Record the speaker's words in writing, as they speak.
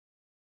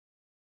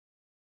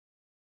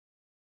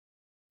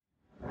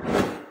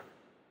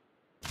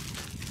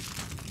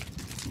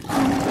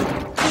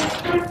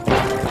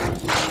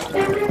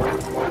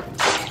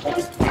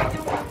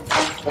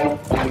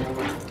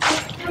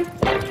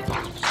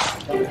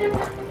Now,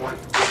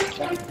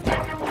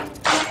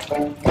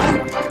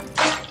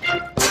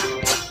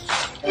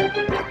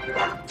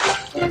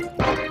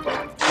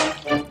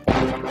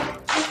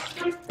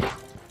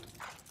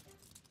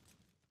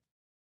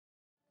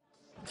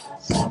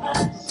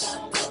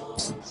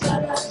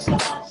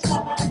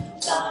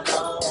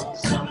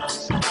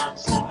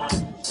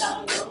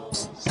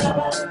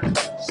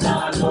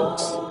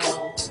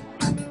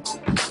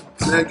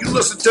 you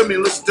listen to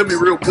me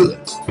real good.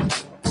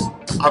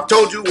 I've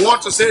told you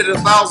once, I said it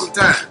 1,000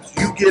 times.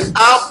 You get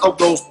out of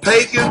those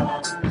pagan,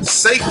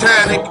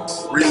 satanic,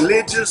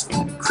 religious,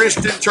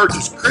 Christian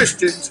churches.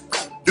 Christians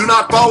do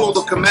not follow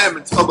the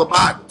commandments of the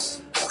Bible.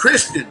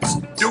 Christians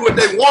do what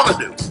they want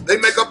to do. They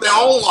make up their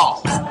own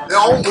laws, their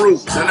own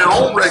rules, and their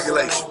own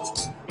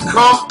regulations.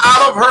 Come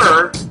out of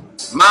her,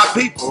 my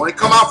people, and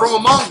come out from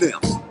among them.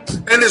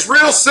 And it's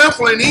real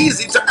simple and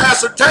easy to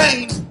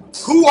ascertain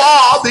who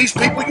are these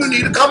people you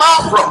need to come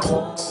out from.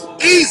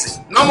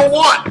 Easy. Number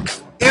one,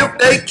 if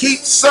they keep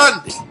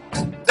Sunday,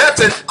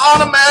 that's an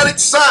automatic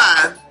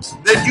sign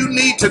that you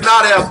need to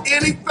not have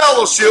any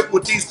fellowship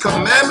with these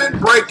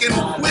commandment-breaking,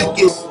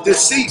 wicked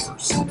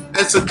deceivers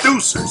and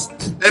seducers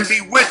and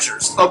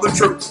bewitchers of the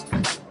truth.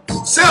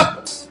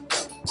 Simple.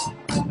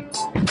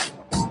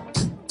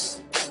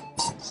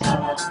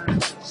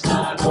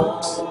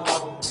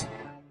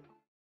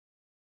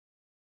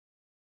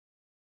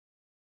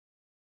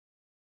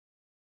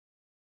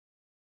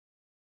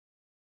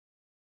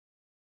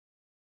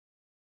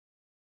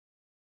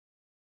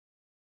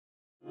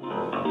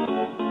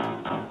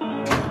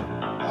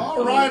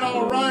 All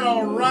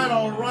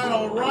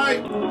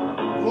right.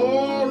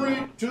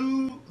 Glory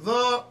to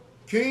the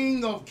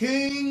King of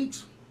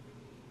Kings,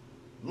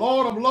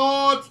 Lord of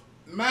Lords,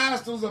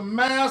 Masters of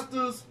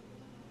Masters.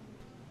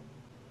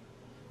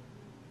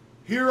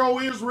 Hear, O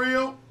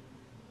Israel,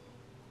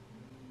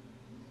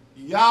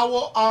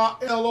 Yahweh our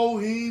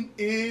Elohim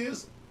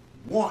is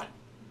one.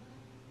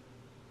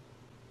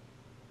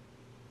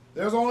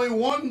 There's only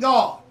one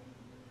God.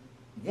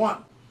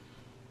 One.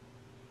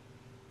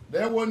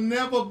 There will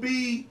never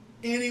be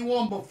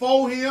anyone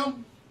before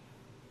him.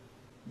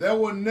 There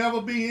will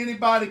never be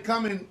anybody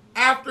coming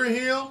after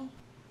him.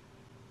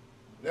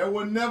 There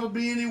will never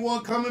be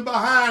anyone coming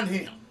behind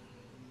him.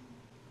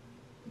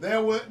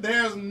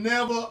 There's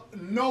never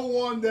no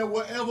one that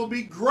will ever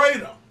be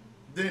greater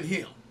than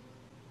him.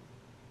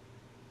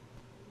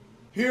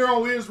 Hear,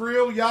 O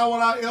Israel, Yahweh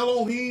our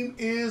Elohim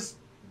is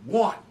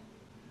one.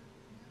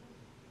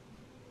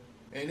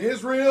 And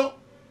Israel,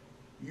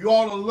 you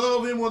ought to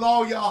love him with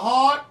all your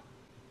heart,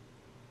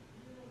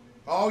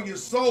 all your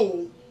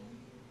soul,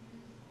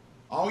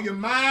 all your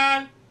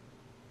mind,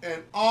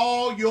 and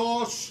all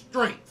your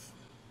strength.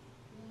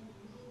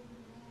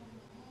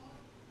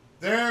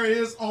 There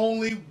is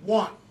only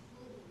one.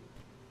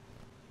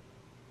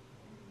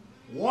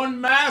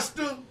 One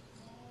master,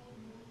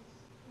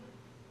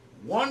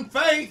 one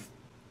faith,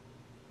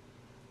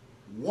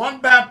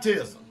 one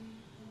baptism.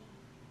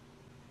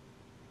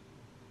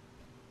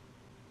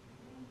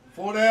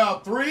 For there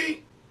are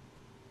three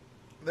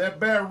that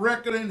bear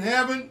record in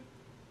heaven: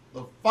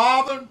 the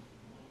Father,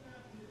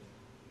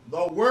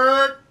 the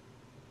Word,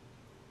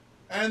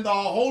 and the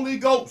Holy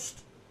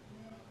Ghost.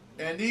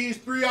 And these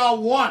three are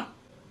one.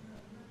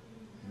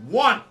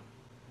 One.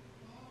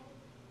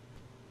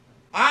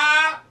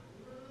 I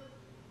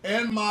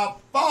and my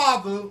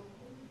Father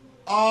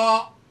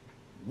are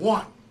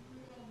one.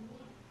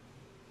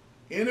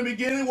 In the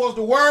beginning was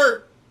the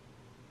Word,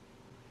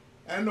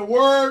 and the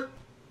Word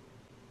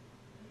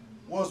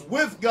was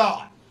with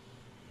God,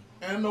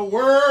 and the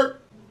Word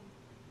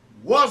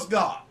was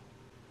God.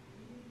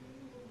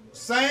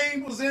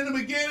 Same was in the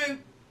beginning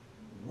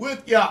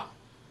with Yah.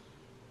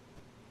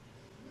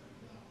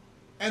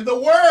 And the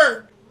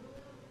Word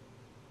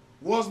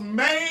was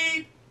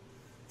made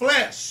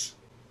flesh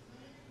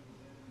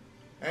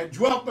and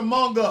dwelt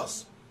among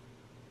us.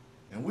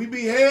 And we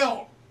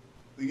beheld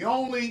the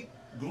only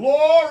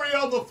glory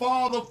of the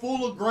Father,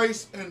 full of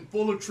grace and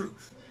full of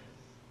truth.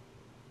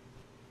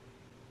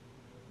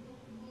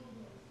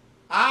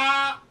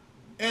 I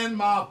and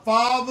my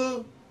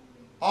Father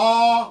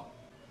are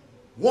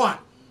one.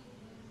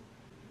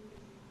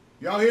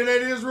 Y'all hear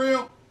that,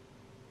 Israel?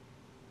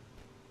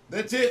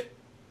 That's it.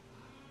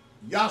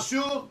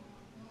 Yahshua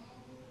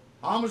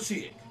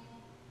HaMashiach,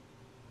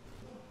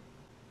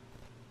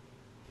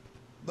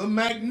 the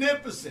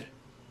magnificent,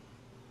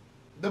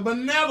 the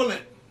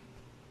benevolent,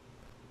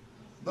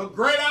 the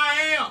great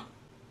I am,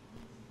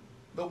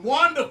 the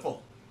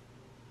wonderful,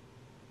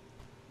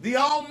 the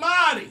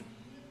almighty,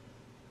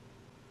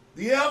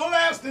 the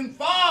everlasting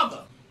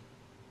Father,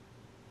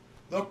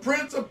 the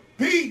Prince of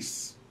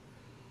Peace.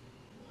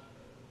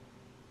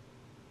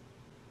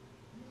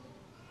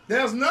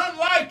 There's none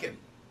like him,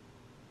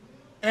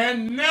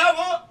 and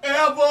never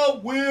ever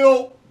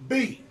will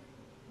be.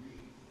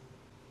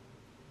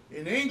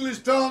 In the English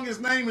tongue, his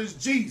name is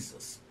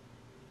Jesus.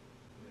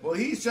 For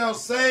he shall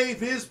save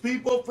his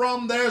people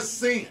from their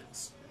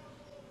sins.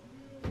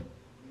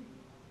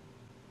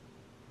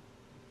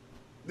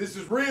 This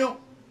is real.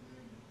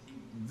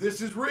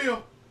 This is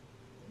real.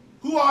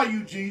 Who are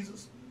you,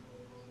 Jesus?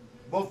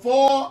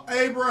 Before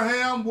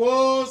Abraham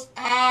was,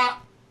 I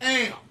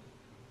am.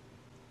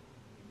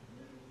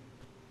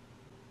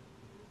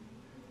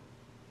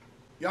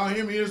 Y'all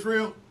hear me,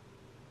 Israel?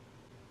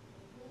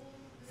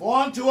 For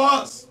unto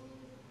us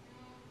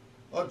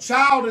a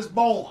child is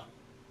born,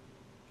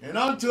 and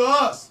unto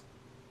us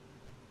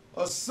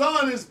a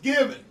son is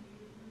given,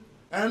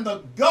 and the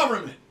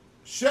government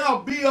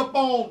shall be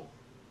upon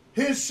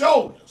his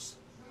shoulders,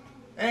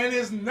 and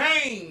his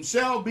name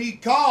shall be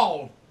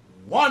called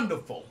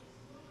Wonderful,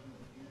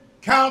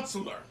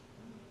 Counselor,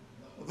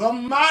 the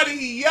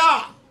Mighty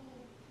Yah,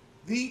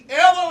 the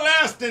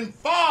Everlasting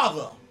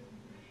Father,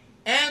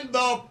 and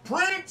the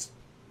Prince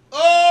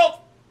of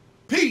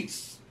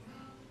Peace.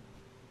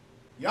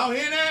 Y'all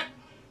hear that?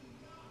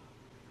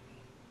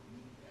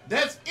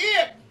 That's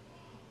it.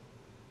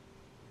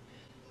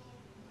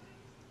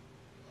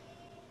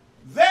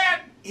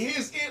 That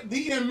is it,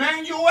 the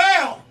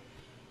Emmanuel.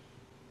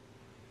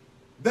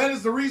 That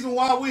is the reason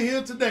why we're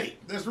here today.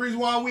 That's the reason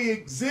why we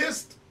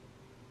exist,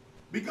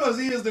 because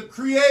he is the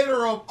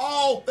creator of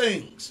all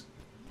things,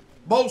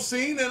 both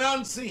seen and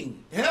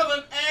unseen,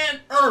 heaven and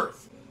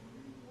earth.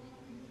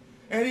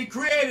 And he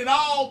created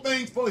all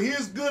things for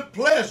his good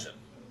pleasure.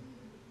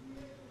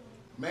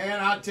 Man,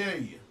 I tell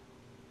you,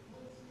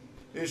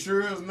 it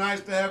sure is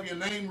nice to have your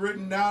name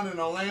written down in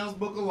the Lamb's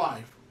Book of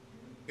Life.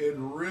 It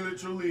really,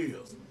 truly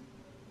is.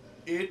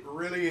 It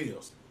really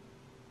is.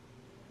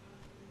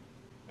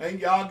 Ain't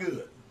y'all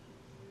good?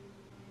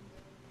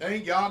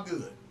 Ain't y'all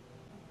good?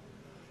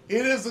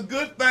 It is a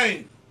good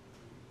thing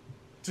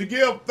to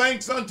give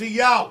thanks unto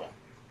Yahweh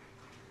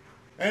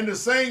and to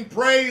sing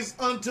praise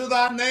unto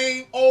thy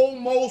name, O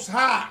Most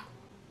High,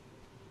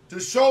 to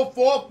show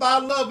forth thy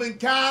loving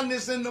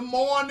kindness in the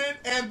morning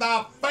and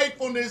thy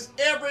faithfulness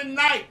every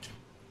night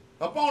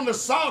upon the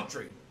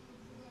psaltery,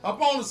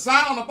 upon the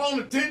sound, upon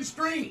the 10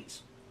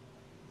 strings.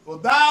 For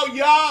thou,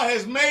 Yah,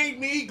 has made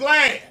me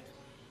glad.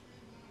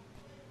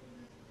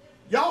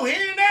 Y'all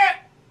hearing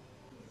that?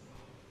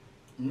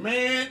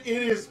 Man,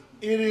 it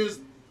is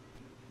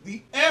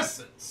the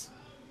essence.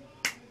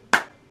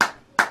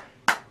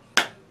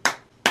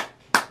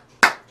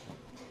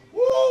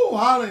 Woo,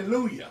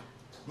 hallelujah.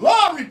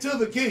 Glory to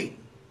the King.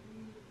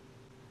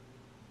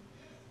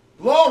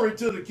 Glory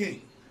to the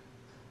King.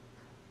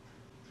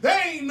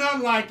 There ain't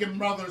none like him,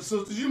 brothers and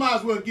sisters. You might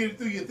as well get it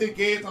through your thick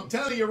heads. I'm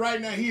telling you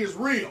right now, he is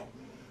real.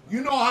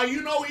 You know how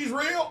you know he's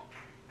real?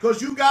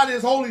 Because you got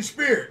his Holy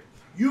Spirit.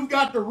 You've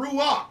got the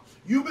Ruach.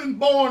 You've been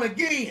born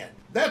again.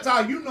 That's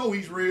how you know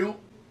he's real.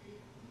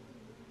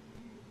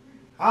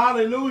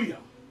 Hallelujah.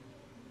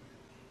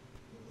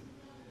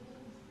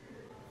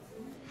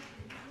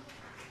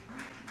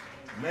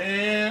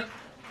 Man,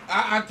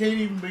 I can't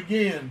even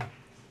begin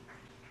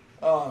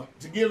to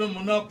give him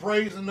enough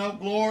praise, enough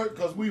glory,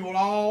 because we would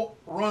all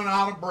run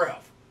out of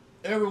breath.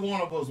 Every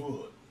one of us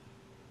would.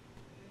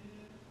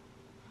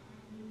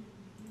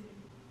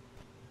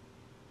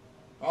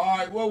 All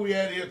right, where we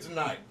at here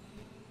tonight?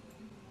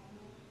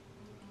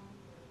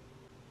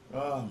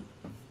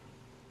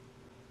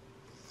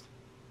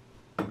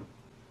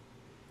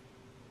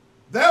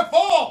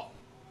 Therefore,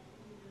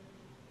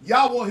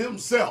 Yahweh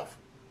himself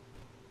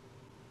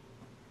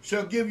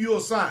shall give you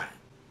a sign.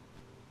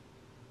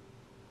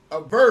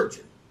 A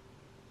virgin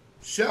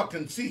shall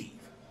conceive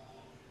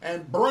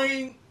and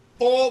bring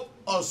forth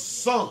a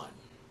son,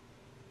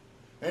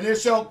 and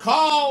it shall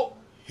call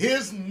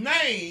his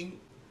name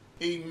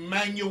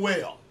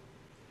Emmanuel.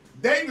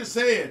 David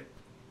said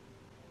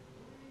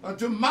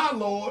unto my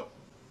Lord,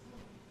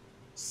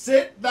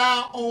 sit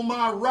thou on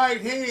my right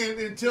hand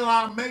until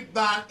I make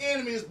thine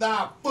enemies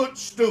thy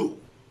footstool.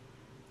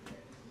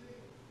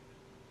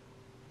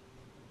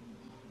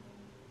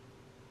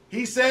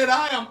 He said,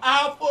 I am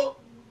Alpha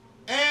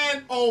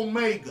and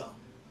Omega,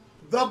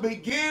 the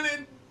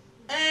beginning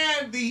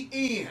and the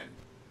end,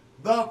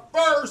 the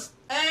first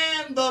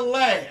and the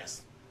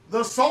last,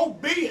 the so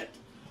be it.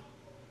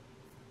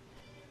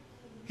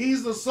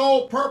 He's the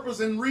sole purpose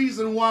and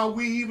reason why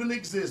we even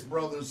exist,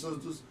 brothers and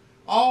sisters.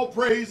 All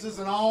praises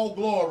and all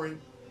glory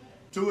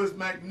to his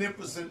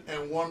magnificent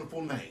and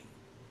wonderful name.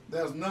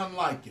 There's none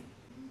like him.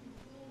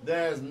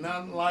 There's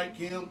none like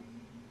him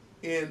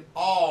in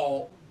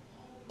all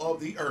of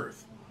the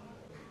earth.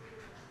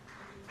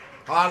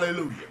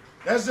 Hallelujah.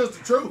 That's just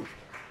the truth.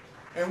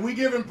 And we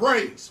give him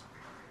praise.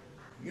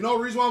 You know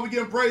the reason why we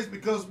give him praise?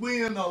 Because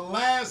we're in the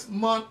last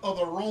month of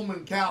the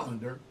Roman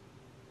calendar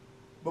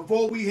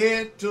before we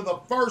head to the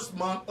first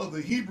month of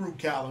the Hebrew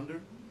calendar,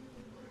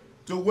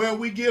 to where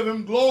we give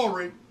him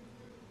glory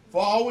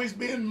for always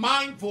being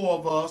mindful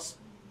of us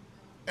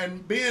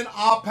and being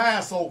our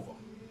Passover,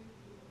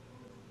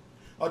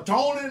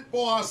 atoning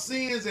for our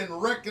sins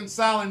and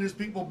reconciling his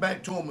people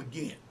back to him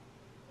again.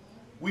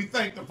 We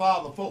thank the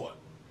Father for it.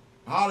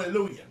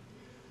 Hallelujah.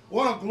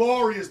 What a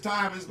glorious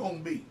time it's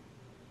going to be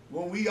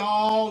when we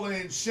all are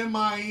in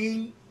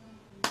Shemaim,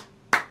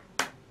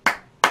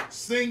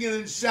 singing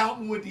and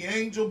shouting with the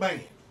angel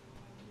band.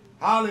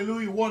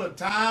 Hallelujah. What a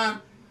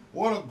time.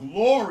 What a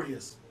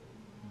glorious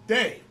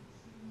day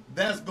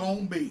that's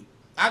going to be.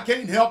 I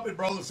can't help it,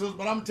 brothers and sisters,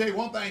 but I'm going to tell you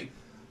one thing.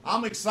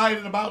 I'm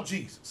excited about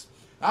Jesus.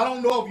 I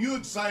don't know if you're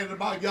excited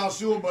about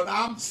Yahshua, but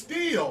I'm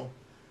still,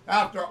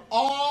 after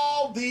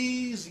all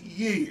these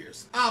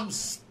years, I'm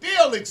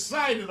still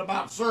excited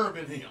about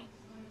serving him.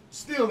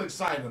 Still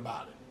excited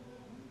about it.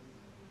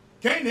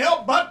 Can't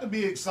help but to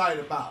be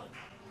excited about it.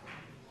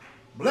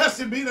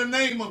 Blessed be the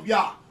name of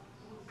Yah.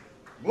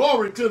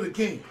 Glory to the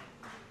King.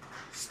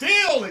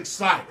 Still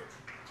excited.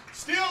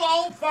 Still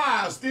on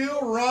fire.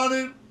 Still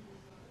running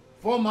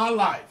for my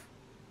life.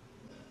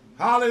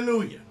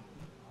 Hallelujah.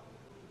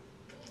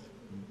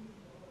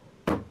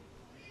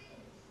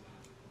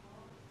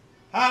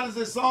 How does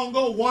this song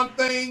go? One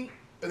thing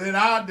that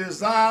I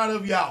desire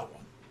of Yahweh,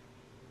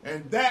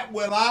 and that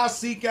will I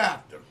seek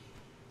after,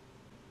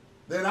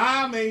 that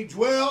I may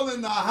dwell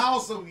in the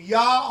house of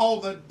Yah all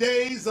the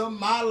days of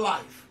my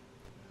life,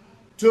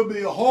 to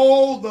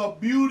behold the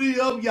beauty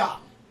of Yah,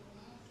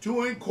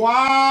 to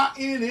inquire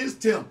in his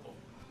temple.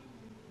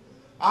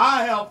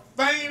 I have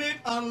fainted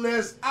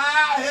unless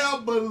I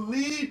have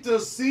believed to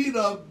see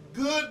the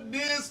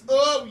goodness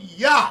of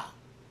Yah.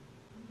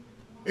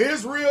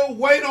 Israel,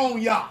 wait on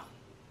Yah.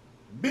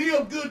 Be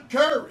of good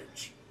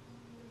courage,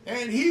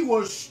 and he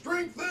will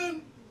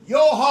strengthen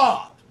your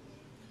heart.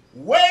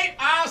 Wait,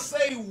 I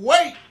say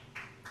wait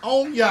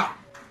on Yah.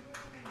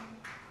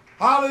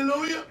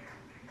 Hallelujah.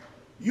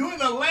 You in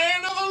the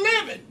land of the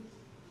living.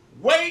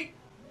 Wait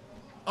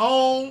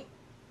on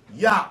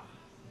Yah.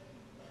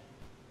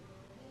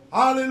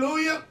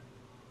 Hallelujah.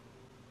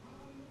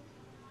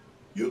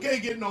 You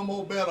can't get no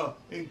more better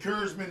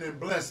encouragement and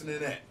blessing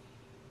than that.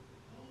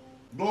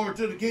 Glory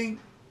to the King.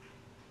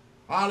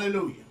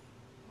 Hallelujah.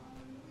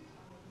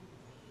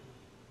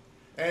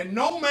 And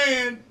no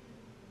man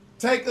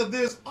taketh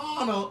this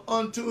honor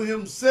unto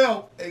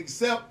himself,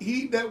 except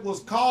he that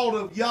was called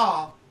of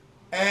Yah,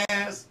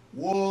 as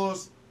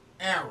was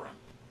Aaron.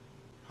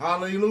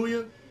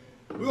 Hallelujah.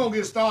 We're going to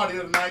get started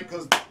here tonight,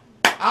 because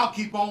I'll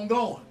keep on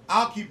going.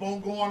 I'll keep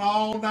on going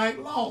all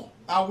night long.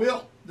 I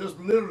will just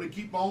literally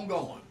keep on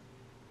going.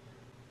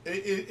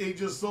 It's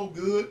just so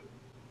good.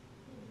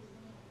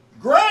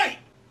 Great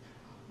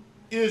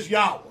is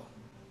Yahweh,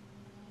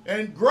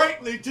 and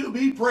greatly to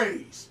be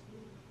praised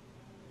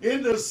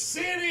in the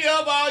city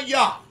of our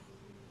Yah,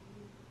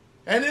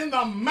 and in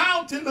the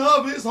mountain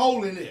of his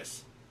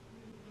holiness.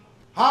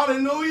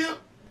 Hallelujah.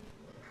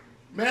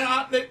 Man,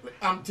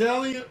 I'm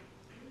telling you,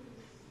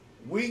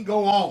 we can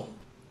go on.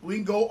 We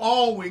can go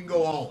on. We can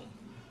go on.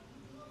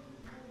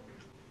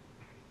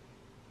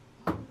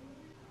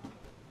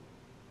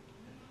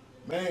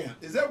 Man,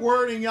 is that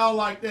wording y'all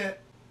like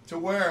that, to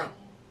where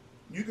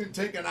you can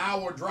take an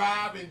hour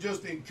drive and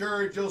just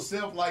encourage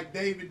yourself like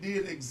David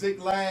did at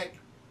Ziklag?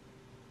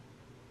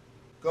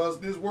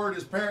 Because this word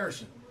is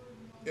perishing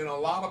in a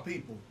lot of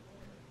people.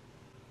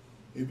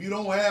 If you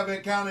don't have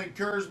that kind of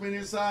encouragement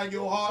inside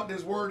your heart,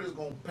 this word is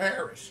going to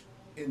perish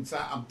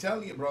inside. I'm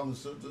telling you,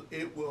 brothers and sisters,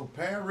 it will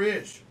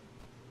perish.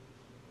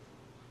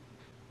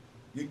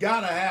 You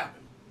got to have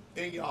him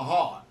in your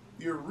heart.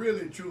 You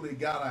really, truly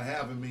got to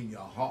have him in your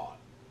heart.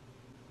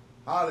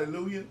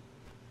 Hallelujah.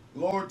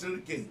 Glory to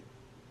the King.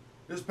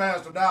 This is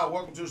Pastor Dowell.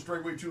 Welcome to the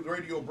Straitway Truth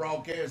Radio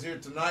broadcast here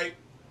tonight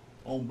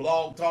on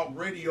Blog Talk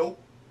Radio.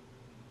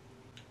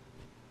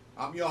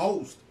 I'm your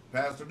host,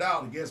 Pastor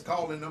Dowell. The guest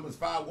calling number is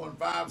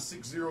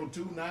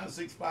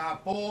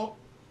 515-602-9654.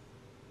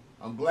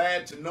 I'm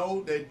glad to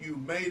know that you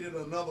made it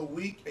another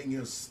week and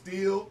you're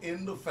still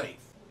in the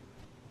faith.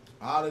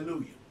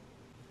 Hallelujah.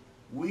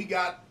 We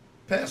got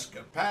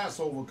Pesca,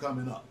 Passover,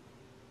 coming up.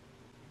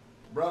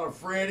 Brother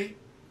Freddie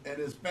and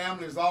his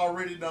family has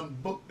already done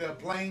booked their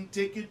plane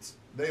tickets.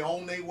 They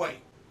on their way.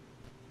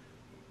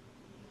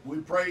 We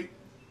pray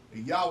that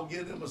y'all will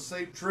give them a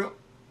safe trip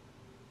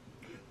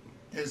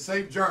and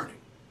safe journey.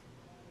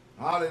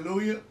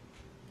 Hallelujah.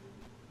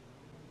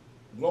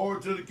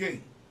 Glory to the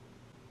King.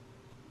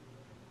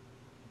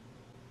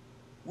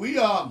 We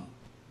are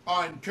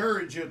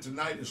encouraged here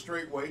tonight at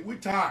Straitway. We're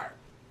tired.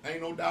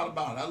 Ain't no doubt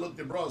about it. I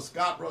looked at Brother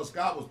Scott. Brother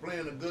Scott was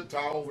playing a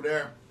guitar over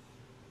there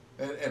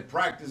at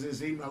practice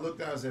this evening. I looked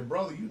at him and said,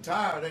 brother, you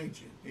tired,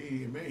 ain't you?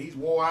 Man, he's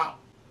wore out.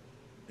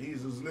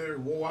 He's just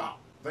literally wore out.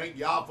 Thank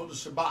y'all for the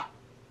Shabbat.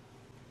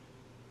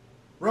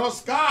 Brother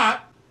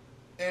Scott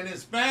and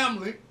his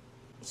family,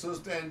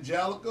 Sister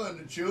Angelica and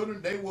the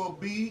children, they will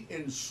be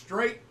in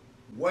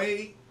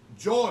Straitway,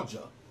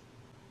 Georgia,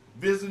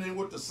 visiting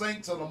with the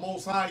saints of the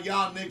Most High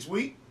Yah next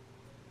week.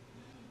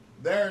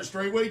 They're in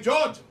Straitway,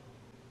 Georgia.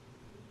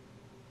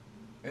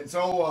 And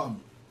so,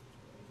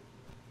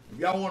 if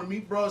y'all want to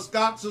meet Brother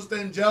Scott, Sister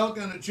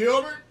Angelica, and the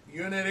children,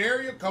 you're in that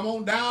area, come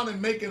on down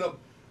and make it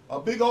a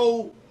big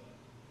old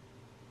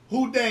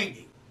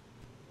hoodangy,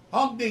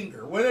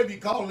 humdinger, whatever you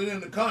call it in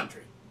the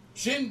country,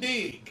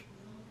 shindig.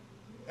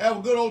 Have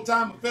a good old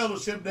time of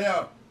fellowship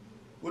there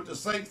with the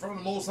saints from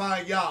the Most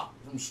High Yah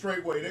from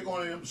Straitway. They're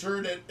going to, I'm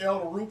sure that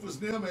Elder Rufus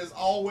them is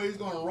always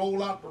going to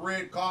roll out the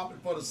red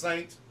carpet for the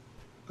saints,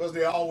 because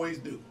they always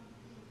do.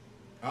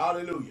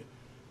 Hallelujah.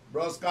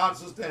 Brother Scott,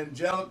 Sister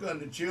Angelica,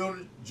 and the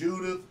children,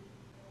 Judith,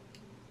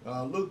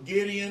 Little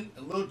Gideon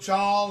and little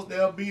Charles,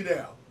 they'll be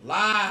there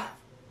live.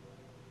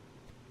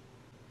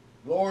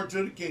 Glory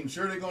to the King.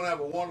 Sure, they're going to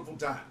have a wonderful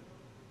time.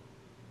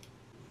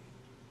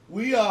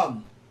 We are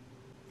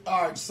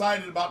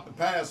excited about the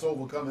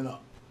Passover coming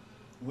up.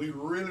 We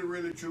really,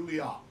 really, truly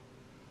are.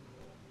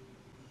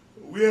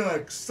 We are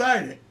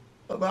excited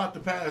about the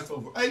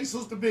Passover. Hey,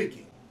 Sister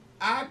Vicky,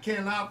 I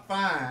cannot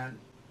find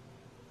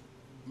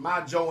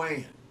my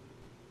Joanne.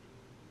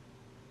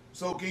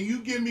 So can you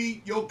give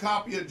me your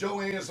copy of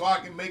Joanne so I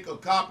can make a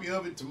copy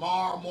of it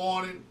tomorrow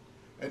morning,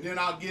 and then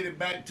I'll get it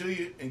back to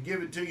you and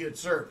give it to you at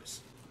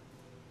service.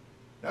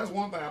 That's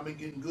one thing I've been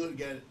getting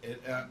good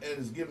at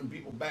is giving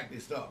people back their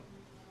stuff.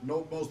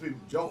 No, most people,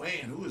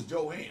 Joanne, who is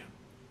Joanne?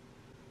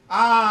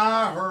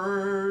 I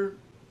heard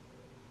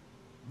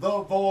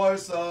the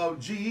voice of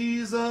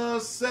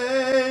Jesus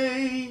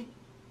say,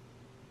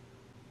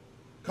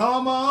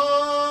 come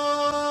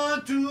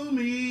unto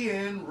me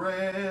and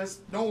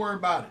rest. Don't worry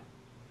about it.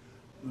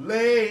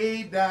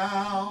 Lay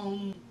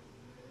down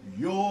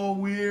your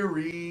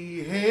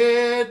weary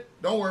head.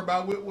 Don't worry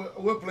about it.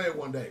 We'll play it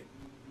one day.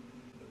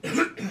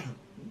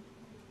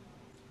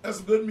 That's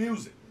good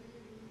music.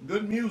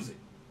 Good music.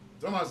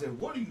 Somebody said,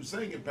 what are you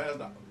singing,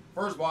 Pastor?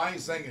 First of all, I ain't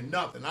singing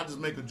nothing. I just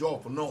make a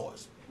joyful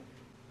noise.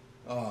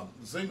 The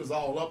singer's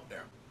all up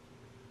there.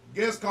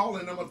 Guest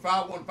calling number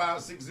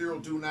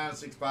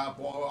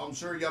 515-602-9654. I'm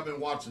sure y'all been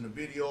watching the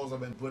videos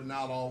I've been putting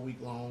out all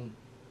week long.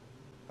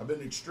 I've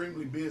been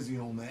extremely busy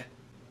on that.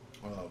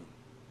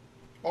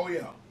 Oh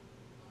yeah,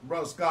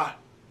 Brother Scott,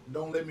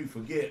 don't let me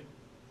forget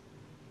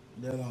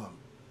that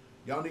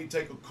y'all need to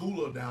take a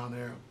cooler down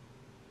there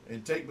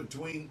and take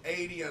between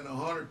 80 and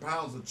 100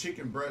 pounds of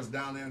chicken breast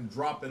down there and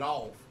drop it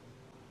off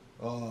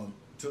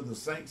to the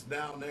saints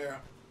down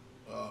there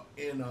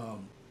in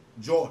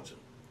Georgia.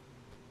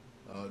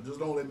 Just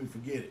don't let me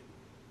forget it.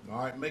 All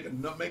right, make a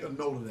note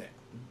of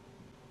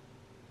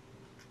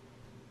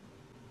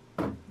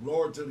that.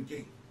 Glory to the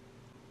King.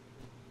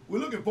 We're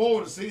looking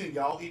forward to seeing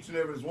y'all, each and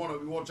every one of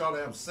you. We want y'all to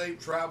have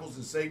safe travels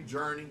and safe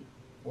journey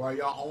while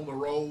y'all on the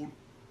road.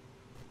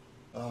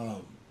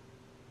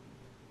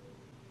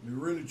 We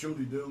really,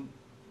 truly do.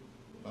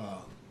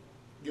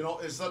 You know,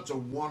 it's such a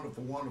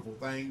wonderful, wonderful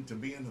thing to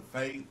be in the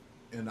faith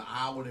in the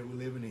hour that we're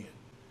living in.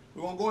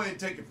 We're going to go ahead and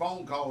take your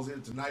phone calls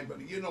in tonight,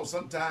 but you know,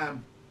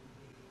 sometimes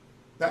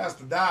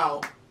Pastor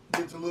Dowell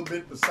gets a little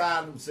bit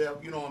beside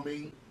himself, you know what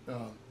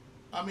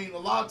I mean? A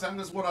lot of times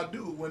that's what I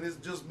do when it's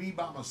just me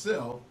by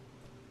myself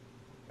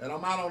and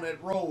I'm out on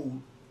that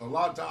road. A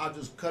lot of times I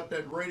just cut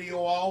that radio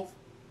off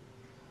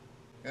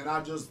and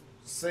I just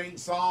sing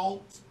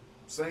songs,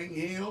 sing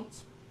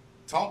hymns,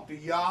 talk to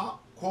Yah,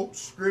 quote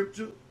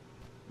scripture,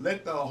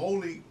 let the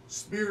Holy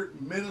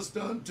Spirit minister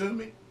unto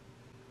me.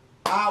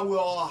 I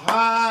will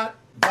hide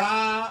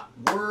thy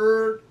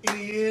word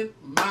in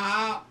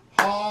my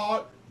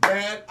heart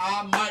that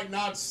I might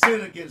not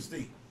sin against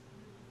thee.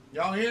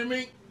 Y'all hear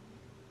me?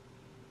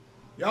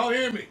 Y'all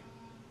hear me?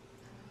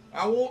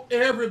 I want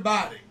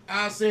everybody.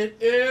 I said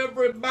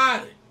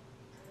everybody.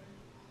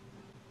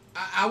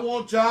 I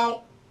want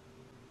y'all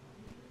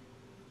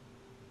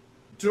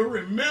to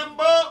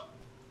remember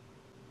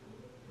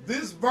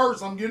this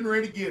verse I'm getting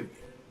ready to give you.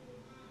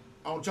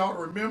 I want y'all to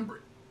remember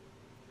it.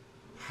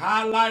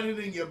 Highlight it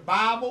in your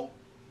Bible.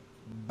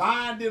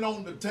 Bind it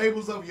on the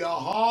tables of your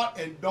heart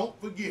and don't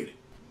forget it.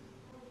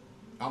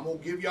 I'm going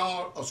to give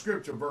y'all a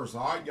scripture verse.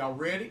 All right, y'all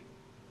ready?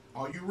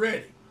 Are you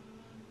ready?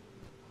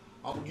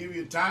 I'm going to give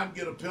you time to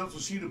get a pencil,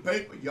 sheet of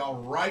paper.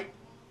 Y'all write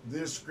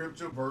this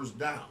scripture verse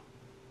down.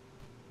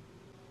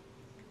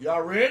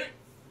 Y'all ready?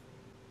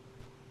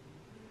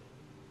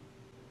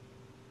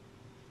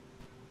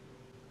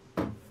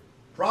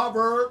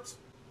 Proverbs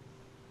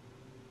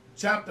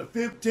chapter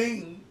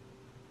 15,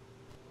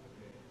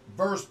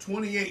 verse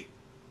 28.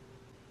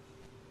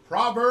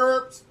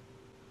 Proverbs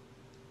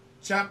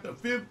chapter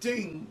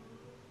 15,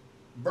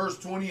 verse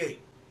 28.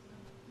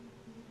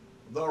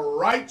 The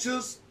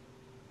righteous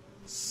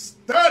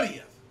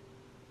studieth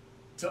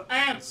to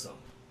answer,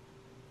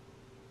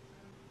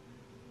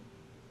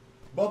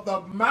 but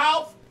the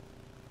mouth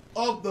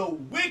of the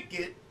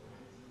wicked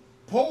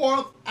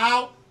poureth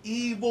out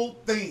evil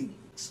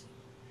things.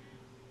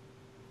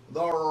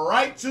 The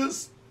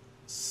righteous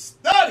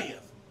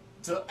studieth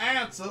to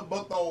answer,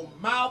 but the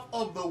mouth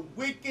of the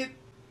wicked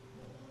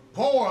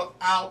poureth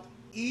out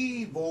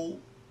evil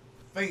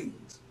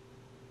things.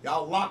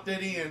 Y'all lock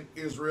that in,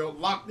 Israel.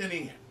 Lock that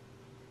in.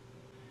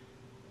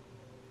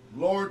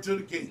 Glory to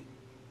the King.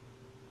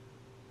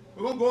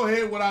 We're going to go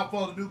ahead without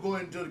further ado, go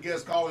into the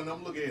guest calling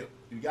them. Look here.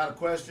 You got a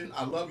question?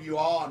 I love you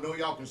all. I know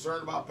y'all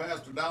concerned about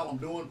Pastor Dowell. I'm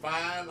doing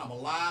fine. I'm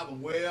alive.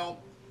 I'm well.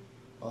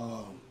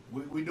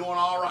 We doing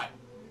all right.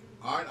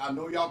 All right. I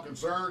know y'all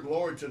concerned.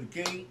 Glory to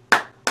the King.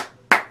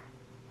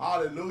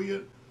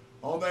 Hallelujah.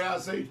 Only thing I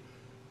say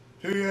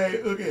to you,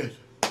 hey, look at it.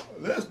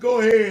 Let's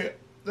go ahead.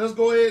 Let's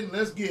go ahead and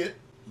let's get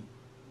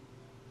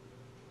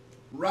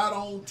right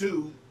on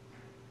to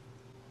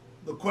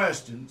the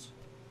questions.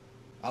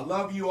 I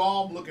love you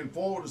all. I'm looking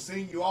forward to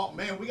seeing you all.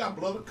 Man, we got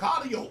brother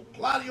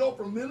Claudio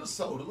from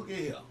Minnesota. Look at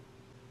here.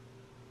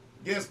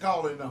 Guest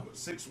calling number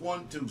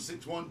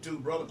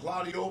 612-612. Brother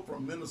Claudio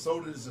from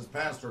Minnesota. This is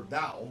Pastor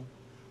Dowell.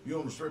 You're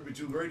on the Straight Way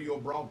Truth radio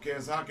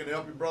broadcast. How can I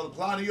help you, Brother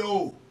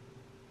Claudio?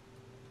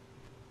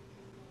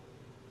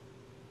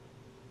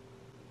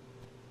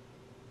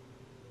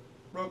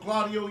 Brother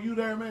Claudio, you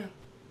there, man?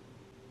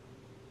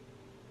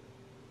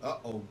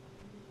 Uh-oh.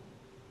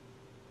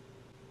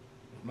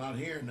 I'm not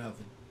hearing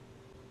nothing.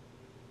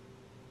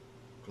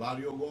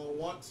 Claudio going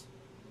once.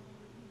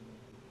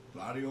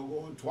 Claudio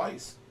going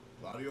twice.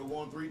 Claudio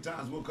going 3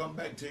 times. We'll come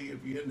back to you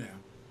if you're in there.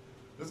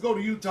 Let's go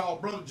to Utah.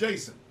 Brother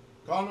Jason.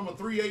 Call number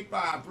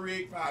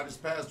 385-385. This is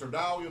Pastor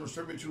Dowell. You're on the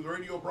Straight Way Truth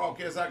radio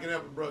broadcast. I can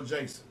help you, Brother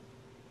Jason.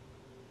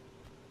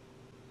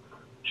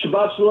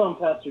 Shabbat Shalom,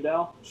 Pastor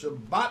Dowell.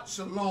 Shabbat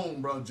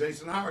Shalom, Brother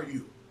Jason. How are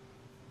you?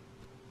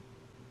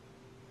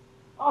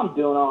 I'm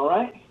doing all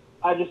right.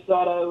 I just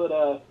thought I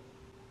would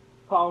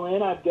call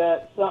in. I've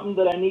got something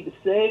that I need to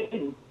say,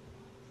 and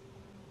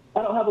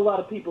I don't have a lot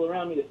of people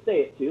around me to say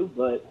it to,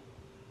 but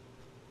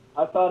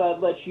I thought I'd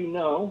let you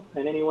know,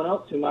 and anyone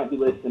else who might be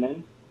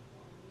listening,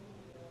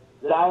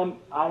 that I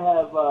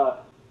have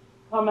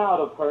come out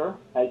of her,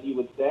 as you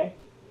would say.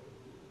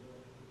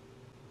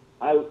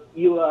 I've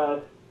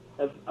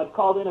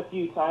called in a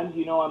few times.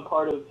 You know, I'm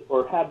part of,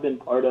 or have been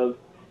part of,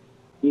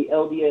 the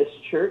LDS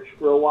Church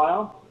for a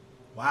while.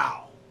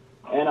 Wow.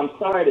 And I'm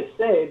sorry to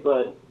say,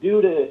 but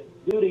due to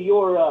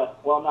your,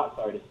 well, I'm not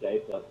sorry to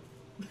say, but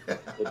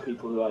the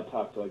people who I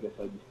talk to, I guess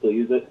I would still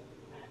use it.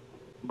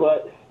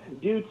 But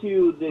due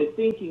to the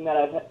thinking that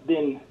I've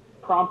been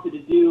prompted to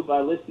do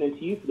by listening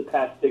to you for the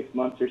past 6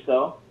 months or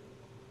so,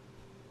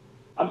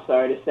 I'm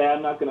sorry to say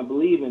I'm not going to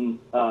believe in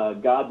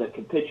God that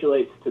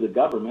capitulates to the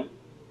government.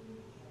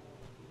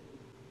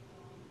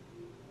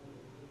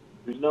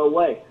 There's no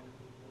way.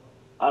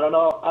 I don't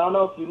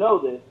know if you know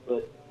this,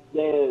 but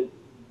the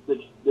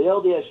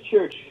LDS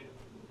Church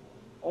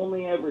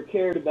only ever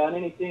cared about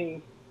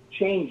anything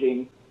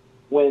changing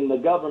when the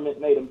government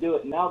made them do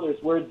it. Now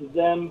there's words of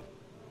them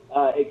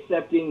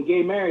accepting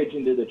gay marriage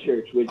into the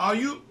church. Which are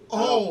you?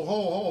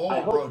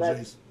 Hold, bro,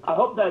 Jason. I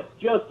hope that's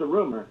just a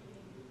rumor.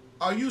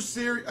 Are you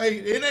serious? Hey,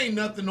 it ain't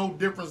nothing no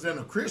difference than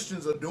the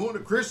Christians are doing. The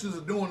Christians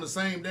are doing the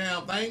same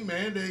damn thing,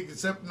 man. They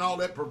accepting all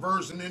that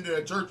perversion into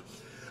that church.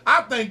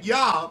 I thank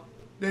y'all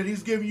that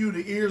he's giving you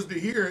the ears to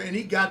hear, and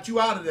he got you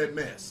out of that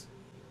mess.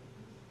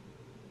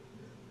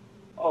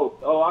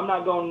 Oh, I'm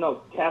not going to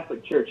no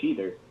Catholic church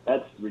either.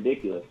 That's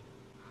ridiculous.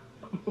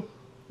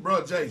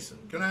 Bro, Jason,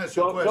 can I ask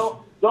you a question?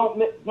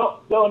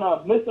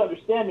 Don't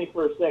misunderstand me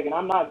for a second.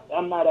 I'm not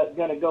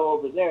going to go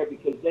over there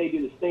because they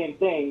do the same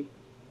thing,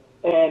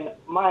 and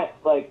my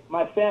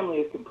family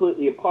is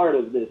completely a part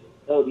of this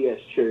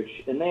LDS church,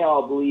 and they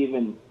all believe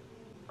in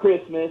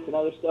Christmas and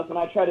other stuff, and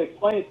I try to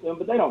explain it to them,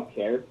 but they don't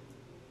care.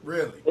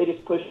 Really? They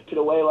just push it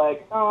away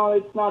like, oh,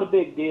 it's not a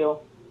big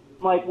deal.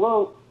 I'm like,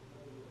 well,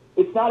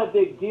 it's not a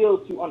big deal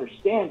to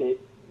understand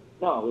it.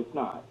 No, it's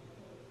not.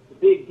 The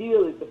big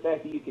deal is the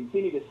fact that you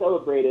continue to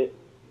celebrate it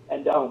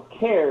and don't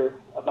care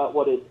about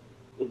what it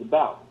is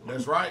about.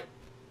 That's right.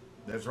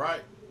 That's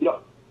right. You know,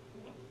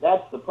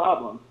 that's the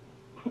problem.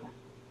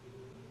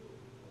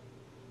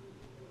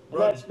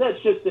 That's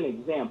just an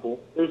example.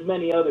 There's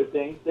many other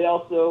things. They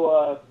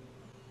also,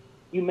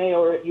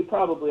 you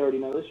probably already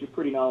know this, you're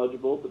pretty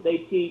knowledgeable, but they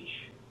teach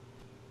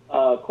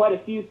quite a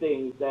few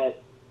things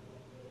that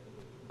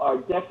are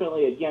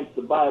definitely against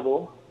the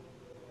Bible,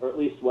 or at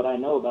least what I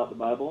know about the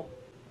Bible,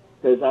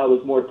 because I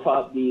was more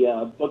taught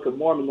the Book of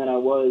Mormon than I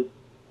was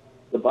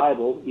the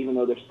Bible, even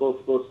though they're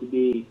supposed to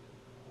be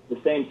the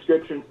same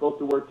scripture and supposed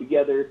to work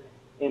together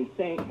in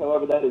sync.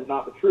 However, that is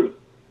not the truth.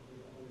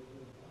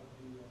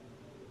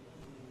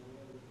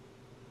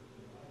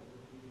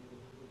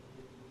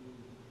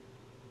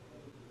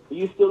 Are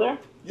you still there?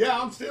 Yeah,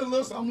 I'm still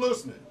listening. I'm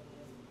listening.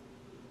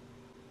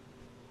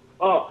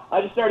 Oh,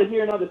 I just started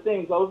hearing other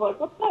things. I was like,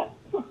 what's that?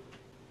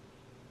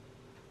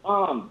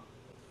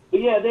 But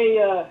yeah, they,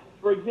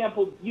 for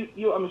example,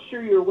 I'm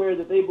sure you're aware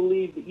that they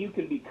believe that you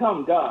can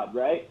become God,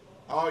 right?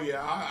 Oh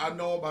yeah, I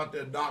know about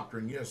that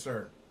doctrine. Yes,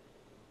 sir.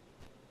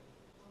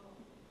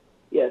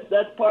 Yes,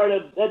 that's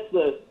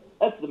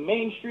the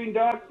mainstream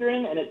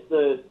doctrine, and it's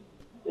the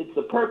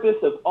purpose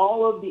of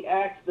all of the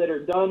acts that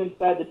are done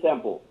inside the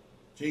temple.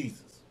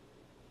 Jesus.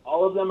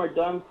 All of them are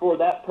done for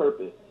that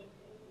purpose.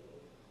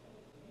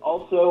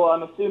 Also,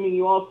 I'm assuming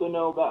you also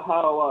know about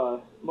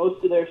how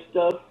most of their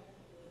stuff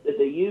that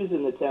they use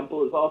in the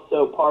temple is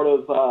also part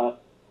of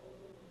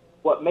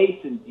what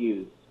Masons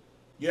use.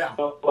 Yeah. You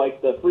know,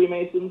 like the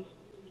Freemasons.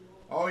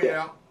 Oh,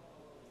 yeah.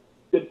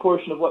 Good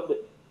portion of what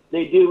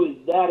they do is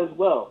that as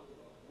well,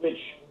 which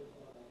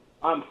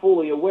I'm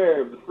fully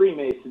aware of the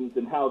Freemasons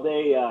and how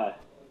they,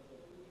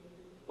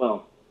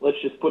 well,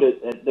 let's just put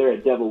it that they're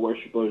devil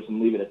worshippers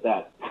and leave it at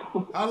that.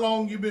 How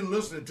long you been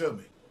listening to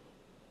me?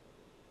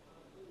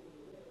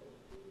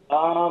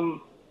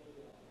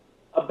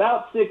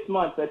 About 6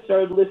 months. I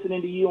started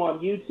listening to you on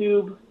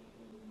YouTube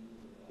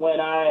when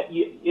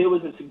it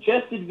was a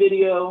suggested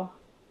video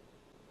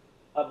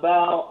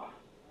about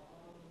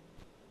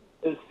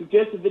it was a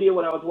suggested video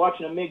when I was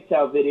watching a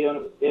MGTOW video,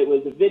 and it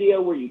was a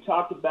video where you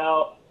talked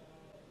about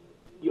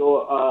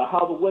your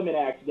how the women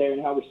act there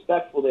and how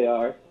respectful they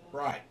are.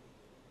 Right.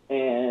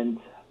 And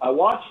I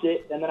watched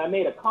it, and then I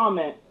made a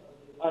comment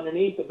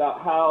underneath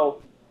about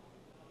how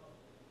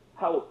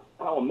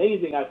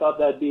amazing I thought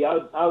that'd be.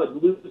 I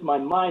would lose my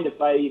mind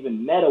if I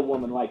even met a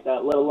woman like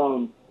that, let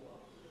alone,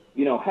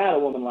 you know, had a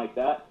woman like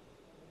that.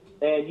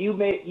 And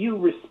you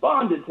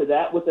responded to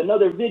that with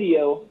another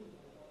video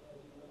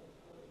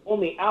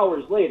only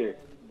hours later.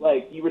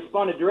 Like, you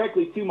responded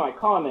directly to my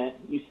comment.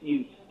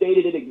 You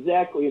stated it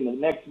exactly in the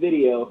next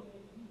video,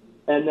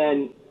 and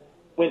then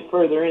went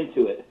further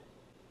into it.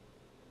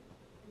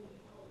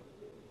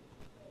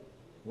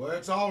 Well,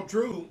 it's all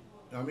true.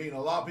 I mean,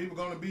 a lot of people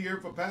are going to be here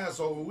for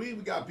Passover. We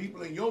even got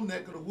people in your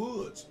neck of the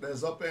woods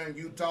that's up there in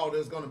Utah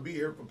that's going to be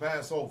here for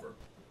Passover.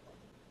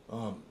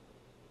 You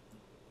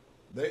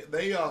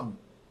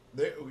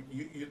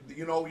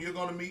know, you're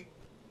going to meet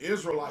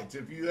Israelites.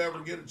 If you ever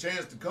get a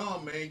chance to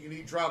come, man, you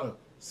need to try to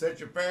set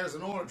your affairs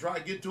in order. Try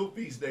to get to a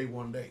feast day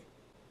one day.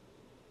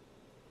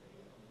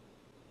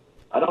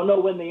 I don't know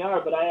when they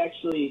are, but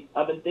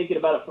I've been thinking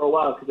about it for a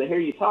while because I hear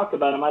you talk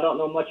about them. I don't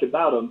know much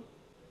about them,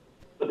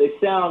 but they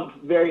sound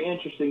very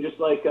interesting. Just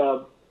like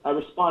I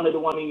responded to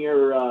one of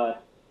your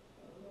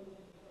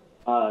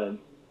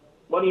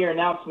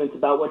announcements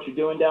about what you're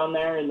doing down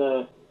there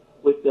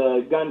with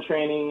the gun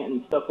training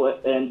and stuff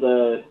and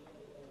the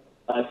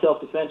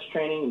self-defense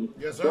training and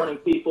yes, warning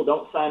people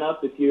don't sign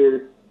up if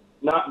you're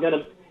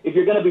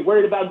gonna be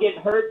worried about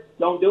getting hurt.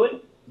 Don't do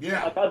it.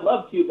 Yeah. Like, I'd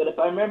love to, but if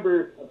I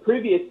remember, a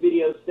previous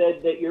video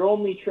said that you're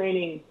only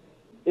training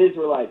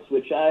Israelites,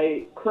 which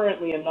I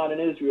currently am not an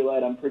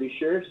Israelite, I'm pretty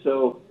sure,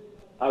 so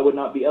I would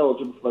not be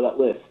eligible for that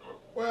list.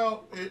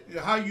 Well,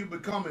 how you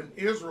become an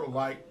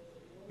Israelite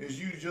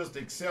is you just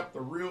accept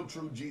the real,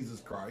 true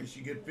Jesus Christ.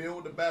 You get filled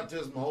with the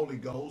baptism of the Holy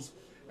Ghost,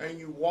 and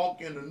you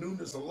walk in the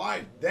newness of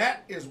life.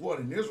 That is what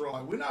an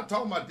Israelite. We're not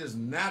talking about this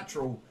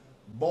natural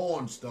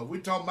born stuff. We're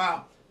talking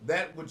about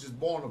that which is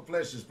born of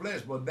flesh is flesh,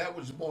 but that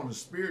which is born of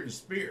spirit is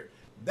spirit.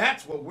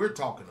 That's what we're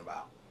talking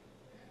about.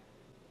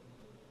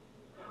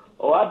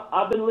 Oh,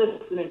 I've been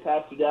listening,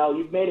 Pastor Dowell.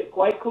 You've made it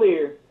quite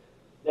clear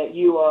that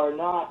you are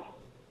not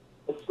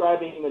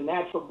ascribing the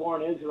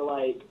natural-born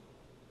Israelite,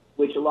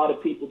 which a lot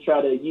of people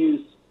try to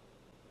use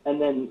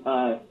and then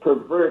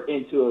pervert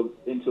into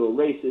a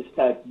racist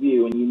type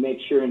view, and you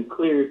make sure and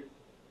clear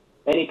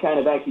any kind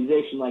of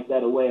accusation like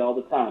that away all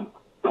the time.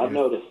 I've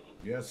noticed.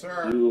 Yes,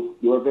 sir.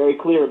 You are very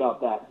clear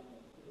about that.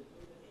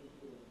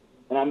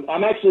 And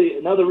I'm actually,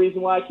 another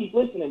reason why I keep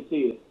listening to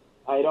you.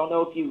 I don't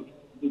know if you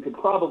could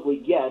probably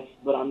guess,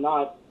 but I'm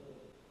not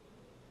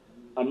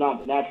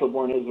the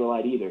natural-born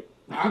Israelite either.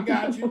 I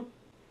got you.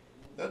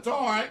 That's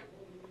all right.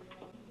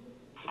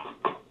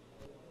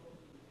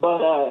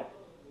 But,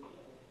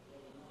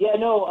 yeah,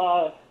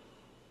 no,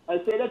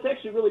 I'd say that's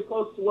actually really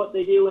close to what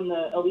they do in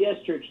the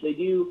LDS church. They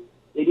do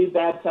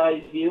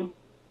baptize you,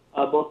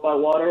 both by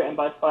water and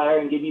by fire,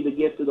 and give you the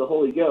gift of the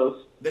Holy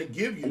Ghost. They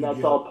give you and the that's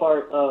gift. all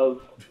part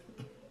of.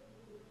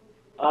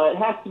 It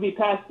has to be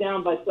passed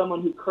down by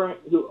someone who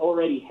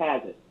already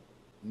has it.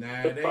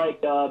 Nah, Just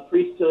like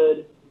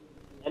priesthood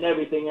and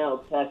everything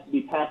else has to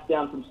be passed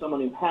down from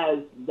someone who has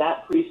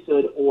that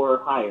priesthood or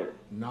higher.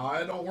 No,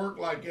 it don't work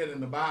like that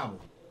in the Bible.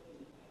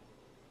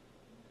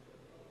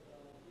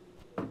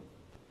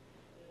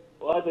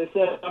 Well, as I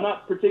said, I'm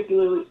not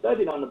particularly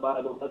studied on the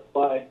Bible. That's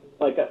why,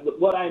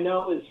 what I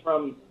know is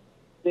from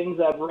things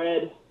I've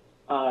read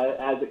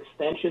as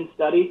extension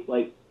study,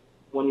 like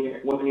when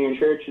you're in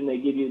church and they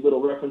give you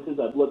little references.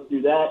 I've looked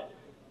through that.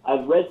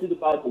 I've read through the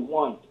Bible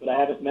once, but I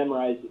haven't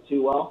memorized it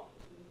too well.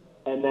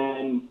 And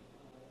then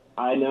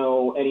I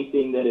know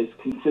anything that is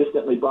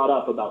consistently brought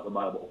up about the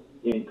Bible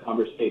in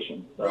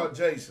conversation. So. Bro,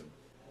 Jason,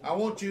 I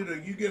want you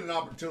get an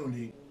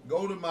opportunity,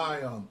 go to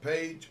my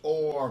page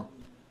or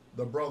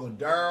the brother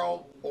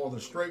Dowell or the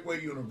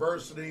Straitway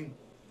University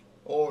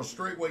or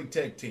Straitway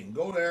Tech Team.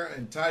 Go there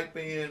and type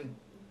in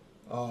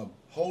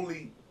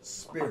Holy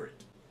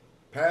Spirit.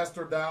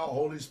 Pastor Dowell,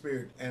 Holy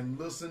Spirit, and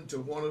listen to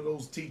one of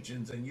those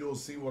teachings and you'll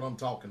see what I'm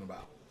talking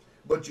about.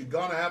 But you're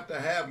going to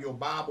have your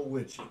Bible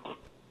with you.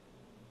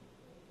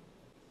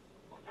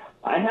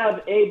 I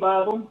have a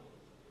Bible.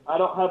 I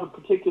don't have a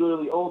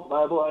particularly old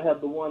Bible. I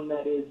have the one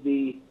that is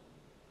the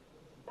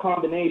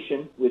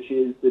combination, which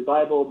is the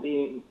Bible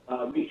being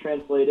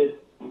retranslated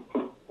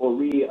or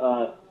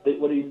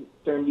what do you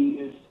term you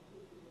use?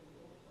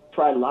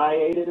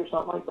 Triliated or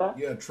something like that?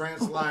 Yeah,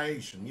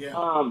 translation, yeah.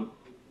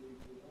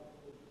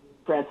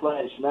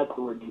 Translation, that's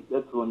the word.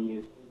 That's the one you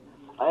use.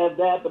 I have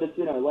that, but it's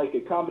like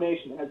a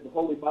combination. It has the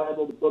Holy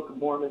Bible, the Book of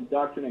Mormon,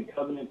 Doctrine and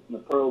Covenants, and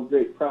the Pearl of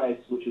Great Price,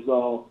 which is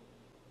all.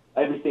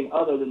 Everything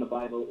other than the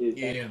Bible is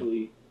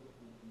actually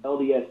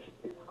LDS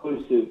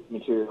exclusive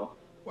material.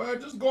 Well,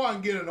 just go out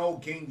and get an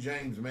old King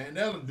James, man.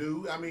 That'll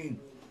do. I mean,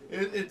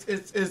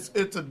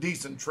 it's a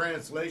decent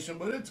translation,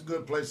 but it's a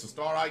good place to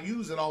start. I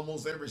use it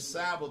almost every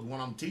Sabbath when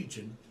I'm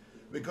teaching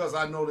because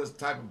I know this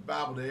type of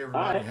Bible that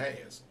everybody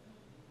has.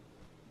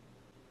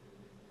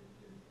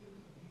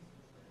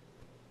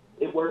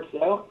 it works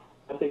out,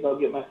 I think I'll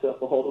get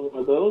myself a hold of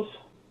one of those.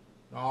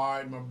 All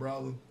right, my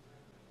brother.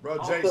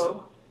 Brother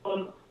Also,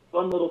 Jason.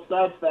 fun little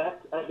side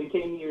fact, I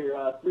became your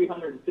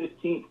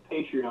 315th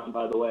Patreon,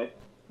 by the way.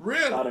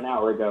 Really? About an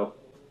hour ago.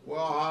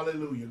 Well,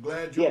 hallelujah.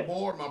 Glad you're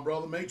aboard, my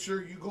brother. Make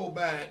sure you go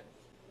back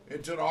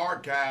into the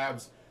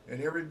archives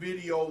and every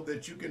video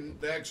that you can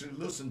actually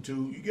listen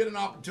to. You get an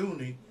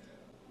opportunity,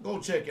 go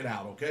check it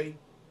out, okay?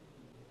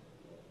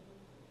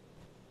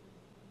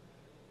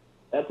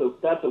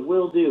 That's a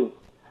will do.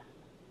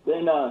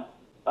 Then I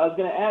was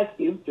going to ask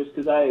you, just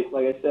because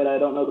like I said, I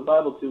don't know the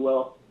Bible too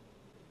well.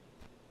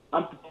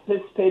 I'm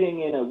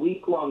participating in a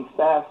week-long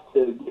fast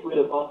to get rid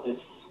of all this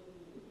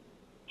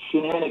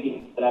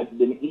shenanigans that I've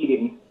been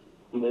eating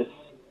from this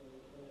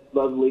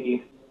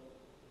lovely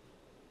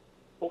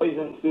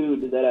poison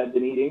food that I've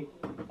been eating.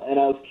 And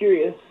I was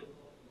curious,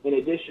 in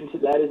addition to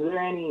that, is there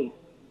any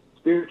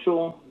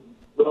spiritual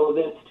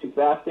relevance to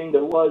fasting?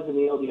 There was in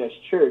the LDS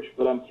Church,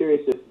 but I'm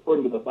curious if,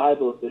 according to the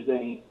Bible, if there's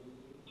any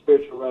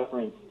spiritual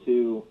reference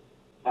to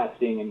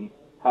fasting and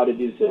how to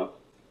do so.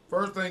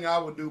 First thing I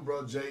would do,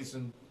 Brother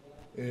Jason,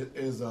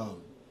 is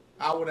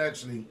I would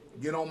actually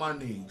get on my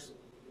knees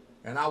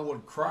and I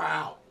would cry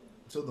out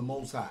to the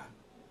Most High.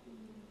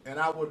 And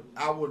I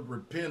would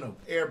repent of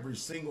every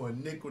single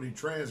iniquity,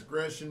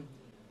 transgression,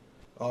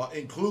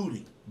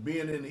 including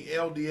being in the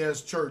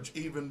LDS Church,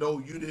 even though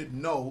you didn't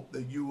know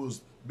that you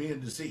was being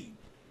deceived.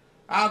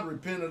 I'd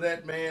repent of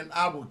that, man.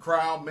 I would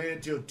cry out, man,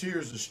 till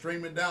tears are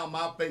streaming down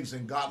my face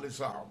in godly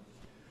sorrow.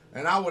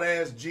 And I would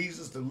ask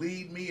Jesus to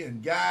lead me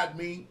and guide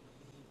me,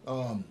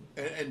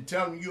 and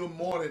tell him you're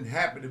more than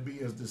happy to be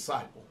his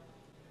disciple.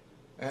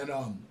 And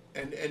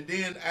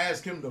then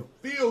ask him to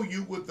fill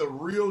you with the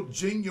real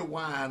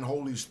genuine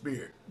Holy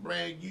Spirit.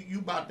 Man, you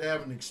about to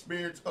have an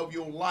experience of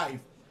your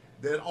life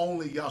that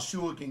only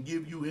Yeshua can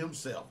give you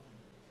himself.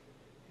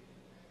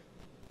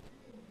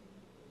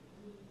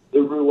 The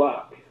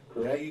Ruach,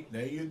 correct?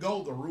 There you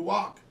go, the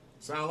Ruach.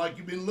 Sound like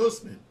you've been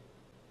listening.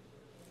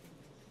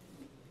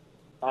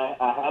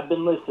 I have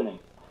been listening.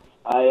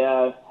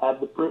 I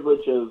have the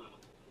privilege of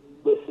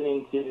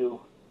listening to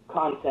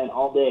content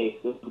all day.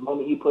 So the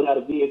moment you put out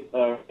a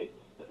vehicle,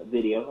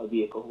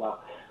 wow.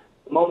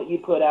 The moment you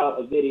put out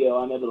a video,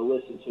 I'm able to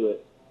listen to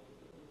it.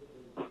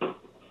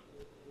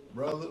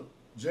 Brother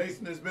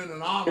Jason, it's been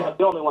an honor. You're not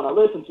the only one I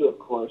listen to, of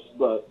course,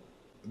 but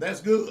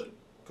that's good,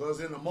 because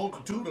in a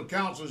multitude of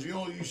counselors,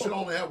 you should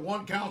only have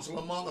one counsel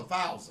among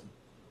 1,000.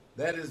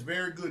 That is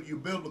very good. You're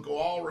biblical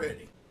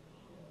already.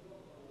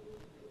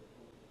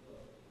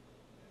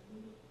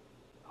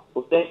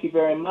 Well, thank you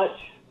very much,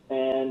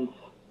 and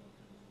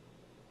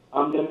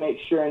I'm going to make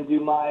sure and do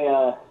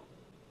my,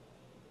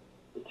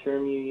 the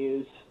term you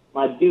use,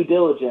 my due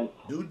diligence.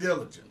 Due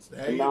diligence,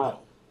 there you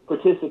not go.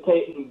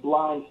 Participate in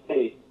blind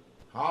faith.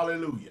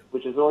 Hallelujah.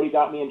 Which has already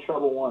got me in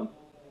trouble once.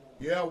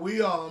 Yeah,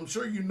 I'm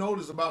sure you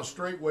noticed about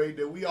Straitway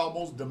that we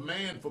almost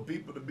demand for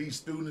people to be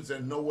students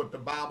and know what the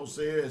Bible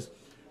says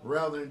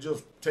rather than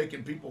just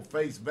taking people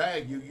face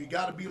value. You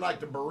got to be like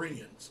the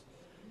Bereans.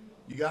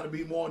 You got to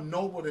be more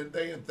noble than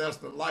they in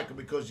Thessalonica,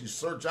 because you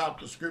search out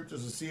the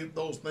scriptures and see if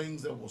those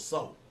things that were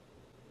so.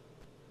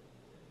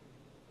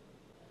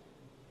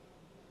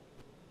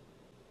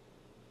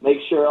 Make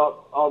sure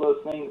all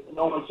those things,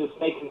 no one's just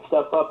making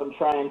stuff up and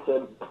trying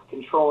to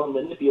control and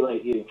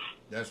manipulate you.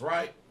 That's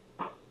right.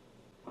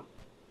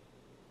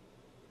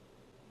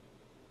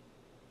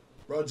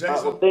 Bro,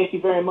 Jason. Well, thank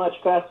you very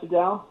much, Pastor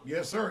Dowell.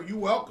 Yes, sir. You're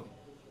welcome.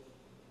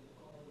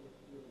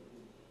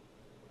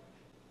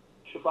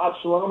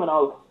 Shabbat shalom, and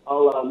I'll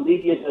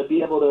leave you to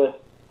be able to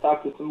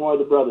talk to some more of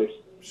the brothers.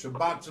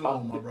 Shabbat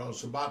shalom, my brother.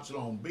 Shabbat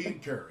shalom. Be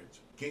encouraged.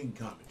 King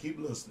coming. Keep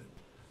listening.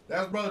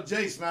 That's Brother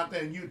Jason out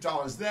there in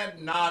Utah. Is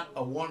that not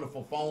a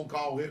wonderful phone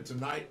call here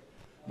tonight?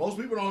 Most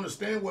people don't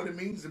understand what it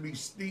means to be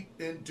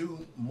steeped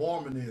into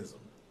Mormonism.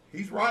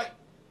 He's right.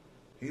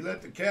 He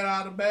let the cat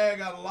out of the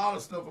bag out a lot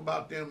of stuff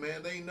about them,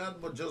 man. They ain't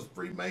nothing but just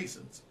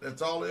Freemasons.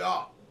 That's all they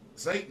are.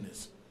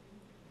 Satanists.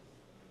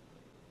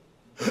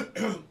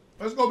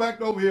 Let's go back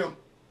over here.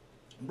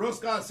 Brother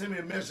Scott sent me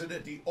a message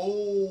that the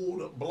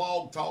old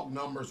Blog Talk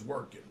number is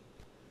working.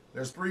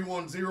 That's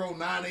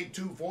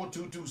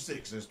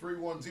 310-982-4226. That's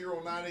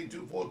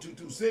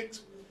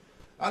 310-982-4226.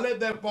 I let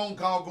that phone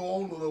call go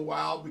on a little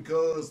while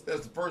because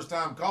that's the first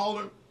time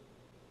caller.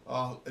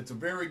 It's a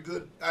very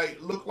good,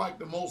 it looked like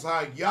the Most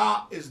High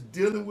Yah is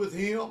dealing with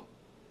him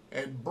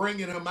and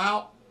bringing him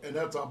out, and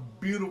that's a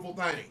beautiful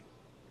thing.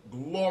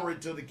 Glory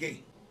to the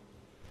King.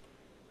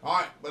 All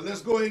right, but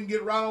let's go ahead and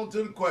get right on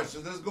to the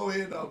questions. Let's go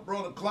ahead,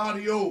 Brother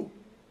Claudio,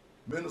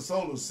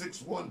 Minnesota,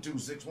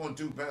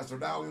 612-612, Pastor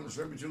Dowell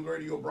UNSENSORED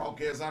Radio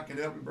broadcast. I can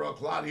help you, Brother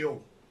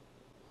Claudio.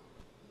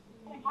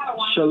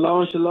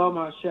 Shalom, shalom,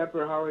 my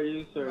shepherd. How are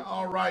you, sir?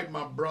 All right,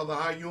 my brother.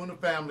 How you and the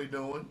family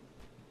doing?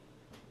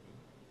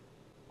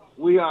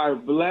 We are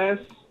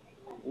blessed.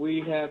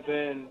 We have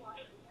been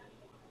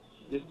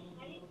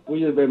we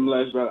just been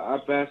blessed, brother. Our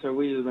pastor,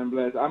 we just been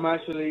blessed. I'm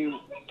actually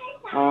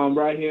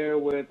right here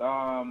with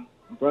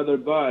Brother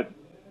Bud.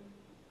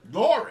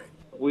 Glory.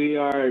 We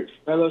are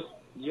fellows.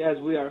 yes,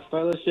 we are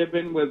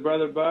fellowshipping with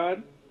Brother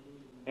Bud,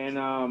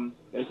 and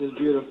it's just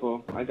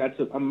beautiful. I got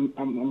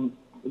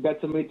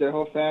to meet their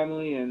whole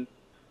family, and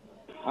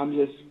I'm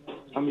just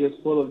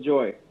full of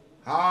joy.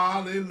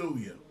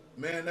 Hallelujah.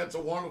 Man, that's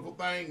a wonderful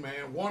thing,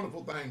 man.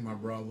 Wonderful thing, my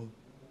brother.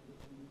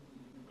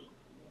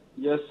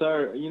 Yes,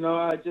 sir.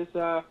 I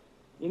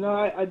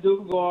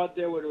do go out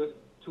there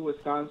to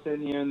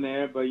Wisconsin here and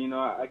there, but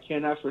I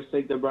cannot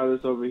forsake the brothers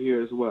over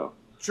here as well.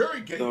 Sure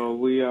you can. So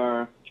we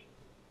are,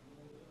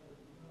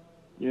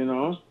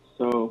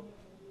 so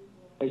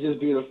it's just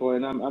beautiful,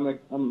 and I'm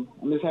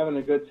just having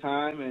a good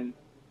time, and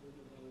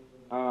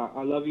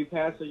I love you,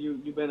 Pastor.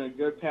 You've been a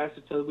good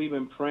pastor till we've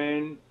been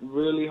praying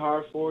really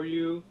hard for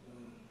you.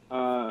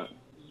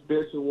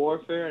 Spiritual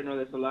warfare. I know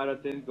there's a lot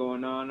of things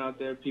going on out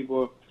there.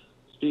 People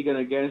speaking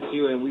against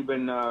you, and we've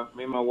been,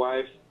 me and my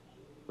wife,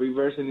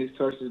 reversing these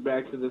curses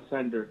back to the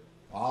sender.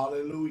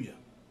 Hallelujah.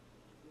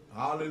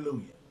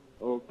 Hallelujah.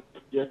 Oh,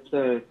 yes,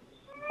 sir.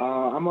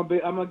 I'm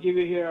gonna give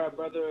you here,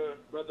 brother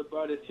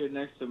Bud is here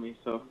next to me,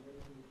 so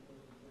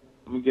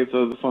I'm gonna give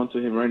the phone to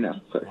him right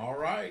now. Sir. All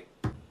right.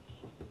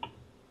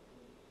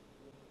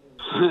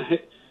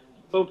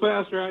 Hello,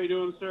 Pastor. How you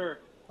doing, sir?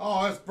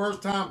 Oh, that's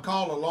first time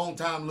caller, long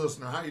time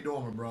listener. How you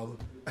doing, my brother?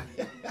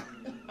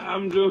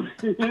 I'm doing.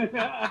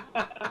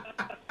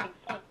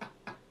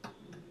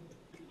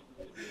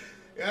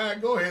 Yeah,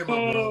 go ahead,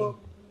 my brother.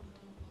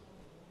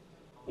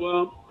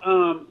 Well,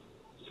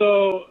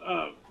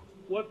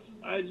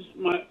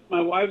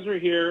 my wives are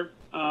here,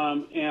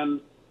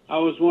 and I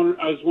was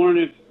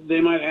wondering if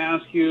they might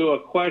ask you a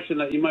question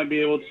that you might be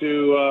able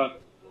to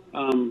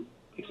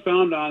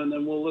expound on, and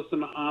then we'll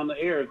listen on the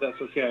air if that's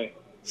okay.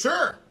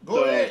 Sure,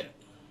 go ahead.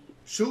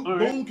 Shoot, boom,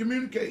 right.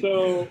 Communicate.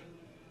 So,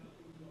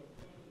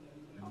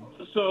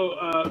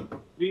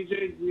 VJ,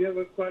 do you have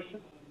a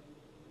question?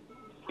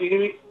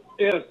 Amy,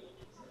 yes.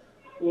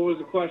 What was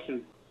the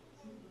question?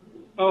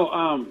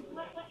 Oh,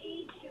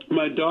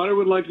 my daughter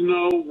would like to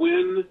know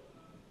when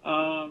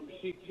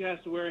she has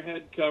to wear a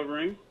head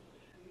covering,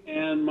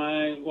 and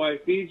my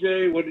wife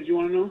VJ, what did you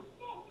want to know?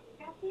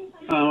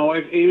 My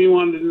wife Amy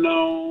wanted to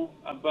know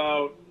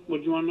about, what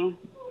did you want to know?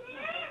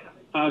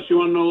 She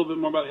wanted to know a little bit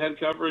more about head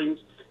coverings,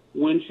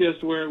 when she has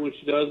to wear it, when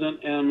she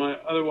doesn't, and my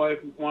other wife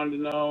wanted to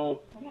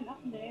know,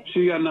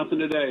 she got nothing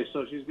today,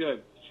 so she's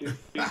good. She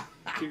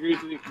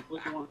agrees with you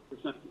completely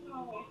 100%.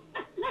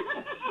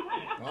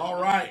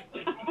 All right.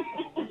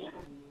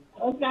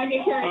 All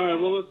right,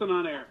 we'll listen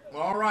on air.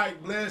 All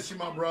right, bless you,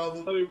 my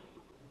brother. Love you.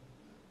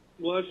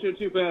 Bless you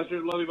too,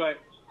 Pastor. Love you, bye.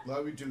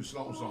 Love you too,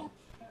 Sloan.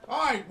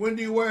 All right, when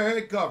do you wear a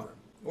head covering?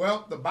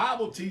 Well, the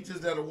Bible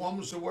teaches that a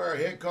woman should wear a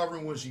head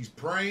covering when she's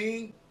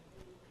praying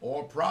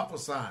or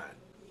prophesying.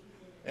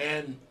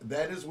 And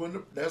that's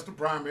the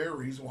primary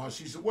reason why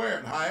she should wear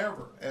it.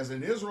 However, as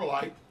an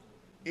Israelite,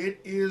 it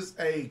is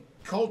a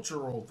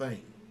cultural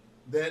thing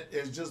that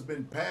has just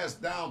been passed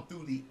down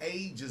through the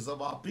ages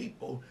of our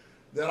people,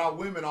 that our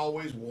women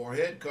always wore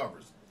head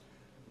covers.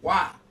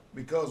 Why?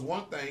 Because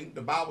one thing,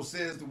 the Bible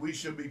says that we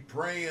should be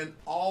praying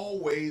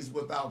always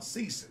without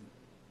ceasing.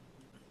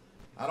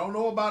 I don't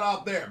know about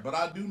out there, but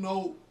I do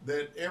know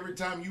that every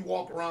time you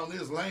walk around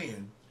this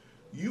land,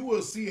 you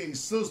will see a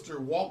sister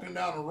walking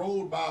down the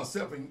road by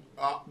herself,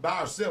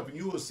 and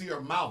you will see her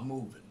mouth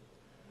moving.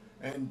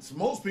 And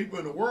most people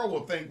in the world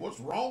will think, what's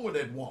wrong with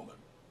that woman?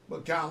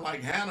 But kind of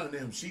like Hannah and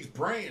them, she's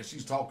praying,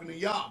 she's talking to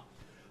Yah.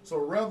 So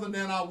rather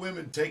than our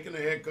women taking the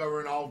head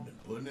covering off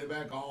and putting it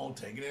back on,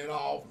 taking it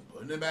off and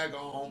putting it back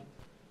on,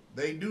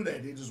 they do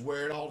that. They just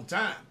wear it all the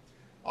time.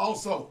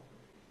 Also,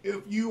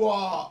 if you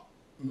are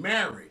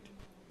married,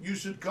 you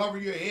should cover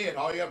your head.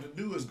 All you have to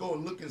do is go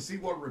and look and see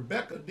what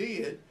Rebecca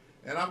did.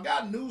 And I've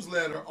got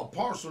a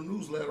partial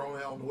newsletter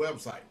on the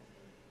website.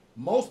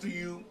 Most of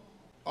you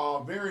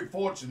are very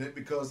fortunate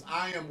because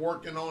I am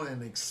working on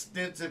an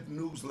extensive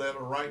newsletter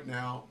right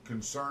now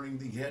concerning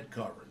the head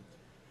covering.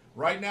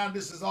 Right now,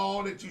 this is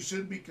all that you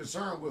should be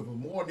concerned with, but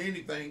more than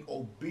anything,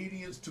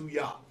 obedience to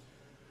Yah.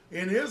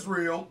 In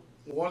Israel,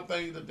 one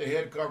thing that the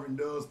head covering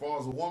does, as far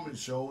as a woman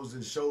shows,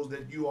 it shows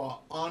that you are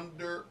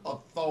under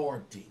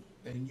authority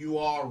and you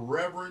are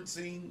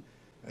reverencing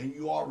and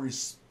you are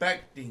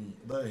respecting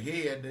the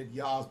head that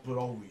Yah's put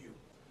over you.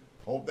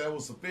 Hope that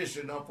was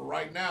sufficient enough for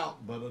right now,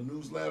 but a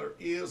newsletter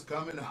is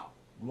coming out.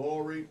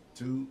 Glory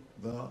to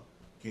the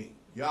King.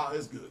 Yah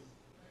is good.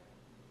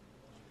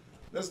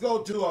 Let's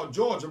go to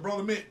Georgia,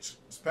 Brother Mitch.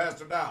 It's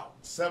Pastor Dowell,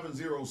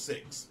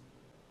 706.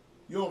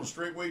 You're on the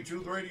Straitway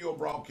Truth Radio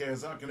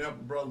broadcast. I can help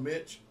you, Brother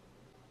Mitch.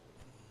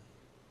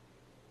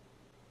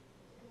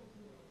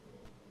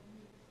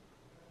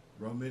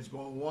 Brother Mitch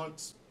going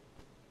once.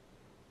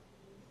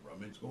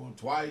 Brother Mitch going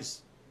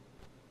twice.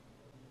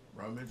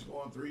 Brother Mitch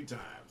going 3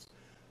 times.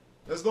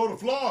 Let's go to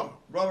Florida.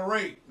 Brother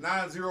Ray,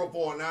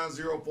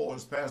 904-904.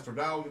 It's Pastor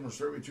Dowell. You're on the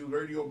Straitway Truth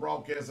Radio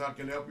broadcast. I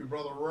can help you,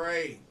 Brother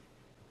Ray.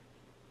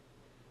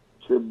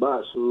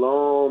 Shabbat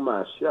Shalom,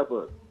 my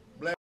shepherd.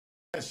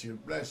 Bless you,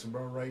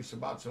 Brother Ray.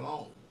 Shabbat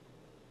Shalom.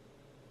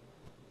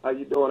 How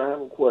you doing? I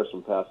have a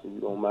question, Pastor. You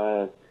don't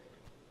mind?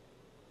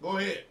 Go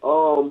ahead.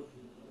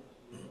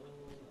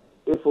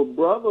 If if a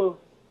brother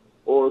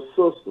or a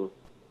sister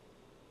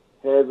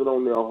has it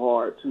on their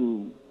heart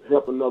to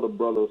help another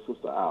brother or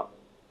sister out,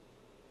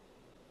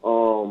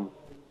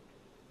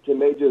 can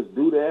they just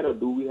do that, or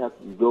do we have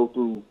to go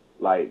through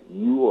like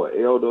you or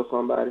elder or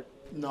somebody?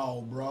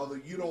 No, brother,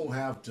 you don't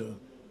have to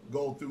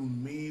go through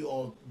me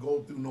or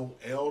go through no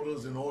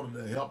elders in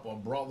order to help a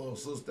brother or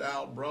sister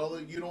out, brother.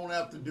 You don't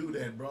have to do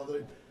that,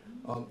 brother.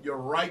 Your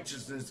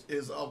righteousness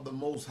is of the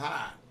Most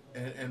High,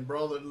 and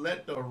brother,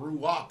 let the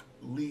Ruach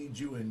lead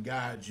you and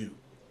guide you.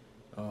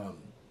 Um,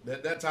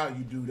 that's how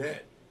you do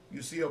that.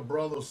 You see a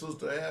brother or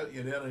sister that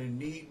in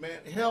need,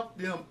 man, help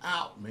them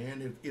out,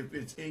 man. If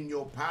it's in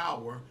your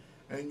power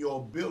and your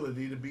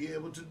ability to be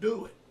able to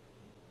do it.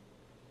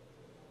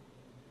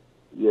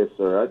 Yes,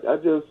 sir. I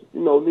just,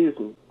 needed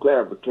some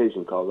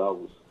clarification because I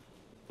was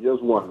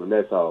just wondering.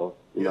 That's all.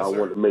 Yes, I sir.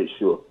 wanted to make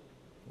sure.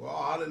 Well,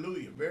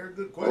 hallelujah. Very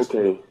good question.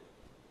 Okay.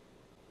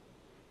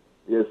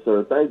 Yes,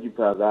 sir. Thank you,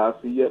 Pastor.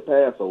 I'll see you at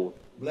Passover.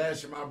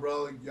 Bless you, my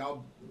brother.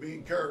 Y'all be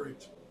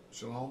encouraged.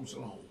 Shalom,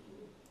 shalom.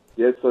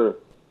 Yes, sir.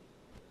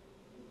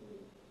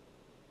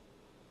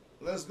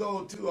 Let's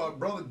go to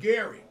Brother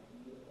Gary,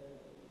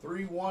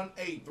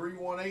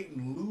 318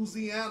 in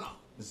Louisiana.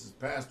 This is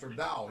Pastor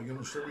Dowell. You're going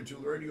to distribute to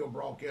the radio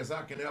broadcast.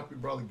 I can help you,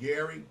 Brother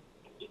Gary.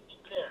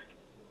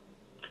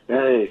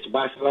 Hey,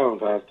 Shabbat Shalom,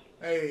 Pastor.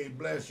 Hey,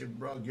 bless you,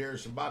 Brother Gary.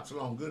 Shabbat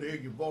Shalom. Good to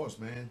hear your voice,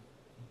 man.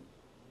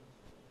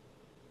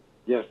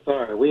 Yes,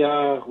 sir.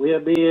 We'll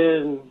be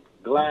in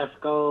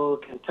Glasgow,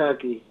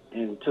 Kentucky,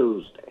 in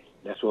Tuesday.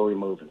 That's where we're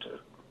moving to.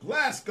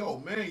 Glasgow,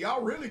 man.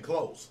 Y'all really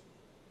close.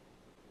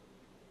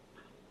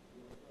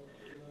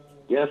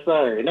 Yes,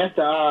 sir. And that's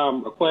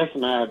a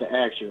question I have to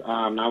ask you.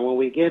 Now, when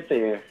we get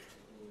there,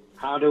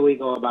 how do we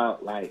go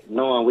about,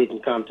 knowing we can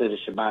come to the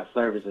Shabbat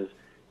services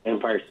in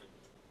person?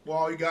 Well,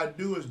 all you got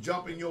to do is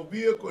jump in your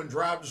vehicle and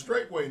drive the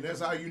straightway, and that's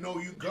how you know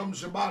you come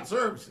to Shabbat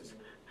services.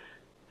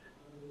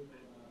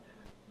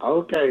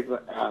 Okay. So,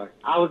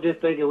 I was just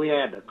thinking we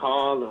had to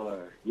call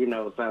or,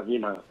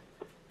 something,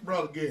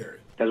 Brother Gary.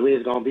 because we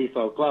was going to be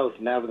so close,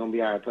 and that was going to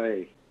be our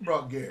place.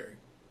 Brother Gary.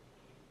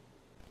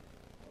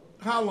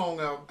 How long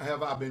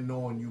have I been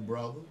knowing you,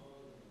 brother?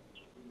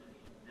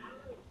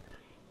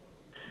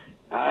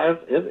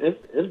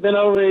 It's been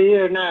over a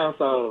year now,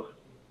 so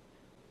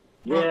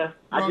yeah.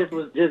 I just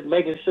was just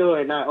making sure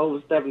and not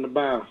overstepping the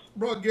bounds.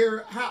 Brother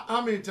Gary,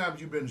 how many times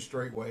you been to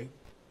Straitway?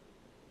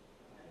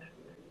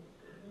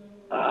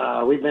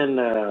 We've been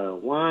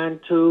 1,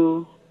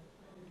 2,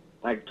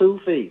 2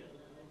 feasts.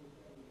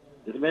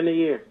 It's been a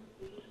year.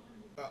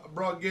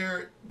 Brother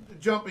Gary,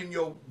 jump in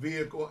your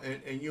vehicle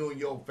and you and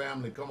your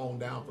family come on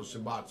down for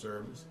Shabbat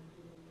service.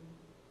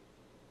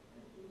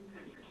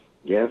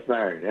 Yes,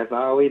 sir. That's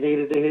all we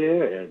needed to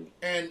hear.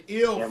 And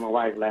if my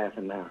wife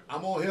laughing now.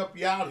 I'm gonna help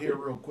you out here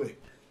real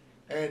quick.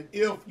 And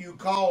if you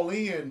call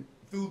in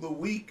through the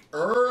week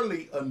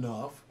early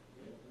enough,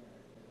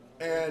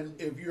 and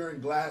if you're in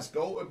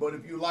Glasgow, but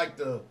if you like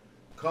to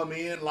come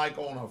in like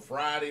on a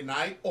Friday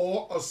night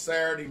or a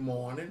Saturday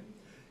morning,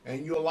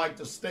 and you'll like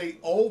to stay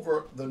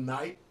over the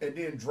night and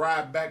then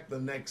drive back the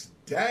next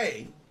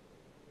day,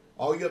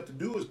 all you have to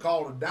do is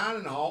call the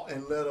dining hall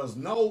and let us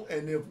know.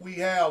 And if we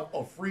have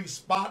a free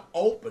spot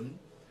open,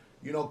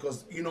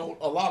 because, a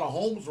lot of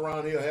homes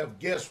around here have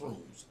guest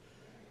rooms.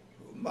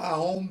 My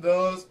home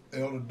does,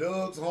 Elder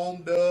Doug's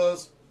home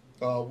does.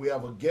 We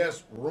have a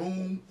guest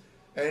room.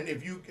 And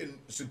if you can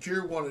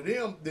secure one of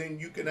them, then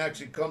you can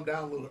actually come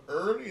down a little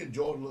early,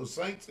 enjoy the little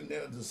saints and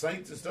the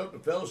saints and stuff, the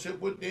fellowship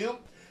with them.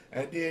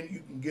 And then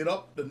you can get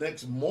up the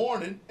next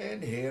morning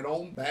and head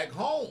on back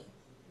home.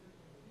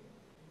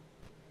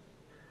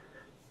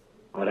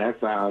 Oh, that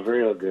sounds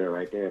real good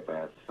right there,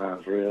 Pastor.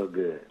 Sounds real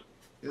good.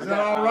 Is that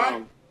all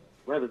right?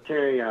 Brother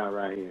Terry on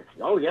right here.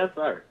 Oh, yes,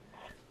 sir.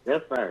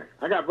 Yes, sir.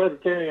 I got Brother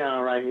Terry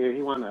on right here.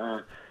 He want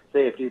to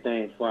say a few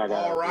things before I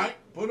got all right.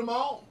 Put him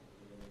on.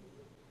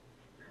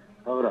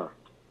 Hold on.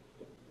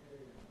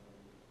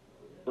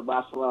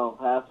 Shabbat Shalom,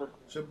 Pastor.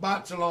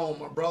 Shabbat Shalom,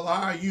 my brother.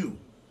 How are you?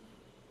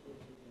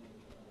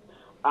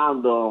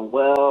 I'm doing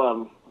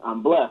well.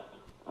 I'm blessed,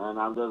 and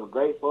I'm just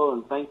grateful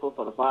and thankful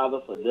for the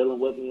Father for dealing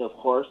with me, of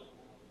course.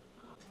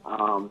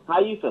 How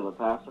you feeling,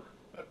 Pastor?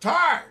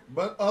 Tired,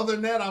 but other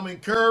than that, I'm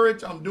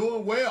encouraged. I'm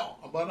doing well,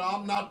 but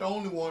I'm not the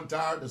only one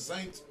tired. The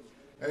saints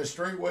at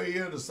Straitway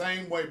here the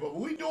same way, but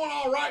we doing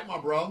all right, my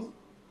brother.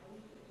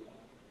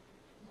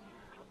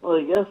 Well,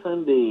 yes,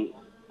 indeed.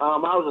 I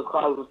was just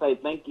calling to say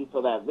thank you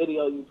for that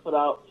video you put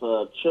out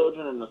for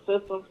children in the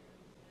system.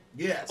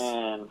 Yes.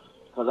 And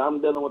because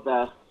I'm dealing with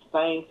that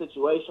same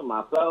situation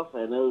myself,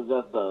 and it was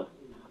just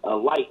a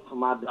light to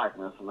my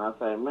darkness. And I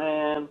say,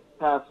 man,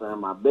 Pastor, in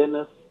my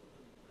business,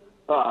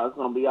 it's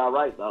going to be all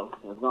right, though.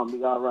 It's going to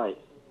be all right.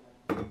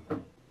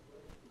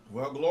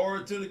 Well,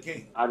 glory to the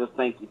King. I just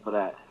thank you for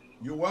that.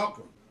 You're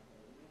welcome.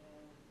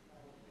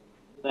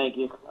 Thank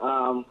you.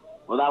 Well,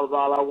 that was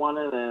all I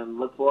wanted, and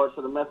look forward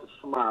to the message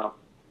tomorrow.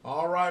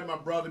 All right, my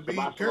brother. Be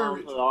Shabbat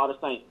encouraged. Shalom to all the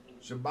saints.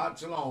 Shabbat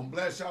Shalom.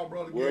 Bless y'all,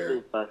 Brother Will Gary.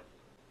 do, sir.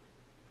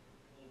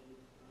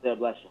 God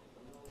bless you.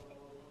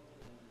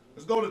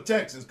 Let's go to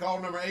Texas. Call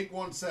number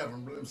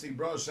 817. Let me see.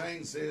 Brother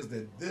Shane says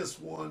that this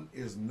one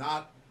is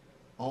not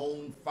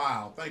on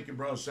file. Thank you,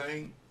 Brother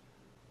Shane.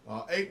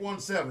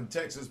 817,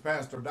 Texas,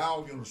 Pastor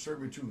Dowell, you're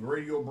distributed to the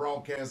radio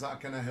broadcast. How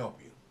can I help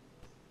you?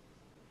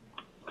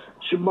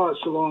 Shabbat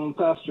Shalom,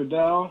 Pastor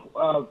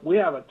Dowell. We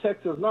have a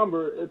Texas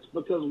number. It's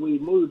because we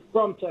moved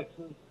from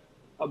Texas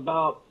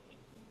about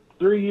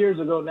 3 years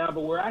ago now,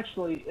 but we're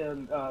actually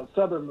in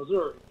southern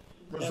Missouri.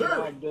 Missouri?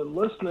 And I've been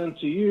listening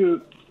to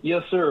you.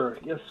 Yes, sir.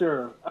 Yes,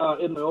 sir.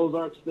 In the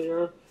Ozarks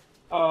there.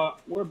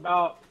 We're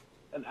about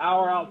an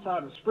hour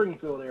outside of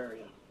Springfield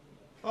area.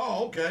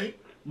 Oh, okay.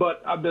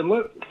 But I've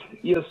been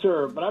yes,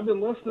 sir. But I've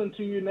been listening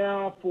to you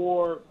now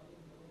for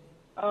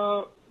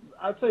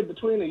I'd say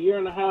between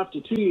 1.5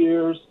 to 2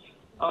 years.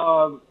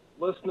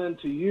 Listening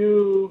to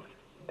you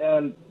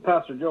and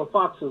Pastor Joe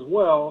Fox as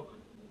well.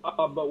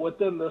 But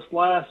within this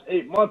last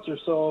 8 months or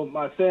so,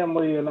 my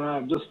family and I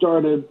have just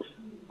started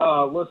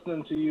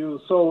listening to you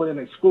solely and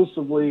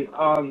exclusively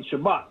on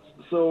Shabbats.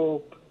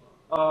 So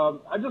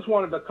I just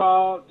wanted to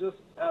call just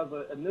as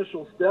an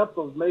initial step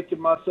of making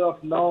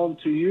myself known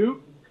to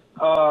you.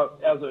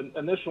 As an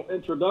initial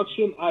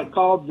introduction, I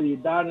called the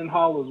dining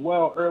hall as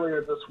well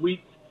earlier this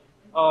week.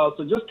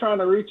 So just trying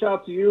to reach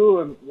out to you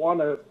and want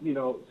to,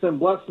 send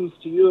blessings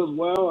to you as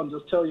well and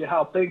just tell you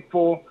how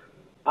thankful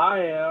I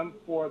am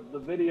for the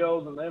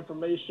videos and the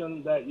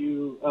information that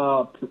you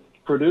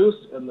produce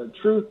and the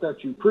truth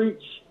that you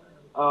preach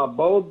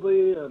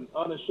boldly and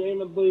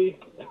unashamedly.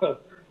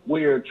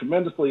 We are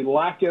tremendously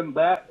lacking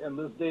that in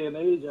this day and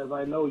age, as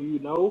I know you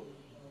know.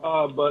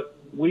 But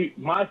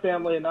my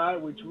family and I,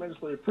 we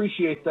tremendously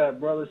appreciate that,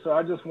 brother. So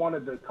I just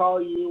wanted to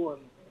call you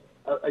and,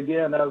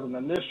 again, as an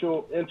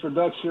initial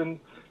introduction,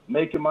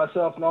 making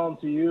myself known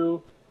to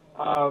you.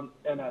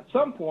 And at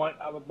some point,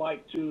 I would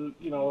like to,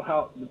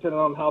 depending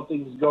on how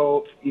things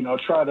go,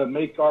 try to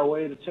make our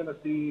way to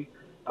Tennessee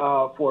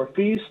for a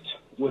feast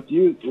with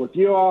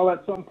you all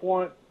at some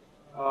point.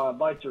 I'd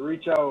like to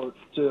reach out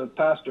to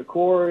Pastor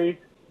Corey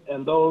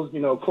and those,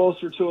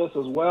 closer to us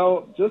as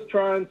well, just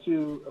trying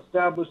to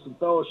establish some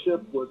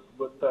fellowship with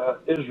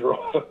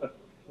Israel.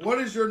 What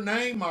is your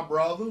name, my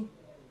brother?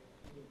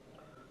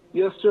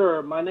 Yes,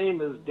 sir. My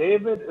name is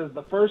David, is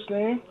the first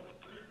name,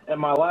 and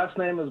my last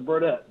name is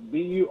Burdett,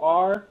 Burditt.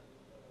 All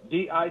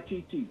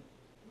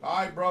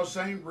right, Brother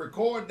Shane,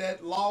 record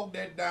that, log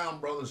that down,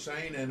 Brother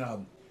Shane,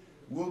 and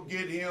we'll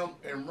get him,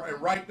 and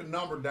write the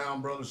number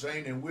down, Brother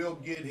Shane, and we'll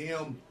get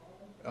him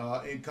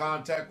in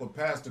contact with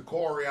Pastor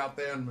Corey out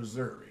there in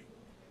Missouri.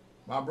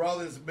 My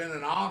brother, it's been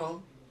an honor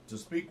to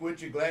speak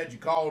with you. Glad you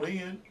called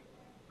in.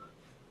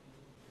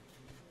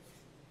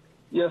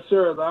 Yes,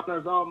 sir. The honor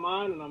is all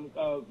mine, and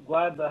I'm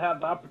glad to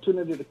have the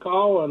opportunity to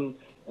call and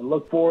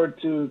look forward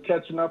to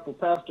catching up with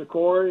Pastor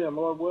Corey and,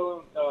 Lord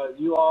willing,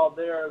 you all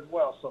there as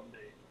well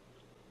someday.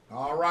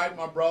 All right,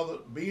 my brother.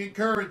 Be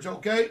encouraged,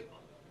 okay?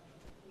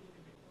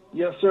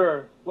 Yes,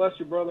 sir. Bless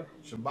you, brother.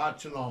 Shabbat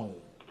shalom.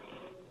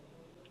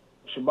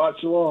 Shabbat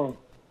shalom.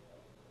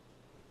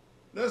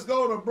 Let's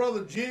go to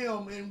Brother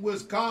Jim in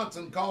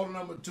Wisconsin, call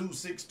number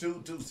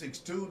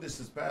 262-262. This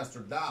is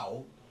Pastor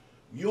Dowell.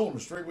 You're on the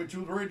Straitway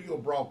Truth radio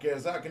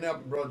broadcast. I can help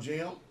you, Brother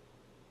Jim.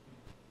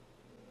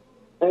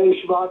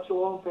 Hey, Shabbat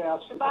Shalom,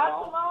 Pastor. Shabbat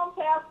Shalom,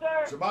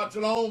 Pastor. Shabbat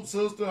Shalom,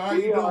 sister. How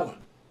you doing?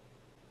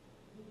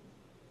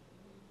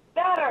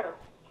 Better.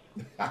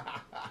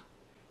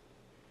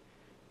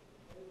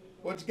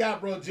 What you got,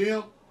 Brother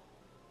Jim?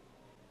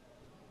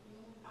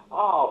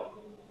 Oh,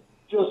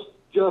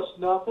 just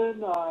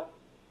nothing. I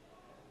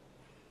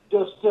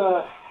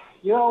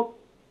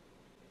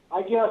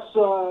guess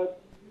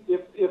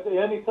if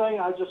anything,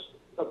 I just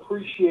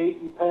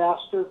appreciate you,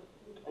 Pastor,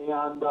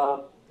 and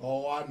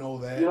oh, I know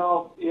that.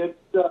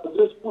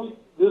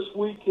 This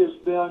week has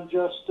been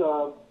just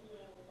a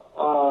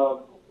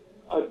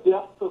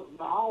depth of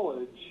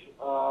knowledge,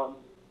 and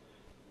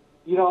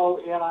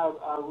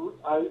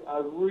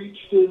I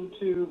reached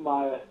into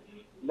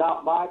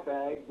not my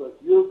bag, but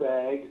your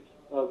bag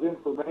of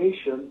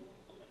information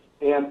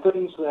and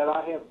things that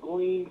I have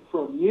gleaned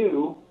from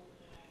you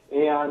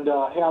and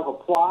have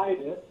applied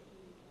it,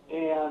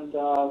 and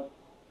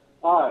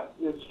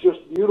it's just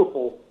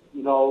beautiful,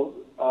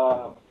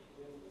 the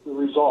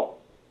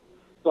result.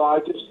 So I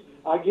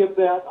give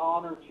that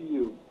honor to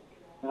you,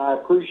 and I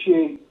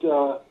appreciate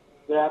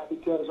that,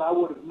 because I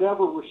would have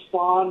never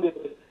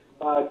responded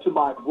to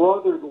my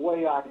brother the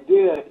way I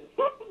did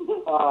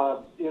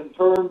in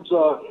terms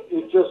of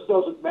it just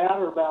doesn't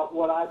matter about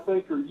what I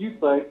think or you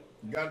think.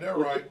 You got that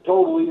right. It's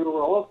totally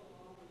irrelevant.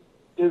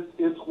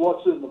 It's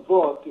what's in the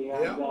book,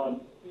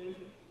 and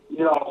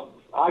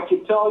I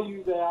can tell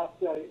you that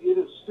it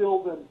has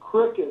still been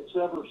crickets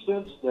ever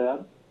since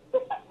then.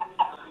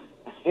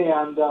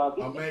 And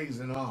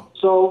amazing, huh?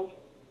 So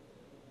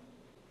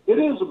it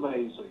is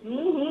amazing.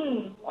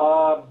 Mm-hmm.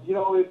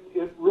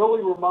 It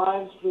really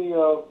reminds me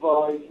of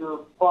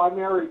your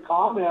primary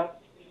comment,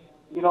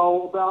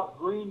 about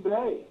Green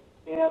Bay,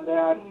 and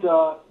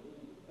that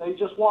they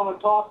just want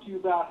to talk to you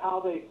about how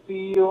they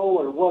feel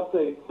or what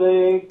they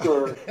think,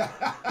 or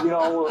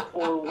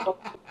or what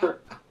their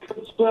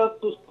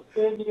consensus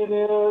opinion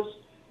is.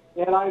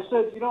 And I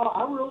said,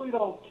 I really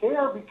don't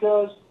care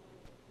because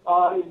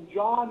in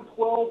John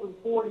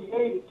 12:48,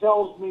 it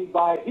tells me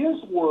by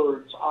his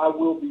words I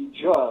will be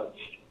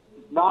judged,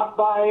 not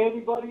by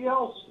anybody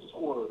else's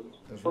words.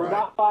 That's or right.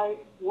 not by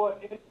what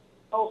anyone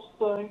else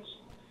thinks.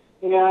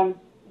 And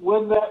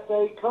when that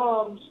day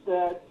comes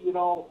that,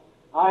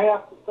 I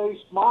have to face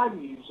my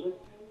music,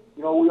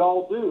 we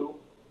all do,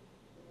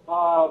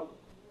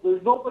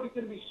 there's nobody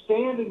going to be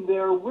standing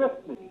there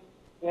with me.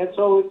 And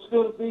so it's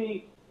going to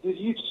be, did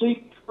you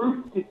seek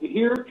truth? Did you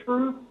hear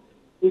truth?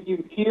 Did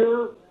you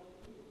hear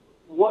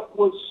what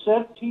was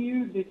sent to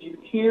you? Did you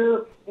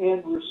hear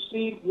and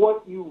receive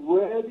what you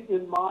read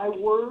in my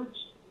words?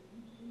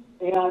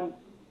 And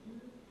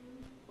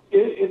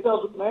it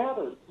doesn't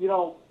matter.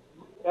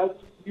 As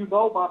you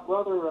know, my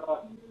brother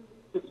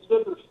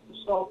considers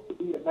himself to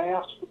be a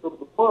master of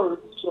the word.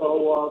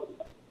 So,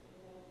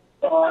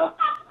 all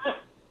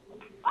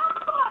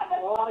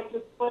I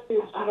can say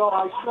is,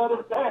 I shut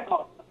it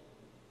down.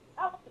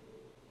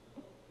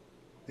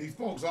 These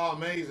folks are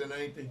amazing,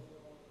 ain't they?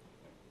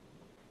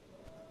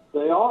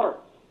 They are.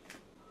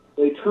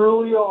 They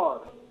truly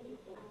are.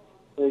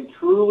 They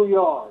truly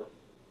are.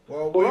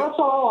 Well, that's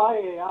all I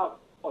have.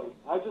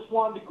 I just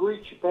wanted to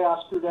greet you,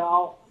 Pastor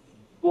Dowell.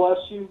 Bless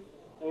you,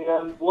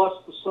 and bless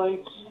the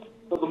saints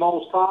of the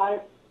Most High.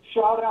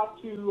 Shout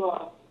out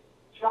to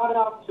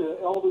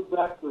Elder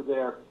Becker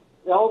there.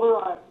 Elder,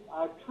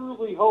 I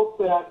truly hope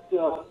that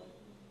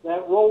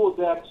that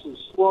Rolodex is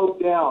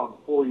slowed down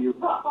for you,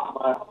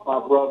 my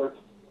brother.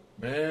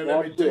 Man,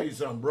 let me tell you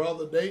something,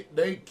 brother.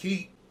 They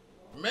keep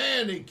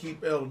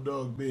Elder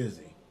Doug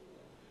busy.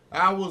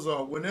 I was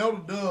when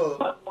Elder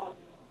Doug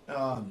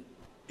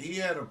he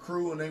had a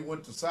crew and they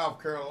went to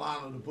South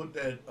Carolina to put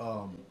that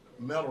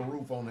metal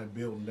roof on that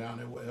building down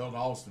there with Elder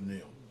Austin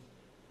them.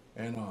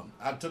 And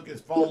I took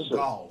his phone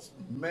calls.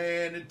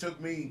 Man, it took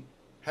me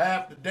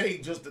half the day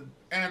just to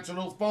answer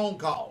those phone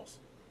calls.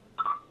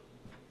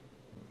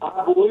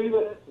 I believe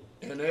it.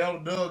 And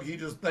Elder Doug, he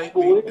just thanked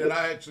me that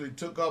I actually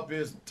took up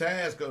his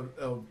task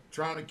of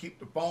trying to keep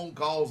the phone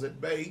calls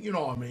at bay, you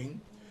know what I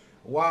mean?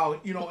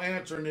 While,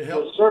 answering to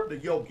help the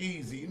yoke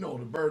easy, the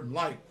burden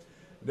light.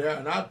 There,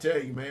 and I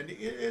tell you, man,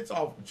 it's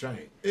off the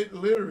chain. It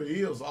literally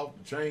is off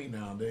the chain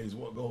nowadays,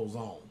 what goes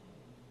on.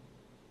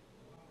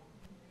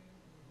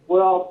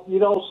 Well,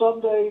 some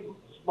days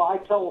my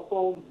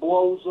telephone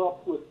blows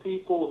up with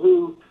people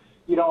who,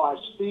 I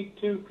speak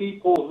to,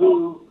 people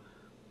who,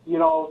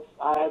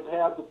 I have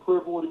had the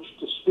privilege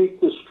to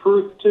speak this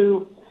truth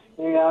to.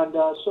 And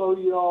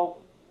so,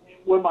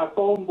 when my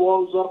phone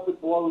blows up, it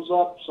blows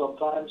up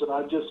sometimes, and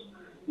I just,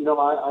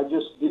 I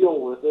just deal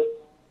with it.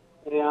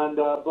 And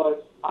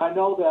but I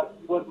know that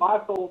when my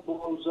phone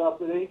blows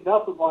up, it ain't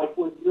nothing like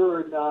when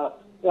your and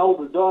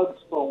Elder Doug's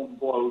phone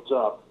blows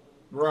up.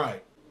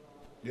 Right.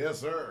 Yes,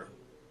 sir.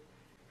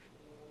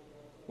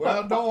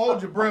 Well, don't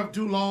hold your breath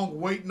too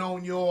long waiting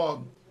on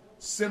your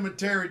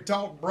cemetery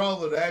talk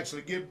brother to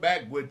actually get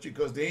back with you,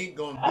 because they ain't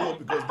going to do it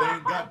because they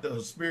ain't got the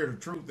spirit of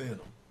truth in them.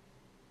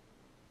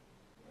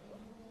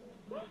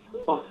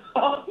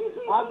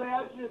 I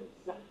imagine,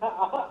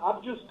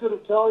 I'm just going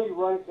to tell you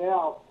right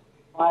now,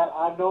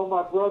 I know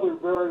my brother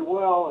very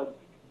well, and,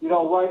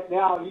 right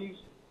now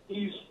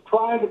he's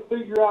trying to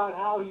figure out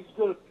how he's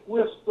going to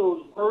twist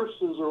those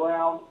verses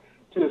around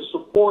to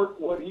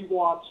support what he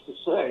wants to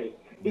say.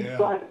 He's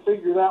trying to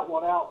figure that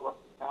one out right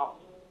now.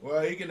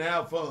 Well, he can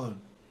have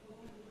fun.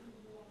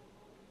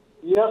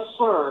 Yes,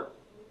 sir.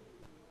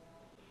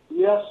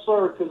 Yes,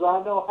 sir, because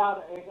I know how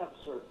to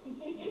answer.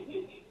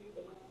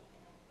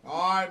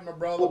 All right, my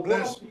brother.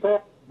 Bless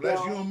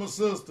you and my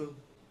sister.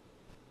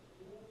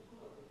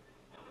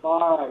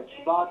 All right.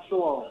 Shabbat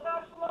shalom.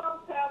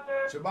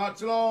 Shabbat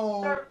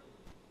shalom.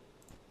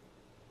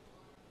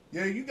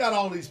 Yeah, you got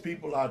all these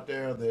people out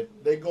there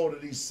that they go to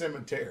these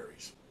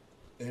cemeteries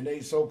and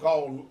they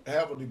so-called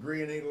have a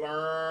degree and they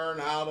learn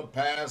how to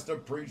pastor,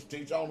 preach,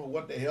 teach. I don't know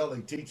what the hell they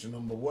teaching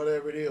them, but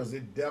whatever it is,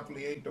 it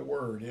definitely ain't the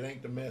word. It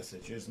ain't the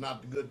message. It's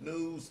not the good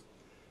news.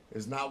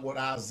 It's not what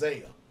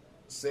Isaiah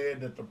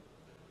said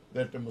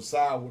that the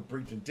Messiah would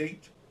preach and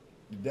teach.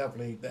 It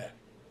definitely ain't that.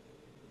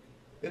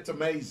 It's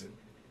amazing.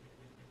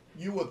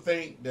 You would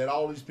think that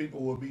all these people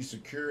would be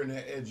secure in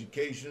their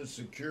education,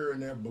 secure in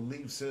their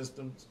belief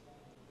systems.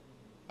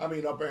 I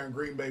mean, up there in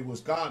Green Bay,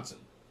 Wisconsin,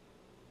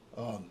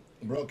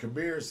 Brother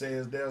Kabir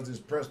says there's this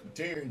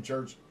Presbyterian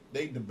church.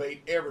 They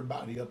debate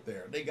everybody up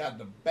there. They got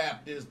the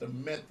Baptists, the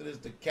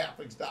Methodists, the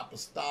Catholics, the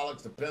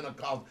Apostolics, the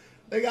Pentecostals.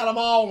 They got them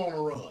all on the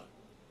run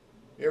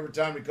every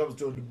time it comes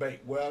to a debate.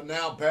 Well,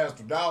 now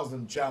Pastor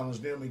Dowson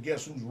challenged them, and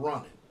guess who's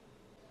running?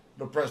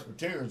 The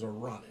Presbyterians are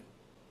running.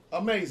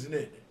 Amazing,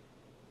 isn't it?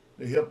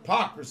 The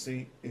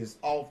hypocrisy is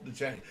off the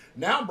chain.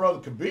 Now, Brother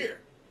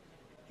Kabir,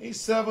 he's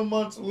 7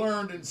 months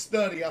learned and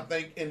study, I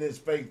think, in his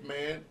faith,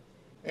 man.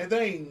 And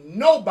there ain't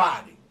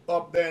nobody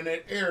up there in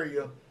that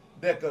area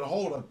that could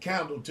hold a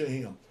candle to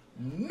him.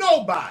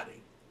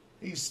 Nobody.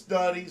 He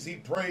studies, he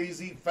prays,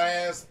 he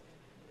fasts.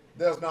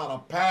 There's not a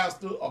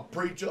pastor, a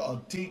preacher,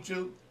 a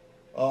teacher,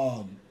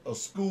 a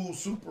school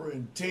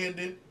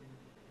superintendent,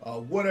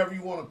 whatever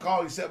you want to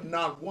call, except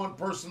not one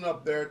person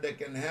up there that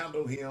can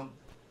handle him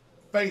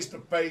face to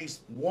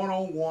face, one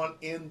on one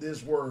in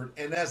this word.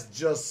 And that's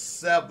just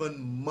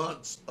 7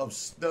 months of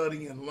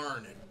study and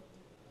learning.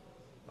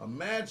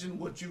 Imagine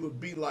what you would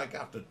be like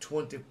after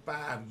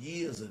 25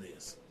 years of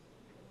this.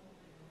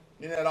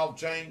 Isn't that off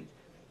chain?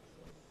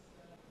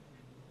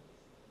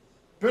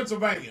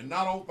 Pennsylvania,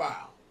 not on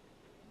file.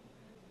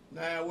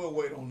 Nah, we'll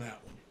wait on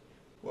that one.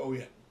 Where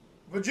we at?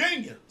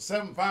 Virginia,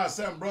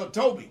 757, Brother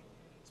Toby.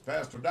 It's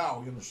Pastor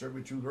Dowell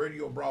UNSENSORED Pearls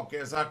radio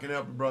broadcast. I can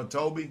help you, Brother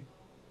Toby.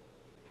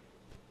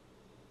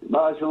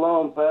 Bye,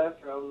 shalom,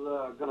 Pastor. I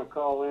was going to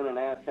call in and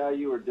ask how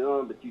you were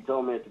doing, but you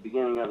told me at the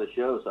beginning of the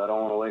show, so I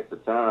don't want to waste the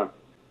time.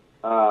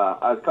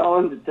 I was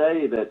calling to tell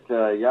you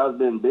that y'all's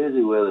been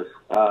busy with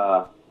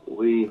us.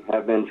 We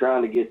have been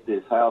trying to get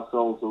this house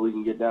sold so we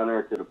can get down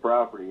there to the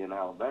property in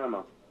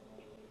Alabama.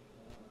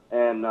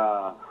 And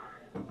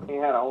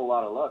ain't had a whole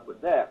lot of luck with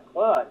that.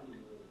 But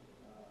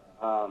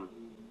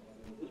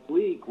this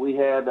week we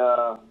had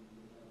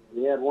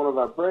one of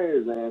our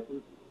prayers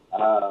answered.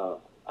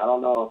 I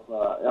don't know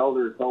if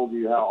Elder told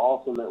you how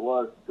awesome it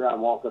was to try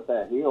and walk up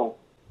that hill.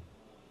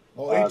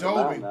 Oh, he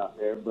told me. Out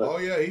there, but, oh,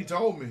 yeah, he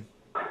told me.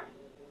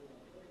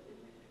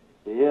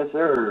 Yes,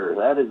 sir.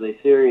 That is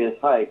a serious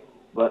hike.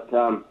 But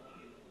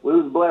we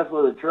was blessed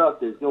with a truck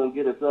that's going to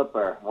get us up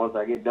there once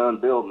I get done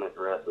building it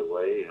the rest of the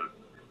way.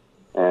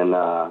 And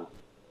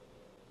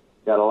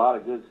got a lot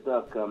of good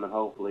stuff coming,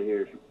 hopefully,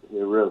 here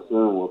real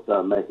soon. We'll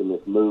start making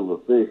this move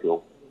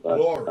official. But,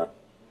 Glory.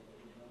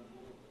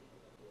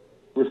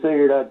 just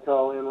figured I'd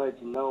call in and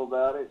let you know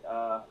about it.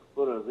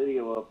 Put a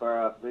video up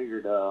there. I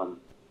figured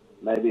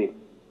maybe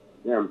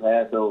during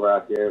Passover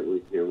out there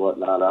or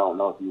whatnot. I don't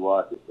know if you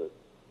watch it, but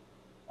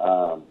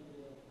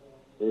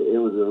it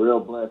was a real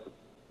blessing.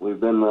 We've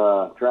been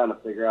trying to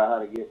figure out how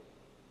to get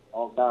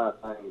all kinds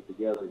of things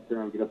together to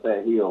try and get up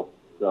that hill.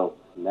 So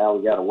now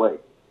we got to wait.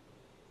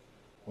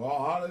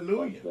 Well,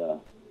 hallelujah.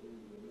 But,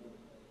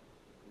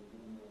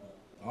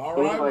 all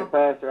right. Anyway,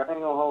 Pastor, I ain't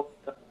going to hold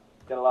you up.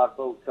 Got a lot of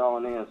folks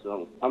calling in,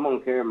 so I'm going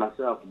to carry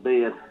myself to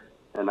bed,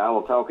 and I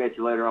will talk at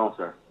you later on,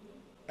 sir.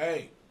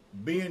 Hey,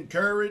 be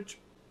encouraged.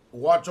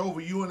 Watch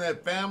over you and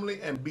that family,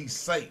 and be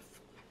safe.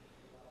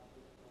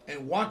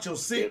 And watch your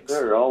six. Yes,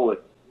 sir, always.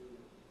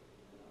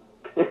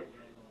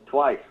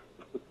 Twice.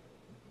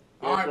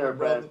 All right, my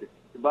brother.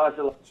 Shabbat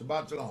shalom.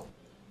 Shabbat shalom.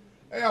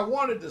 Hey, I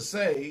wanted to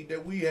say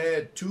that we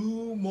had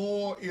 2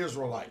 more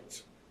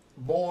Israelites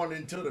born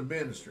into the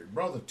ministry.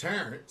 Brother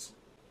Terrence,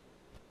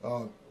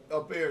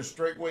 up there in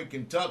Straitway,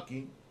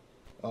 Kentucky,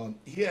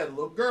 he had a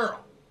little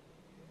girl.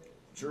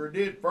 Sure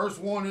did. First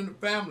one in the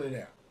family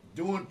there.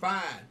 Doing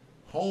fine.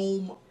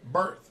 Home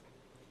birth.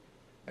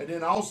 And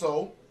then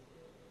also,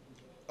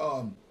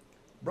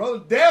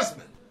 Brother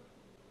Desmond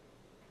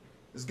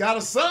has got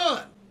a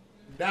son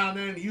down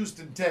there in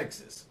Houston,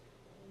 Texas.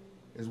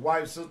 His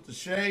wife, Sister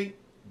Shay,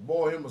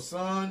 bore him a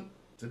son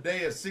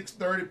today at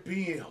 6:30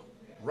 p.m.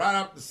 right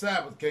after the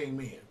Sabbath came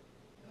in.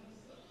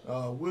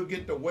 We'll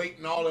get to wait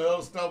and all the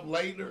other stuff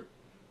later.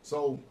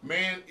 So,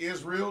 man,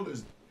 Israel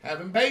is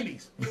having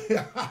babies.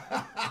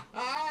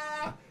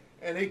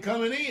 And they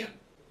coming in.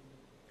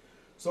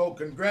 So,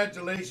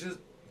 congratulations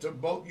to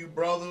both you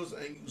brothers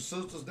and you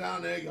sisters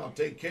down there. Y'all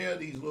take care of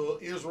these little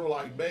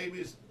Israelite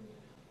babies.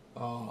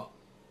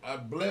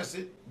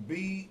 Blessed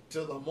be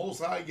to the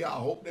Most High.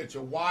 Y'all hope that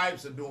your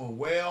wives are doing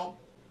well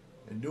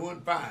and doing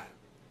fine.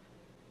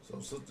 So,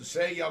 Sister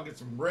Shay, y'all get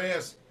some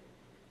rest.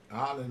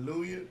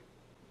 Hallelujah.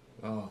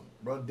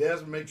 Brother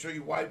Desmond, make sure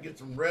your wife gets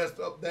some rest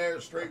up there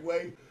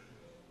straightway.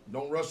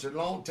 Don't rush it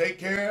along. Take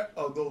care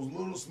of those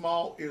little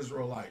small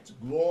Israelites.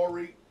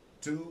 Glory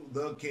to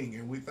the King.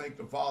 And we thank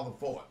the Father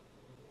for it.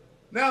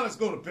 Now let's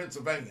go to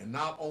Pennsylvania.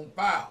 Not on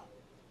file.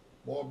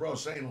 Boy, Brother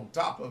Shane on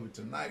top of it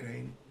tonight,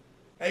 ain't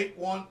he?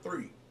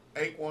 813.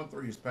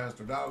 813 is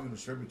Pastor Dowell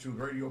UNSENSORED Pearls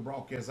radio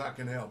broadcast. I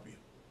can help you.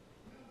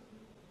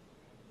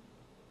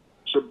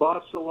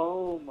 Shabbat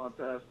shalom, my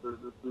pastor.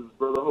 This is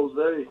Brother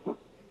Jose.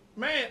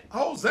 Man,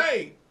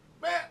 Jose,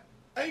 man,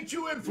 ain't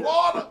you in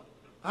Florida?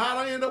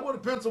 How'd I end up with a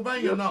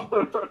Pennsylvania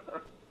number? Sir.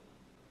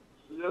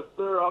 Yes,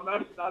 sir. I'm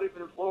actually not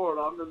even in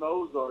Florida. I'm in the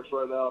Ozarks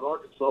right now in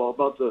Arkansas.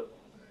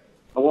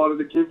 I wanted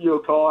to give you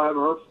a call. I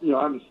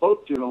haven't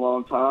spoken to you in a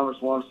long time. I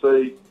just want to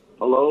say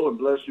hello and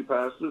bless you,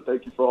 Pastor.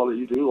 Thank you for all that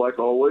you do, like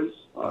always.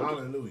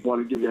 Hallelujah. Just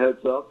want to give you a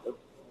heads up.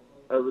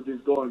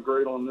 Everything's going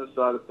great on this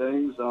side of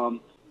things.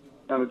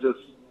 Kind of just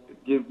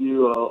give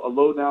you a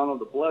lowdown on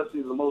the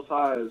blessings the Most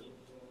High has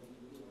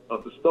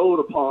bestowed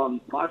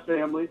upon my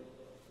family,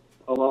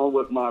 along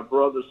with my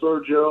brother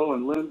Sergio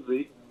and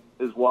Lindsay,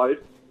 his wife.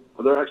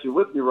 They're actually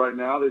with me right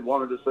now. They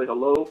wanted to say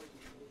hello.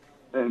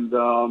 And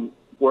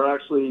we're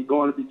actually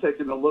going to be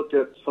taking a look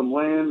at some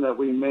land that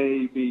we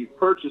may be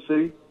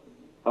purchasing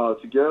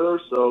together.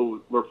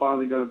 So we're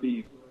finally going to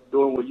be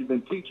doing what you've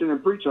been teaching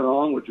and preaching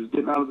on, which is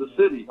getting out of the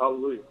city.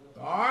 Hallelujah.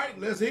 All right,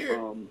 let's hear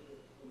it.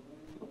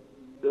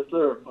 Yes,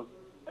 sir.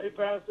 Hey,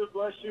 Pastor,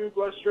 bless you.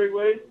 Bless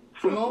Straitway.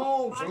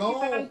 Shalom,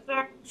 shalom.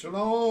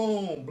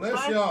 Shalom.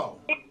 Bless y'all.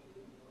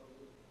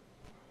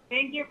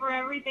 Thank you for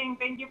everything.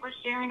 Thank you for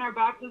sharing our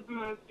baptism.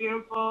 It was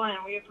beautiful, and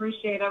we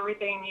appreciate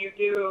everything you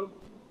do.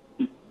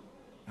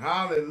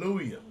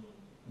 Hallelujah.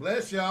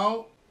 Bless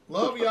y'all.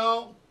 Love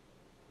y'all.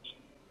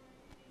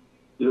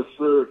 Yes,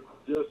 sir.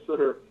 Yes,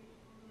 sir.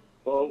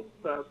 Well,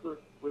 Pastor,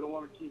 we don't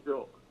want to keep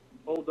you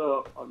hold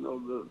up. I know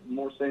the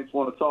more saints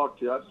want to talk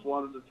to you. I just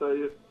wanted to tell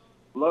you,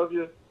 love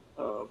you.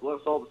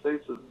 Bless all the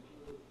saints of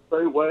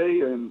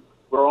Straitway, and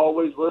we're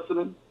always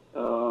listening,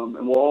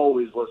 and we'll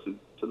always listen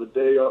to the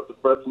day the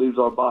breath leaves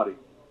our body.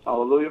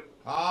 Hallelujah.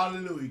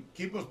 Hallelujah.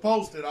 Keep us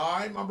posted, all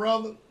right, my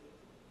brother?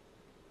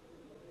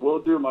 Will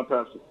do, my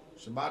pastor.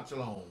 Shabbat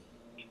shalom.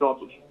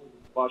 Shabbat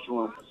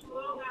shalom.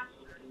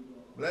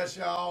 Bless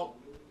y'all.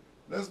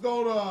 Let's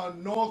go to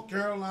North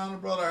Carolina,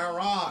 Brother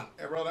Haran.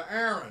 And Brother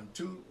Aaron,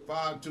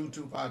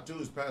 252252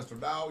 is Pastor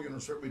Dowell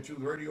UNSENSORED Pearls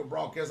radio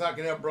broadcast. I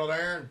can help Brother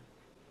Aaron.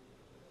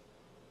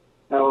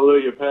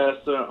 Hallelujah,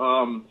 Pastor.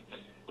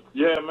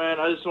 Yeah, man,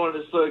 I just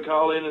wanted to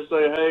call in and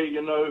say, hey,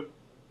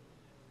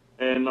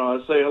 and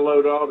say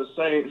hello to all the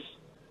saints.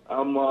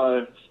 I'm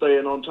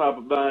staying on top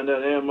of buying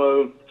that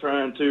ammo,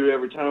 trying to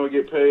every time we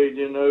get paid,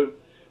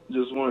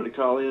 Just wanted to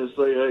call in and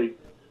say, hey.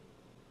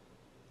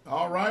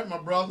 All right, my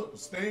brother.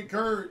 Stay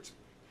encouraged.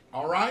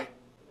 All right?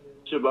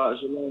 Shabbat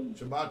shalom.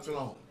 Shabbat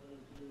shalom.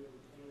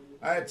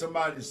 I had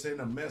somebody send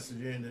a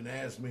message in and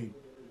ask me,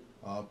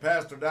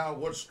 Pastor Dowell,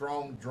 what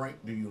strong drink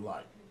do you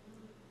like?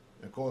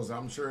 Of course,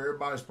 I'm sure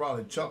everybody's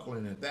probably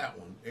chuckling at that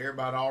one.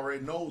 Everybody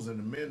already knows in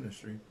the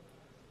ministry.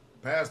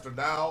 Pastor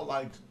Dowell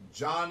likes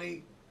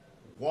Johnny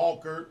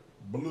Walker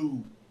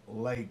Blue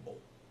Label.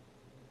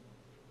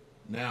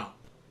 Now,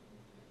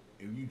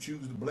 if you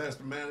choose to bless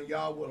the man of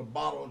y'all with a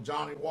bottle of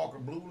Johnny Walker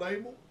Blue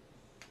Label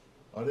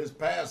or this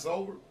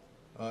Passover,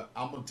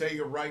 I'm going to tell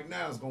you right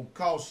now, it's going to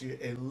cost you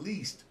at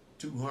least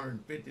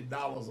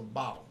 $250 a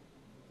bottle.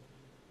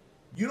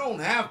 You don't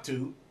have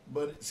to,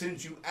 but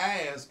since you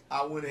asked,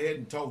 I went ahead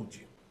and told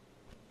you.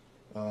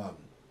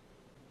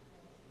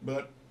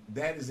 But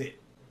that is it.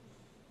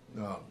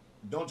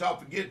 Don't y'all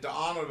forget to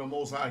honor the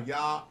Most High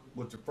Yah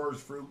with the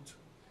first fruits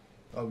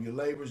of your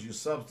labors, your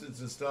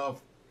substance and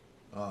stuff,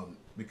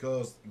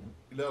 because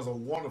there's a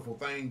wonderful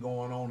thing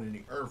going on in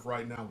the earth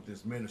right now with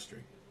this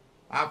ministry.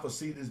 I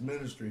foresee this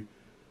ministry,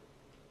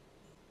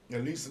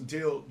 at least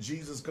until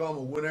Jesus comes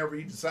or whenever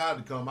he decides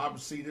to come, I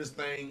foresee this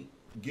thing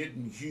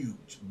getting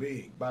huge,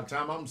 big. By the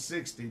time I'm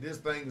 60, this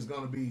thing is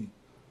going to be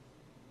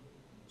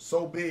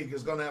so big,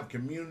 it's going to have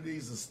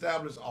communities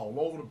established all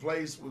over the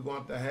place. We're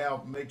going to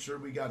have, make sure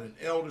we got an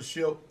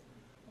eldership,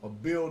 a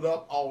build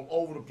up all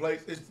over the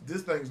place.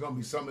 This thing is going to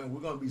be something,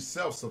 we're going to be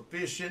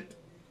self-sufficient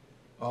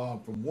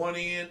from one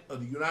end of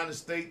the United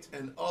States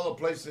and other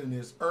places in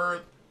this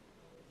earth.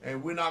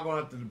 And we're not going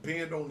to have to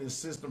depend on this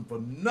system for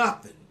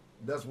nothing.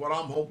 That's what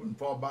I'm hoping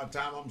for by the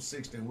time I'm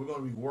 60. And we're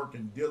going to be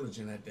working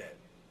diligent at that.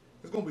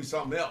 It's going to be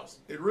something else.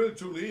 It really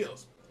truly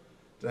is.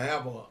 To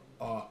have a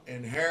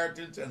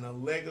inheritance and a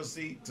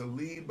legacy to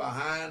leave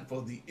behind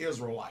for the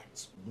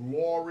Israelites.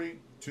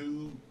 Glory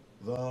to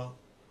the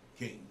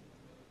King.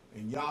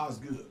 And Yah's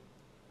good.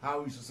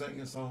 How we should sing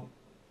this song?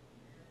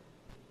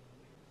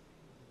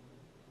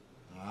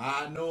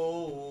 I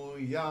know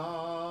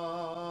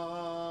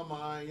Yah,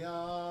 my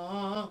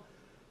Yah,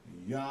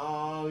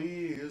 Yah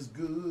is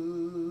good.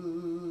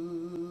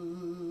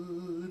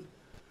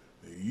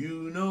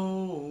 You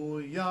know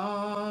Yah,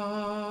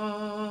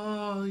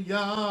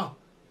 Yah,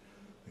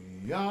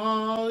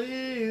 Yah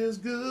is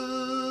good.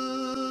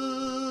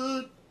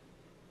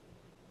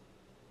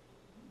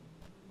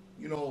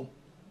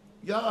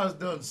 Yah has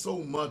done so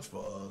much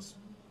for us.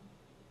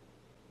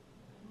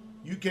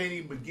 You can't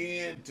even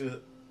begin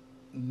to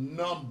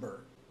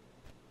number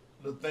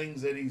the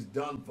things that he's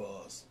done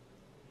for us.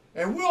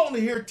 And we're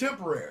only here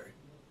temporary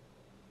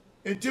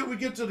until we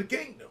get to the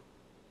kingdom.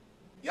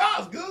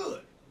 Yah's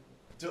good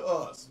to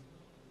us.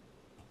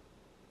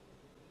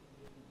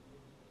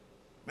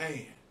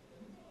 Man,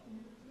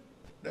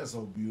 that's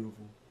so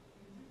beautiful.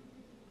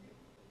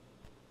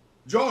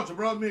 Georgia,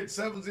 Brother Mitch,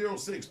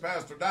 706,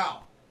 Pastor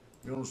Dowell.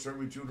 You know, serve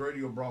me to the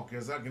radio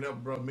broadcast. I can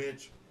help Brother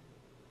Mitch.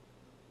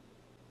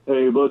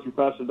 Hey, bless you,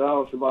 Pastor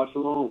Dowell. Shabbat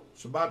shalom.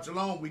 Shabbat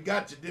shalom. We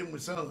got you, didn't we,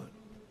 son?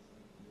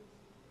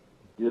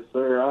 Yes,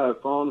 sir. I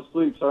have fallen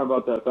asleep. Sorry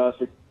about that,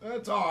 Pastor.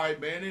 That's all right,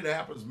 man. It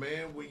happens,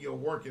 man. When you're a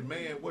working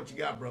man. What you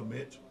got, Brother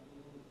Mitch?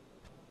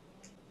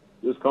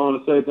 Just calling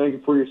to say thank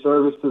you for your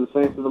service to the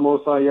saints of the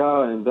Most High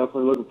Yah, and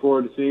definitely looking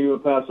forward to seeing you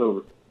at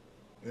Passover.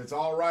 It's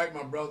all right,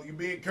 my brother. You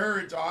be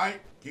encouraged, all right?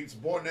 Keep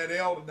supporting that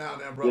elder down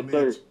there, Brother Yes,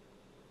 Mitch. sir.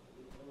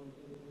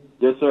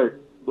 Yes, sir.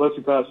 Bless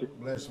you, Pastor.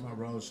 Bless you, my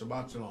brother.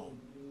 Shabbat shalom.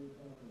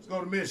 Let's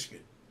go to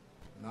Michigan.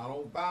 Not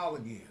on file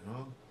again,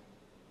 huh?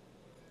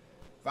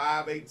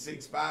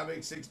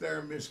 586 there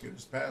in Michigan.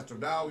 It's Pastor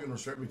Dowell. You know,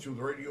 straight me to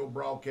the radio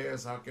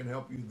broadcast. I can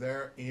help you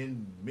there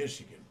in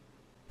Michigan.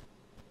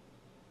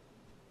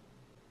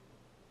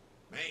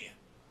 Man,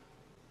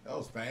 that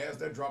was fast.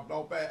 That dropped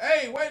off fast.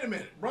 Hey, wait a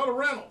minute. Brother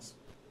Reynolds,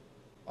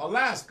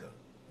 Alaska,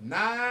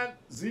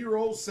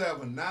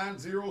 907.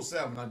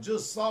 I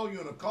just saw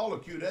you in a caller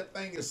queue. That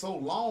thing is so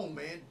long,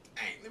 man.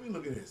 Dang, let me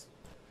look at this.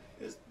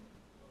 Jeez,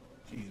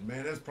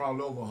 man, there's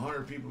probably over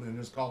 100 people in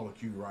this caller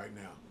queue right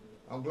now.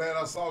 I'm glad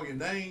I saw your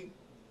name.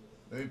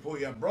 Let me pull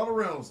you up. Brother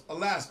Reynolds,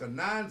 Alaska,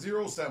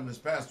 907. It's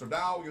Pastor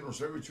Dowell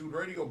UNSENSORED Truth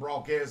Radio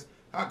broadcast.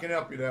 How can I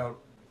help you there,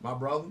 my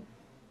brother?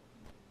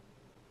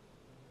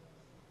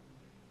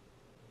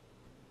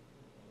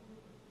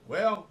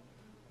 Well,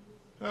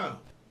 I'm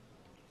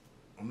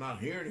not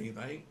hearing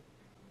anything.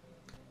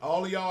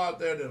 All of y'all out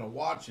there that are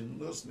watching,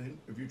 listening,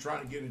 if you're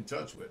trying to get in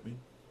touch with me,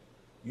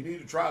 you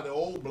need to try the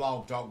old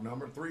Blog Talk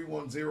number,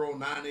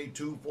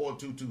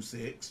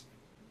 310-982-4226.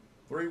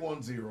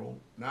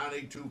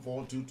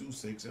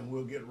 310-982-4226, and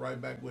we'll get right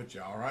back with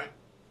you, all right?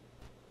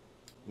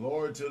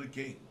 Glory to the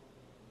King.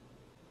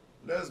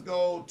 Let's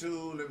go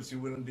to, let me see,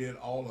 we done did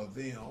all of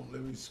them.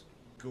 Let me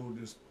go to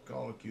this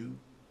caller queue.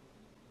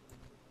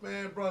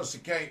 Man, Brother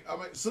Chicane,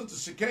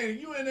 Sister Chicane,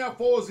 you in there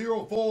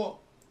 404?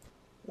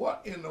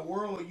 What in the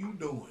world are you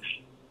doing?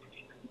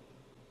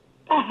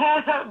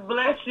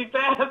 Bless you,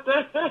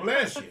 Pastor.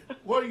 Bless you.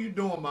 What are you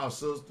doing, my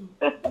sister?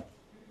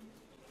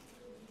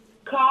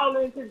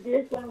 Calling to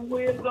get some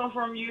wisdom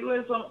from you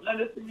and some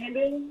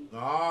understanding.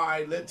 All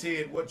right, let's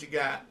hear it. What you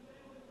got?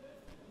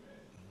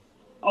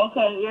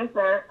 Okay, yes,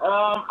 sir.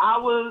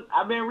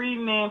 I've been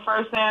reading in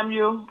 1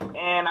 Samuel,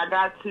 and I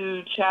got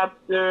to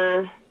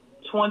chapter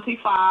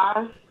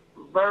 25,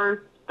 verse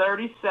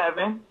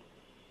 37,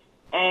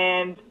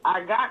 and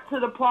I got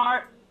to the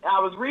part, I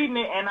was reading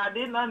it, and I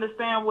didn't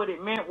understand what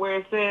it meant, where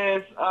it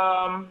says,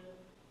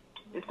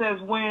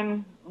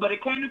 but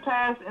it came to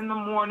pass in the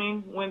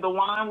morning when the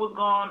wine was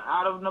gone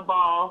out of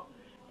Nabal,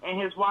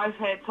 and his wife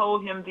had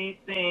told him these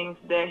things,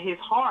 that his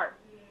heart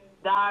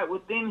died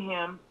within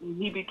him,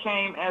 and he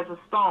became as a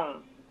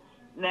stone.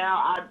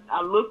 Now,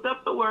 I looked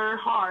up the word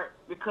heart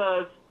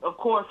because, of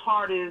course,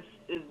 heart is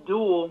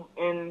dual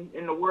in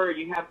the word.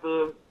 You have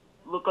to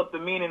look up the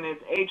meaning.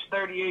 It's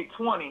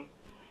H3820.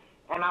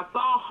 And I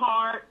saw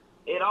heart.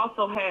 It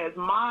also has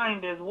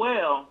mind as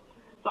well.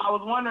 So I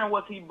was wondering,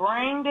 was he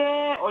brain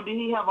dead or did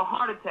he have a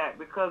heart attack?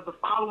 Because the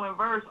following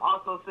verse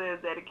also says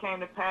that it came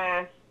to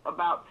pass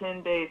about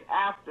 10 days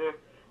after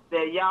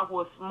that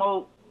Yahweh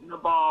smote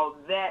Nabal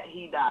that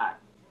he died.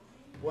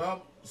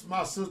 Well,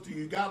 my sister,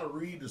 you got to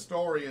read the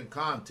story in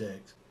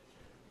context.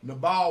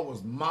 Nabal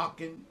was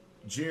mocking,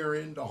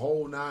 jeering, the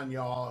whole 9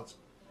 yards.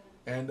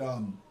 And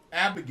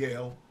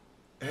Abigail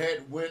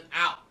had went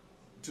out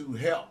to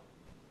help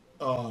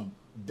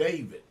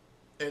David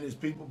and his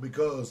people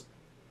because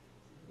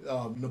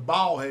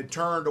Nabal had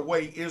turned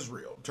away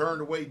Israel,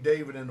 turned away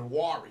David and the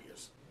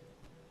warriors.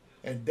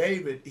 And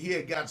David, he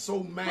had got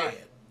so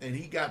mad and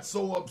he got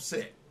so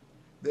upset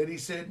that he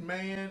said,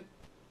 man,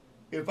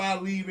 if I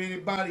leave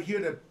anybody here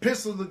that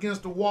pisses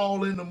against the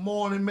wall in the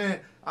morning, man,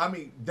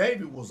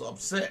 David was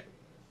upset.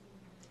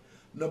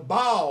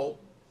 Nabal,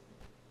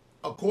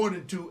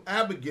 according to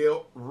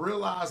Abigail,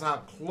 realized how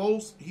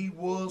close he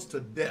was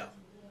to death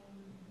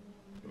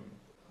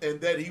and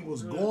that he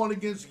was going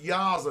against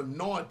Yah's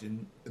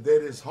anointing,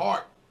 that his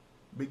heart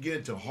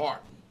began to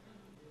harden.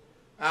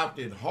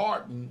 After it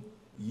hardened,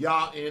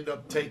 Yah ended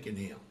up taking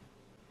him.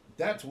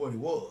 That's what it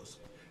was.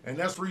 And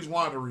that's the reason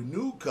why the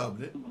renewed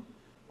covenant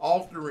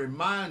often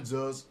reminds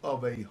us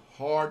of a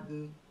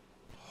hardened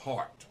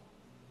heart.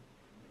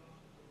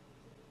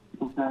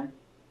 Okay.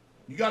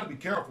 You got to be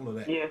careful of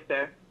that. Yes,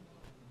 sir.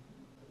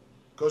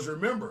 Because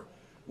remember,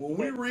 when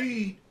we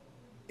read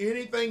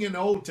anything in the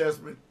Old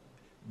Testament,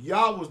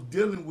 Yah was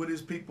dealing with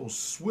his people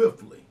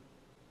swiftly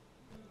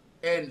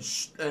and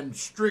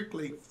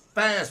strictly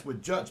fast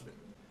with judgment.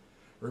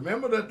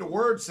 Remember that the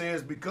word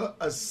says, because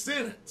a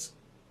sentence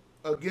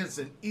against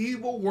an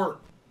evil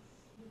work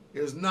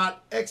is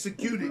not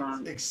executed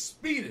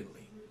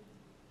expediently,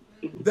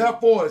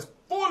 therefore it's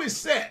fully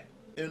set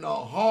in the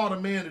heart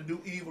of man to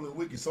do evil and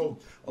wicked. So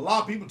a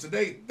lot of people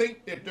today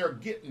think that they're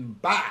getting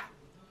by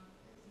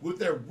with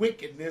their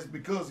wickedness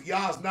because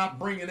Yah's not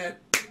bringing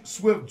that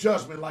swift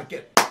judgment like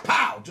that,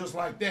 pow, just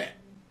like that,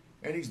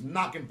 and he's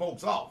knocking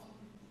folks off.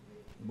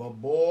 But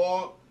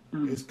boy,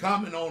 it's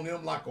coming on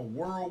them like a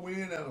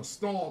whirlwind and a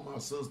storm, my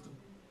sister.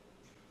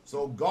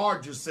 So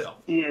guard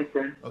yourself, yes,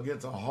 sir,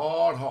 against a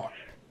hard heart.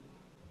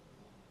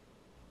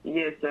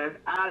 Yes, sir.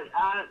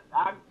 I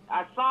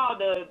saw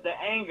the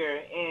anger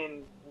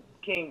in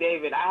King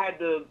David. I had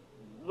to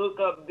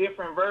look up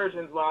different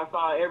versions where I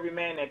saw every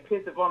man that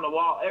pisseth on the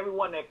wall,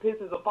 everyone that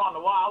pisses upon the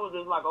wall. I was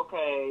just like,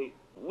 okay,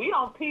 we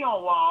don't pee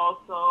on walls,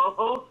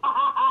 so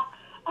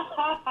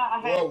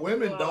well,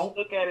 women don't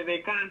look at it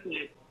in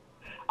context.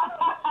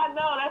 I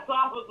know, that's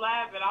why I was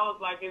laughing. I was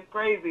like, it's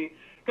crazy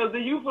because the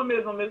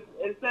euphemism is,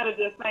 instead of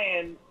just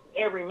saying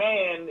every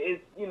man,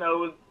 is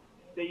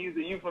they use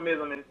a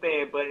euphemism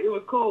instead, but it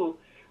was cool.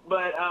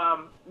 But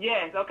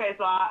yes, okay,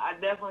 so I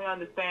definitely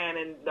understand,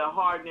 and the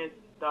hardness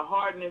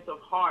of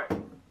heart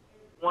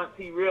once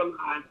he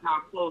realized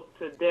how close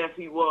to death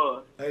he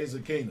was. Hey,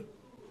 Zakina,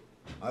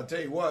 I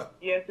tell you what.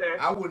 Yes, sir.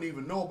 I wouldn't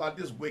even know about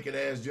this wicked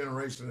ass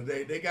generation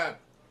today. They got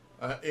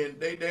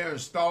they're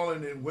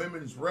installing in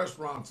women's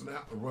restaurants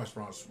now,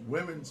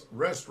 women's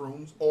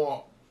restrooms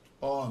or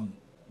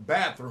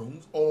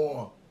bathrooms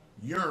or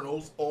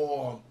urinals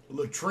or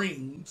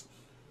latrines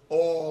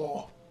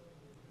or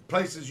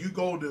places you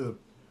go to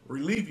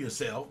relieve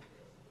yourself.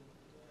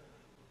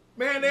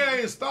 Man, they're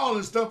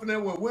installing stuff in there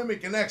where women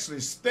can actually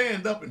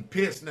stand up and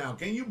piss now.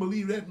 Can you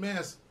believe that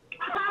mess?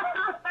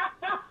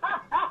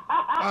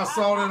 I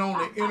saw that on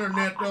the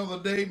internet the other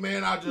day,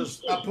 man. I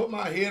put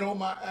my head on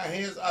my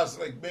hands. I was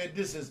like, man,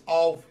 this is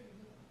off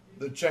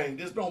the chain.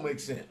 This don't make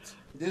sense.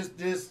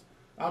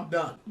 I'm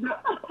done.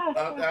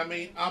 I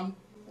mean, I'm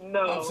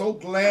so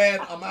glad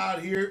I'm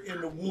out here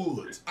in the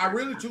woods. I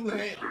really truly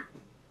am.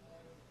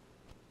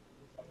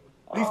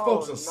 These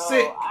folks are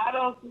sick.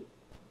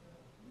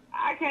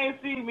 I can't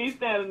see me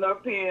standing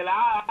up here.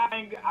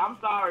 I'm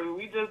sorry.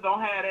 We just don't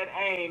have that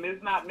aim.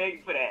 It's not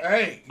made for that.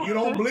 Hey, you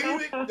don't believe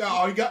it?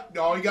 All you got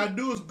to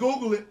do is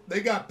Google it.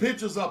 They got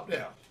pictures up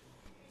there.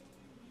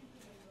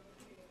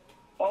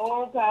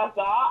 Oh,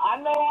 Pastor, I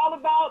know all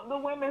about the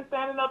women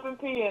standing up and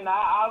peeing.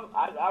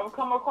 I've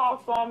come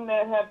across some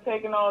that have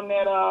taken on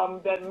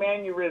that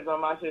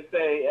mannerism, I should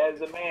say, as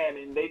a man,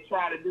 and they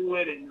try to do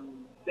it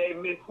and they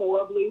miss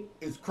horribly.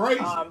 It's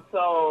crazy.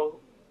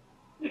 So.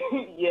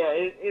 Yeah,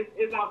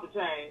 it's off the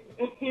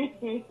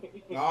chain.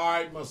 All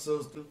right, my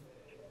sister.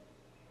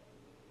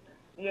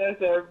 Yes,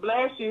 sir.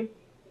 Bless you.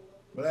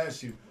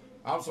 Bless you.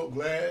 I'm so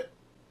glad.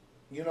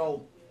 You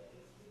know,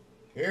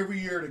 every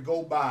year to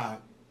go by,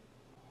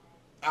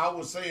 I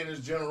would say in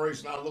this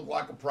generation I look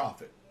like a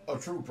prophet, a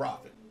true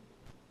prophet.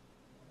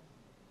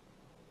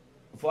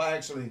 For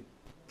actually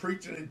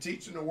preaching and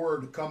teaching the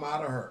word to come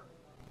out of her.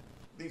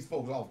 These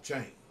folks off the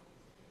chain.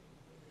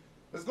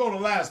 Let's go to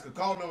Alaska.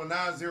 Call number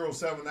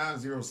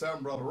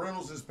 907-907. Brother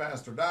Reynolds, this is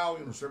Pastor Dowell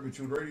UNSENSORED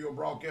Truth radio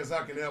broadcast.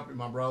 How can I help you,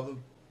 my brother?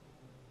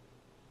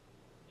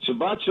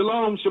 Shabbat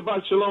shalom,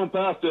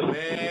 Pastor.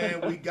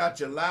 Man, we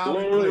got you loud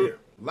and clear.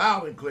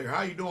 Loud and clear.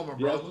 How you doing, my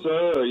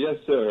brother? Yes,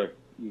 sir.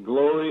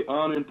 Glory,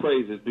 honor, and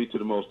praises be to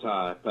the Most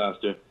High,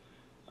 Pastor.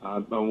 I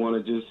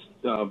want to just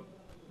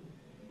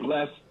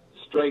bless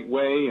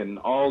Straitway and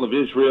all of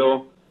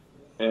Israel.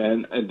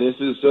 And this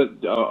is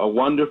a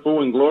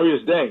wonderful and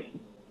glorious day.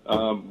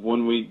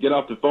 When we get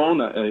off the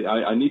phone,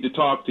 I need to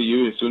talk to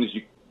you as soon as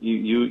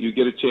you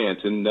get a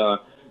chance. And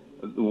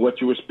what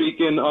you were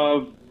speaking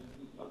of,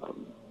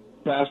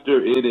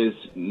 Pastor, it is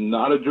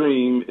not a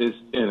dream, it's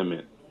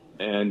intimate.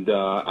 And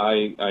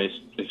I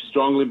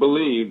strongly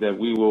believe that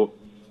we will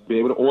be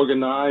able to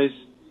organize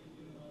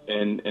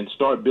and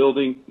start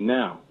building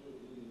now.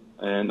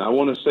 And I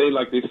want to say,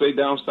 like they say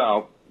down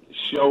south,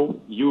 show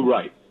you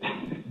right.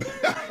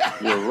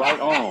 You're right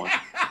on.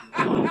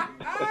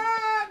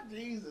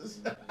 Jesus.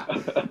 Man,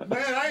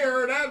 I ain't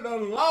heard that in a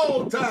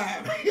long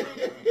time.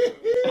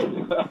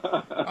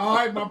 All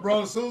right, my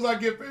brother. As soon as I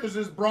get finished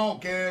this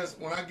broadcast,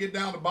 when I get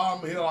down the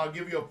bottom of the hill, I'll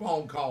give you a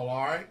phone call,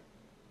 all right?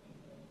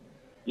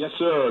 Yes,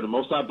 sir. The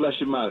Most High bless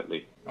you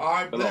mightily. All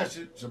right, bless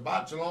you.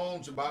 Shabbat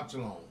shalom, Shabbat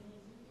shalom.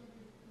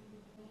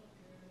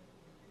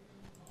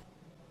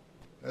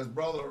 That's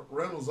Brother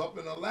Reynolds up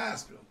in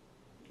Alaska.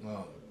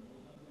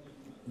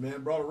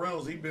 Man, Brother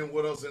Reynolds, he's been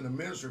with us in the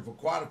ministry for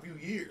quite a few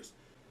years.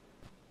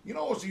 You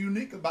know what's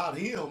unique about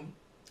him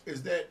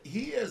is that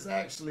he has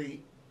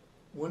actually,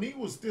 when he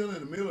was still in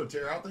the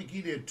military, I think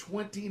he did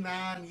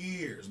 29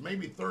 years,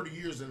 maybe 30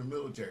 years in the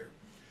military.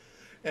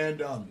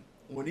 And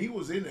when he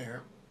was in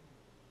there,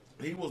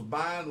 he was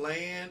buying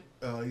land.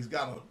 He's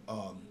got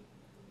a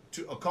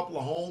couple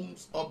of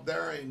homes up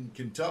there in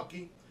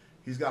Kentucky.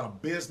 He's got a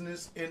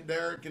business in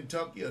there in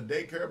Kentucky, a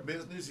daycare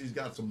business. He's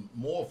got some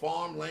more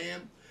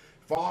farmland.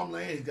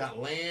 He's got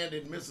land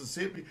in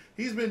Mississippi.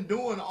 He's been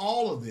doing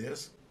all of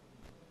this.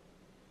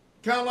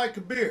 Kind of like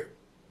Kabir.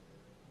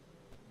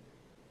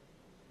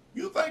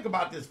 You think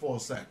about this for a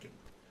second.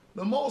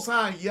 The Most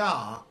High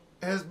Yah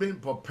has been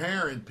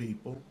preparing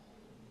people,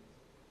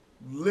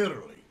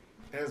 literally,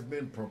 has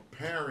been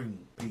preparing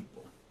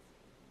people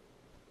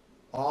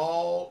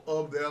all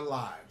of their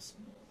lives.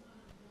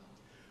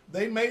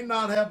 They may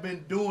not have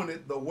been doing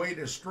it the way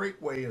the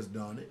Straitway has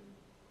done it,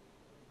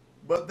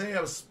 but they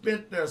have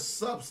spent their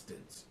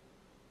substance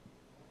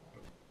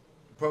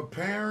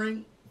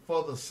preparing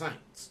for the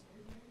saints.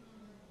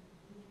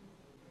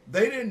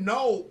 They didn't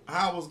know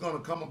how it was going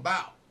to come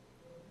about,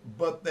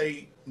 but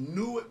they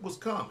knew it was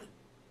coming.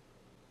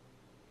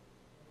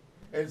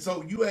 And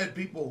so you had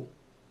people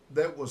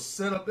that would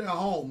set up their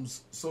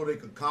homes so they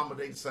could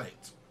accommodate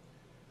saints.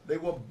 They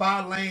would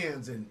buy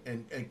lands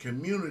and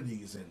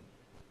communities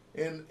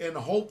and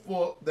hope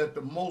for that the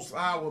Most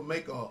High would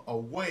make a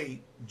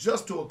way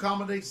just to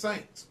accommodate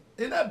saints.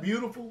 Isn't that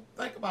beautiful?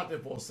 Think about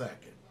that for a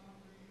second.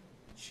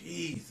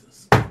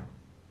 Jesus.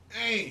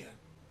 Man.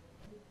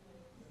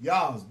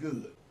 Y'all is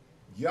good.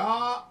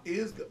 Y'all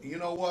is good. You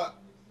know what?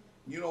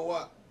 Man,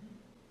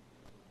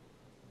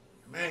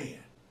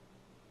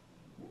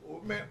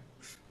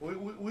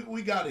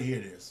 we got to hear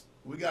this.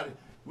 We're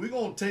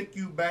going to take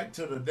you back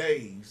to the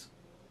days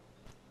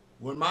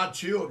when my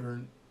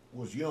children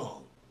was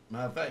young.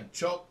 Matter of fact,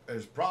 Chuck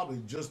has probably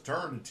just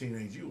turned a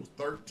teenager. He was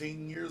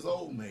 13 years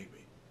old,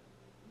 maybe.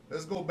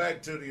 Let's go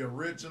back to the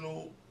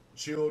original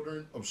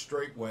children of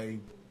Straitway.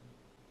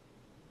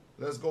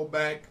 Let's go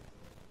back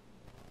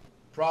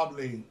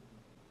probably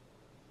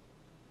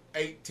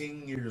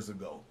 18 years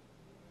ago.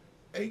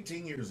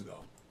 18 years ago.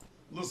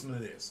 Listen to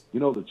this. You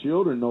know, the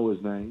children know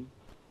his name.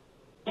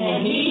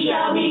 And he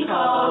shall be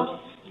called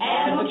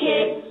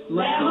Advocate,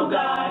 Lamb of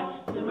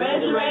God, the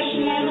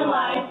resurrection and the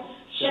life,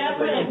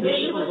 Shepherd and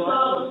Bishop of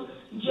souls,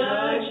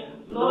 Judge,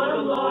 Lord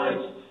of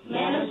lords,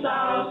 Man of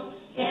sorrows,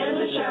 Head of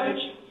the church,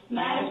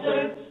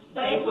 Master,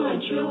 faithful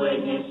and true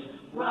witness,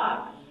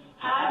 Rock,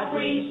 High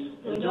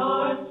Priest, the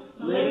door,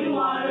 living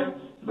water,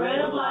 bread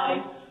of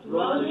life,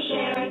 Rose of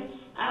Sharon,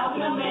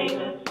 Alpha and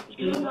Omega,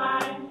 True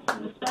Vine,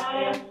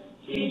 Messiah,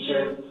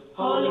 Teacher,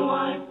 Holy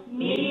One,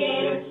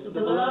 Mediator, the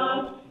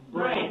Beloved,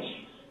 Branch,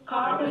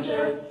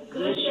 Carpenter,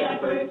 Good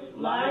Shepherd,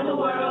 Light of the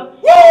world,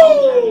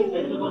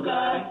 Invisible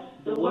God,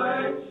 the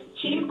Word,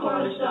 Chief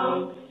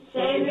Cornerstone,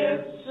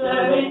 Savior,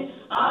 Servant,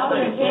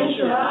 Author and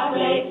Finisher of our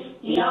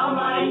faith, the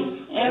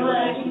Almighty,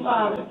 Everlasting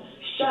Father,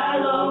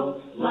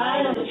 Shiloh,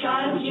 Lion of the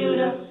tribe of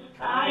Judah,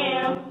 I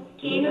am,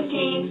 King of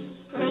Kings,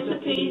 Prince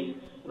of Peace,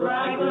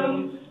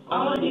 Bridegroom,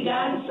 Only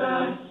Begotten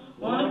Son,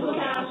 Wonderful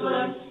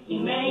Counselor,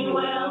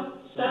 Emmanuel,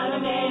 Son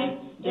of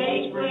Man,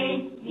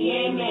 Dayspring, the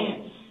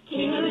Amen,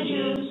 King of the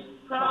Jews,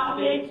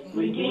 Prophet,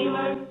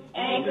 Redeemer,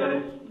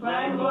 Anchor,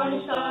 Bright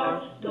Morning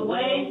Star, the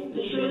Way,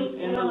 the Truth,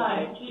 and the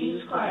Life,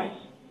 Jesus Christ.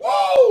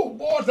 Whoa,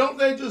 boy, don't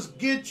they just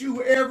get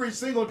you every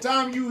single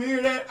time you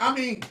hear that? I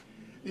mean,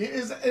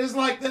 it's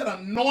like that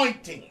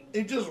anointing.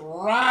 It just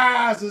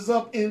rises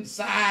up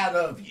inside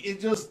of you.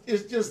 It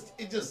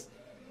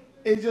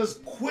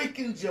just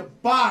quickens your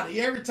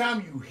body every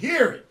time you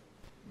hear it.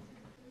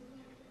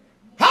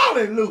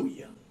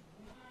 Hallelujah.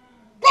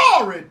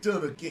 Glory to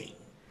the King.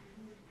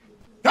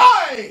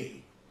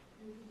 Hey!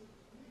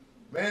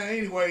 Man,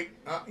 anyway,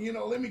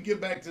 let me get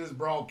back to this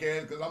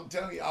broadcast because I'm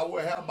telling you, I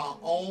will have my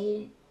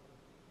own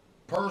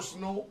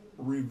personal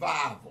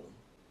revival.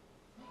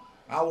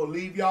 I will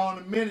leave y'all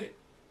in a minute,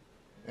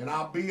 and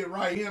I'll be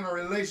right here in a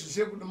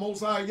relationship with the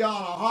Most High y'all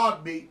in a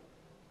heartbeat.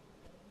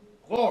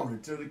 Glory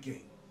to the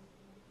King.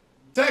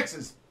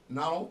 Texas,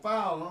 not on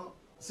file, huh?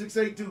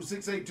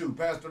 682-682.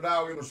 Pastor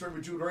Dowell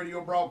UNSENSORED Pearls radio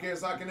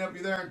broadcast. I can help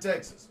you there in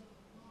Texas.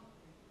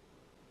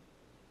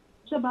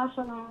 Shabbat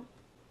Shalom.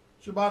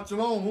 Shabbat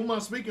Shalom. Who am I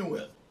speaking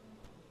with?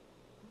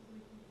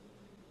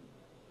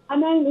 My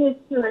name is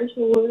Teresa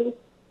Wood,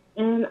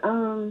 and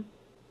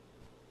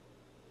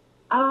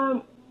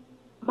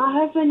my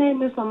husband's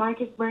name is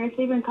Lamarcus Branch.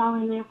 He's been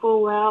calling in for a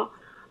while,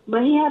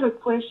 but he had a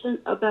question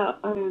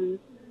about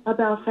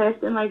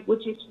fasting, like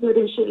what you should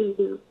and shouldn't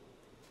do.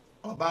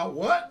 About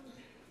what?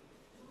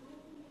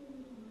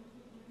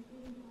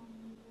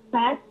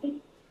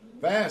 Fasting.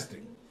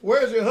 Fasting.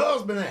 Where's your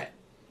husband at?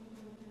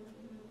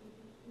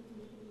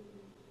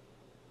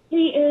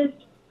 He is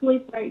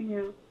asleep right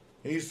now.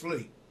 He's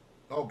asleep.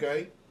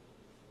 Okay.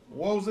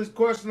 What was this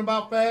question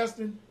about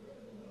fasting?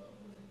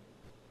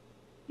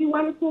 He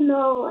wanted to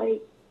know,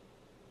 like,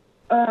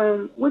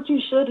 what you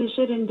should and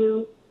shouldn't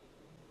do.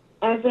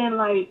 As in,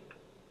 like,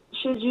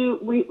 should you,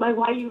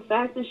 while you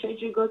fasting,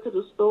 should you go to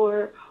the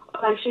store?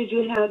 Or, like, should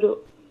you handle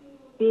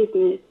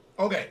business?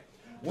 Okay.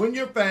 When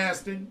you're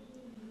fasting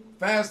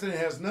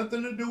has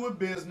nothing to do with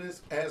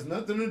business, has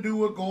nothing to do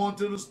with going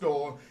to the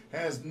store,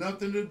 has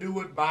nothing to do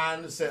with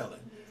buying and selling.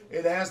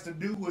 It has to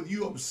do with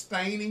you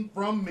abstaining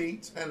from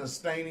meats and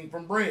abstaining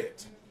from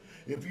breads.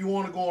 If you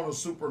want to go on a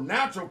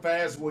supernatural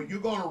fast, well, you're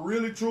going to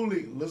really,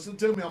 truly, listen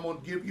to me. I'm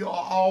going to give you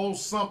all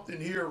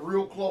something here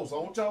real close. I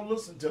want y'all to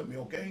listen to me,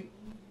 okay?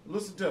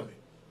 Listen to me.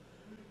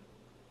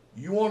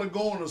 You want to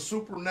go on a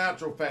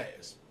supernatural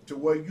fast to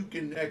where you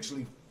can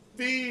actually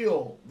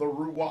feel the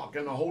Ruach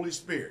and the Holy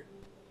Spirit.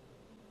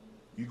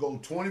 You go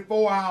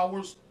 24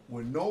 hours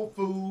with no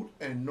food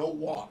and no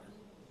water.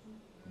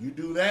 You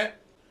do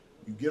that,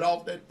 you get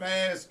off that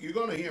fast, you're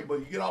going to hear, but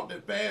you get off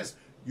that fast,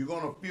 you're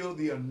going to feel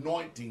the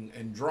anointing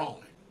and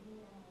drawing.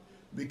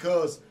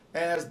 Because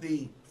as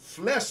the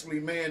fleshly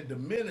man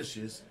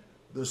diminishes,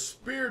 the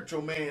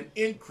spiritual man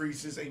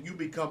increases and you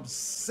become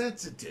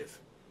sensitive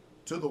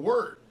to the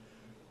word.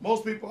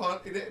 Most people, I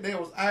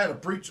had a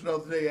preacher the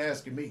other day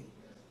asking me,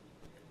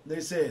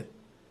 they said,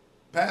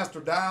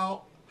 Pastor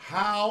Dowell,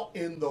 how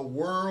in the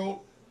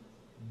world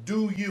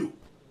do you,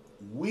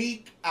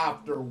 week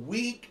after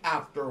week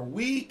after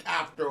week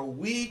after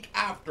week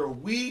after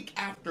week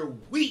after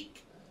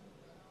week,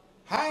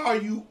 how are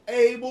you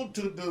able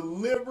to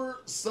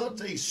deliver such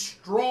a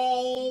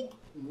strong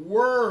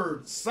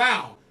word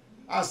sound?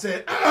 I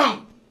said,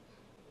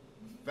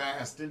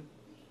 fasting.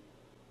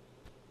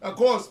 Of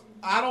course,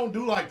 I don't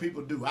do like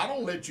people do. I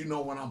don't let you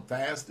know when I'm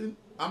fasting.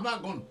 I'm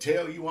not going to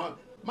tell you.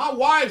 My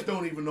wives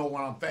don't even know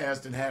when I'm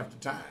fasting half the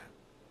time.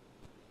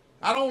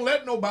 I don't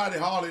let nobody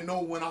hardly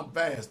know when I'm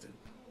fasting.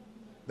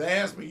 They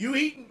ask me, you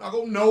eating? I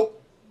go, nope.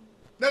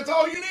 That's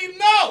all you need to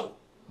know.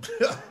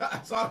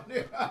 That's all.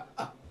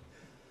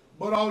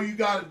 But all you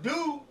got to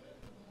do,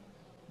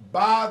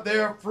 by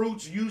their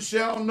fruits you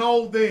shall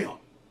know them.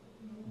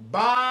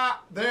 By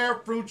their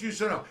fruits you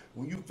shall know.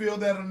 When you feel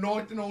that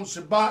anointing on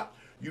Shabbat,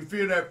 you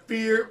feel that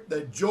fear,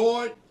 that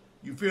joy,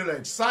 you feel that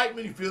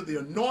excitement, you feel the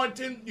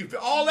anointing, you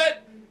feel all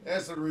that,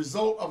 as a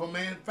result of a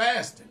man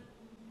fasting.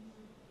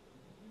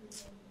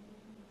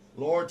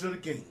 Lord to the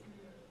King.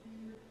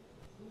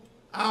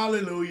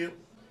 Hallelujah.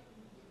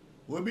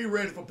 We'll be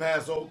ready for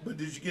Passover, but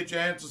did you get your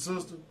answer,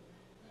 sister?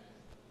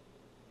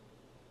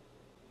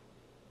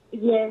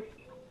 Yes.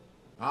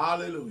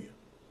 Hallelujah.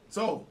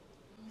 So,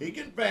 he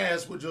can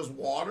fast with just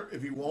water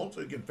if he wants.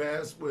 He can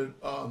fast with,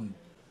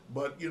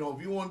 but you know,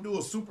 if you want to do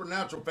a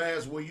supernatural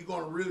fast where you're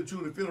going to really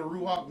truly feel the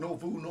Ruach, no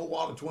food, no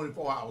water,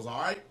 24 hours,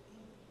 all right?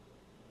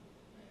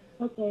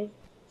 Okay.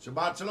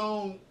 Shabbat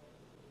Shalom.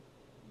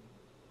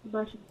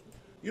 But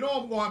You know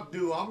what I'm going to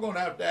do? I'm going to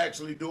have to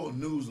actually do a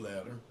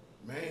newsletter.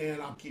 Man,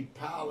 I keep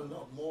piling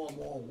up more and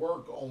more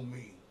work on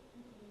me.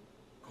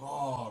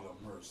 God of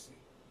mercy.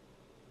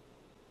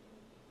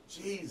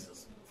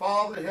 Jesus.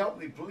 Father, help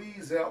me.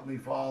 Please help me,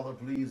 Father.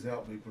 Please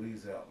help me.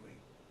 Please help me.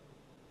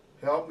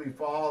 Help me,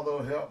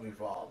 Father. Help me,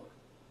 Father.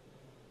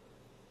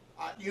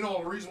 You know,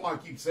 the reason why I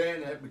keep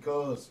saying that,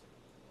 because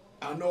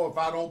I know if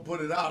I don't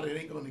put it out, it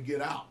ain't going to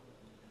get out.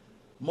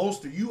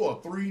 Most of you are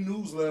 3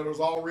 newsletters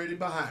already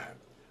behind.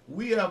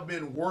 We have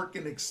been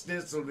working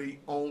extensively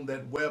on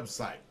that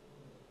website,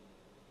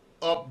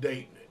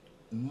 updating it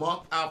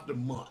month after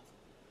month,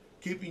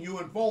 keeping you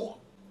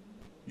informed.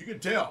 You can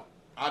tell.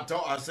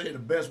 I say the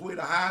best way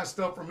to hide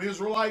stuff from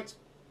Israelites,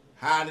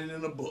 hide it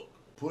in a book,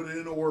 put it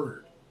in a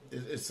word.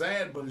 It's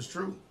sad, but it's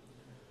true.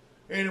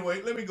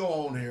 Anyway, let me go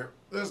on here.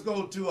 Let's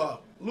go to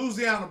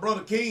Louisiana,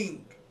 Brother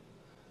King.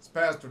 It's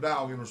Pastor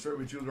Dowell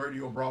UNSensored Pearls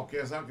radio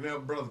broadcast. How can I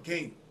help Brother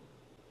King?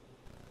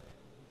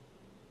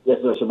 Yes,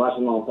 sir. Shabbat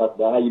Shalom, Pastor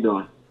Dowell. How you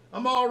doing?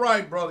 I'm all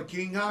right, Brother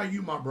King. How are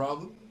you, my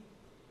brother?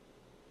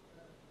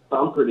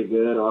 I'm pretty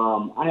good.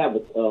 I have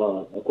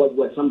a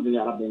question, something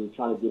that I've been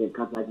trying to get in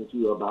contact with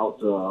you about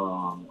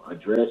to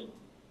address.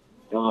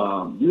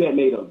 You had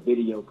made a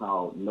video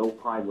called No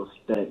Private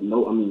Studies.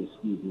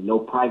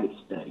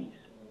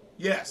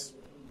 Yes.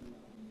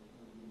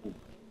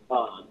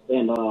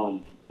 And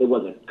there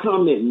was a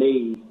comment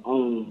made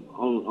on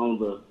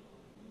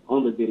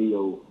the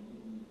video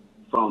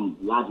from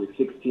Logic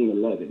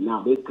 1611.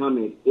 Now this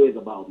comment is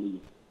about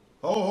me.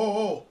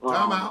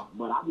 Time out.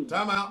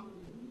 Time out.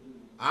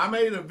 I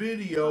made a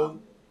video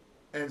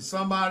and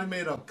somebody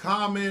made a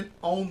comment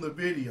on the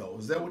video.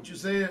 Is that what you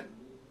said?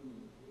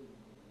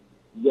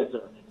 Yes,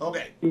 sir.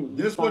 Okay.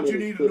 This is what you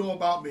need to know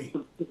about me.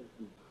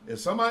 If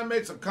somebody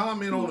makes a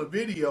comment on a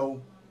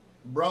video,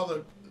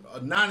 brother,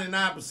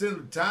 99%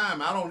 of the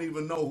time, I don't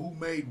even know who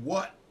made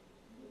what,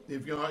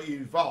 if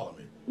you follow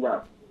me.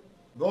 Right.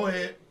 Go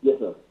ahead. Yes,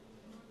 sir.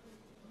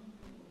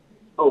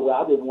 Oh,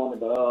 well, I just wanted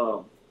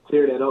to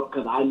clear that up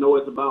because I know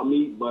it's about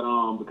me, but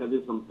because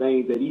it's some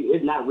things that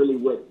it's not really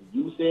what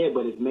you said,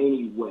 but it's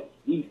mainly what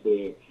he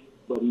said.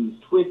 But he's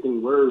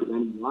twisting words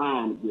and he's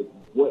lying with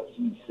what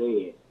he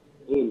said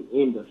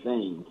in the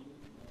thing,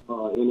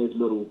 in his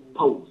little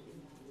post.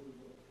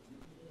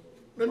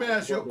 Let me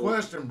ask you a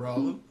question,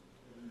 brother.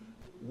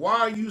 Why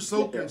are you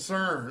so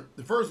concerned?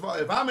 First of all,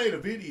 if I made a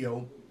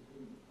video,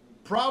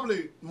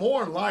 probably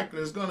more than likely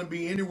there's going to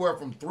be anywhere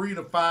from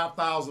 3,000 to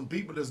 5,000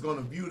 people that's going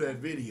to view that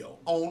video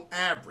on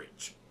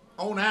average.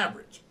 On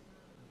average.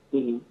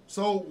 Mm-hmm.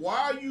 So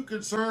why are you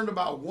concerned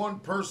about one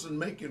person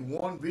making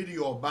one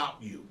video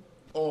about you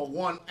or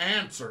one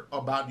answer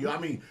about you? I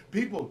mean,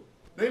 people,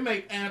 they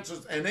make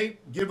answers and they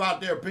give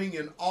out their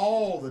opinion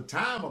all the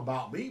time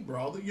about me,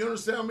 brother. You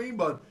understand me?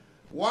 But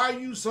why are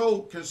you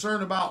so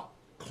concerned about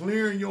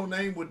clearing your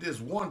name with this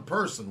one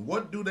person?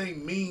 What do they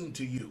mean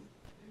to you?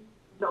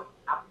 No,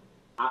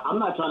 I'm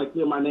not trying to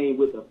clear my name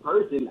with a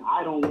person.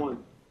 I don't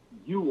want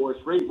you or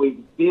Straitway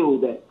to feel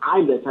that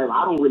I'm that type.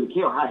 I don't really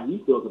care how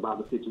he feels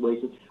about the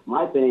situation.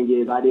 My thing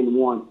is I didn't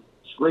want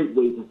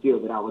Straitway to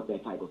feel that I was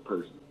that type of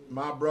person.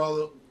 My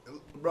brother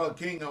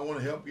King, I want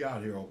to help you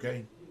out here,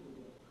 okay?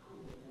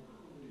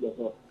 Yes,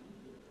 sir.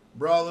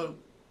 Brother,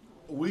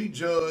 we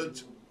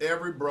judge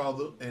every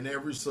brother and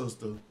every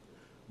sister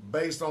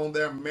based on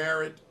their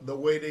merit, the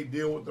way they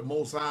deal with the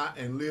Most High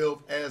and live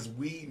as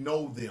we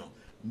know them,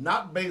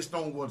 not based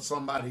on what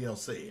somebody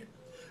else said.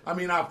 I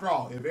mean, after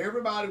all, if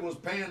everybody was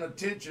paying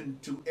attention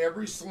to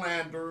every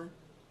slander,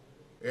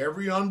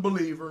 every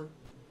unbeliever,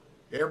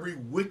 every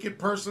wicked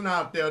person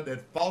out there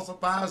that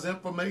falsifies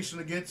information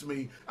against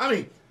me, I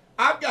mean,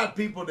 I've got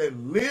people that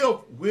live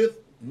with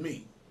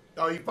me.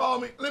 You follow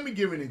me? Let me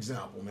give you an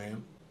example,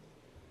 man.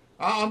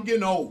 I'm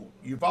getting old.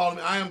 You follow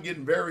me? I am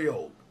getting very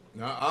old.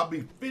 Now, I'll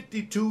be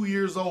 52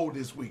 years old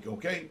this week,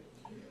 okay?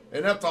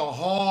 And that's a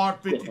hard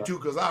 52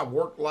 because I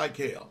work like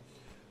hell.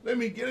 Let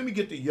me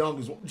get the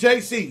youngest one.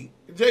 JC,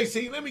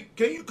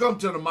 can you come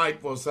to the mic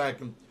for a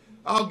second?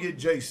 I'll get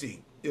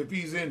JC, if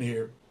he's in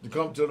here, to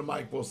come to the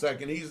mic for a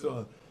second. He's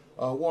one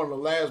of the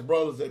last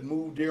brothers that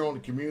moved here on the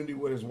community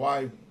with his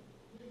wife.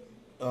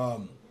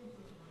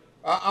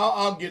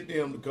 I'll get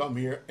them to come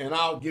here, and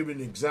I'll give you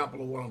an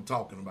example of what I'm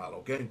talking about,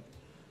 okay?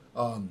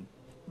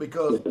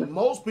 Because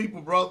most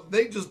people, brother,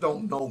 they just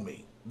don't know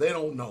me. They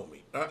don't know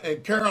me.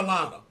 And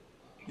Carolina,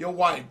 your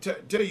wife,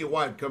 tell your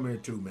wife, come here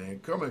too, man.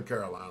 Come here,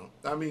 Carolina.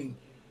 I mean,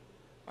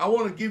 I don't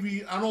want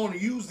to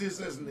use this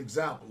as an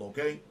example,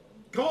 okay?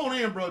 Come on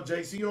in, bro,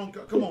 JC. You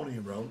don't come on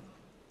in, bro.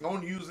 I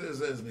want to use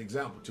this as an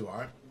example too. All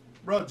right,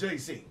 bro,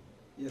 JC.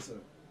 Yes, sir.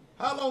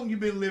 How long you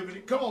been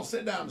living? Come on,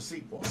 sit down and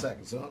seat for a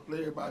second, son.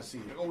 Let everybody see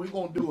it. We're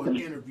gonna do an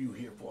interview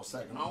here for a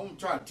second. I want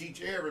to try to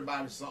teach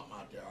everybody something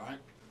out there. All right.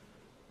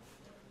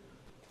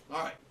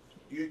 All right.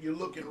 You're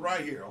looking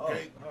right here,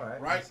 okay? Oh, all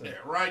right. Right there,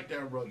 right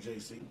there, bro,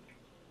 JC.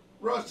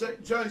 Bro,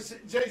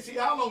 JC,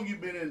 how long you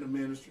been in the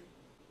ministry?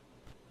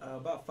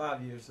 About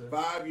 5 years, sir.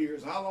 5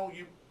 years. How long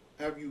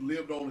have you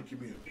lived on the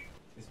community?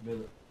 It's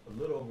been a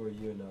little over a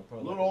year now,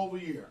 probably. A little over a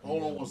year.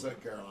 Hold on one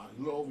second, Caroline.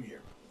 A little over a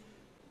year.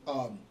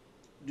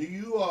 Do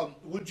you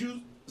would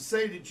you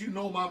say that you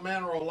know my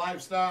manner or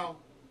lifestyle?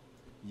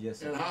 Yes,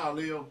 sir. And how I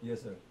live?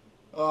 Yes, sir.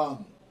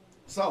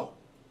 So,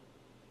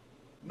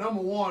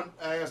 number one,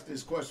 I asked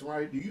this question,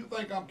 right? Do you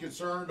think I'm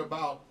concerned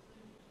about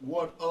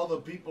what other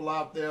people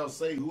out there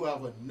say who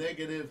have a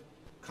negative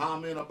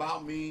comment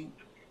about me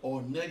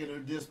or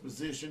negative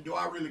disposition? Do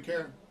I really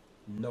care?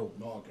 No.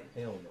 Okay.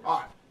 Hell no. All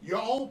right.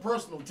 Your own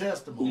personal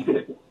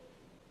testimony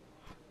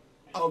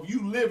of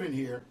you living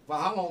here for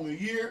how long? A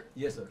year?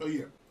 Yes, sir. A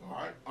year. All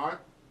right. All right.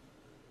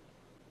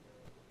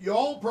 Your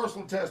own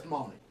personal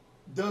testimony,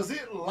 does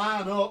it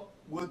line up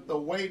with the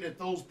way that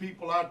those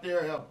people out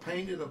there have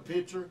painted a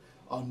picture,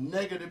 a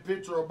negative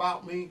picture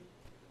about me,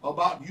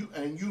 about you,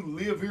 and you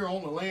live here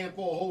on the land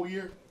for a whole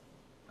year?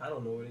 I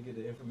don't know where to get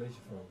the information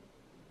from.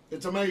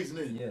 It's amazing,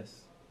 isn't it?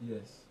 Yes.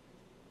 Yes.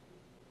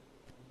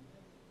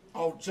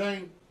 Off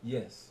chain?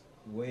 Yes.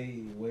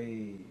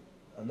 Way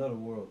another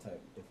world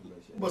type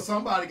information. But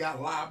somebody got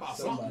to lie about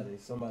something.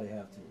 Somebody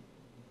have to.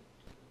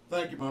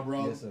 Thank you, my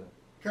brother. Yes, sir.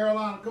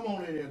 Carolina, come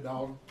on in here,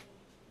 daughter.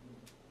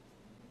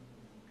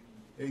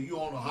 Hey, you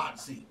on the hot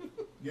seat.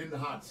 Get in the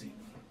hot seat.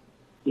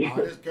 All right,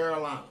 this is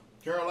Carolina.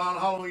 Carolina,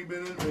 how long you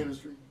been in the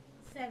ministry?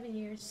 7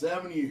 years.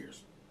 7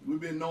 years.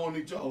 We've been knowing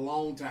each other a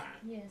long time.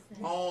 Yes,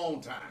 sir.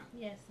 Long time.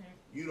 Yes, sir.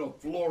 You know,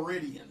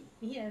 Floridian.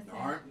 Yes, sir.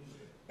 All right.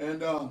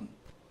 And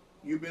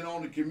you've been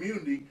on the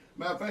community.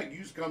 Matter of fact, you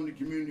used to come to the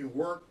community and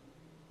work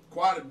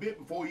quite a bit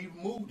before you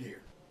even moved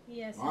here.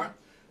 Yes, sir. All right.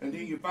 And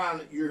then you find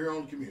that you're here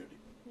on the community.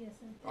 Yes,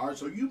 sir. All right.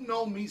 So you've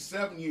known me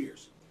 7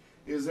 years.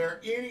 Is there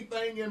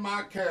anything in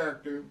my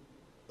character,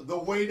 the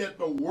way that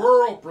the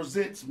world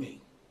presents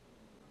me,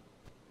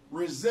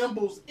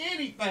 resembles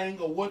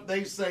anything of what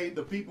they say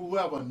the people who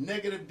have a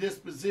negative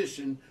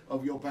disposition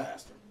of your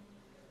pastor?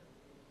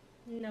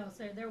 No,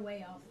 sir. They're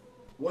way off.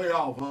 Way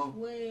off, huh?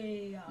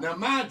 Way off. Now,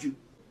 mind you,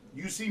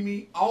 you see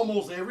me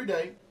almost every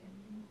day.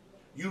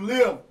 You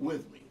live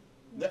with me.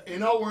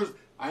 In other words,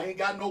 I ain't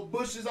got no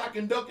bushes I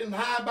can duck and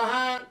hide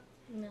behind.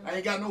 No. I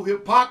ain't got no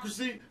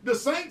hypocrisy. The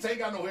saints ain't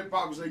got no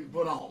hypocrisy to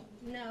put on.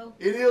 No.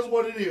 It is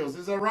what it is.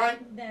 Is that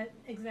right? That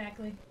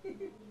exactly.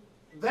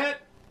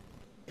 That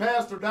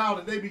Pastor Dowell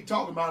that they be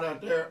talking about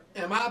out there,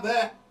 am I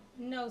that?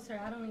 No, sir.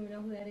 I don't even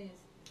know who that is.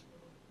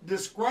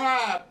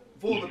 Describe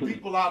for the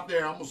people out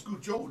there, I'm going to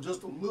scoot you over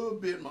just a little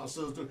bit, my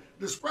sister.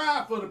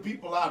 Describe for the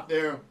people out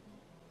there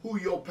who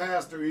your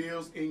pastor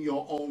is in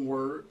your own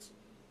words.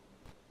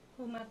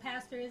 Who my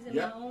pastor is in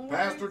Yep, my own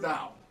Pastor words?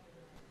 Dowell.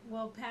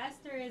 Well,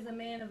 pastor is a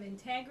man of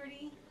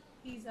integrity.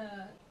 He's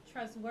a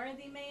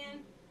trustworthy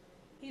man.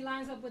 He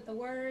lines up with the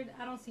word.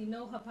 I don't see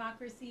no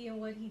hypocrisy in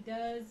what he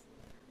does.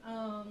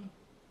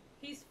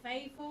 He's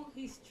faithful.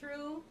 He's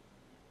true.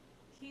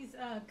 He's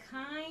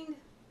kind.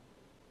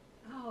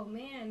 Oh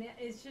man,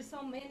 it's just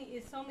so many.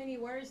 It's so many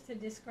words to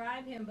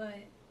describe him, but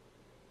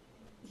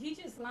he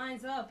just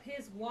lines up.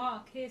 His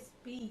walk, his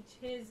speech,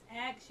 his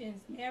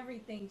actions,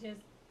 everything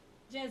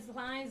just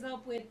lines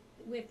up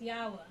with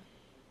Yahweh.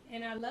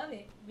 And I love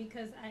it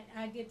because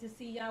I get to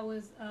see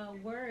Yahweh's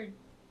word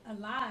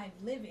alive,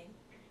 living.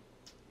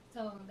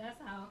 So that's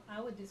how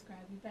I would describe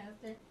you,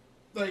 Pastor.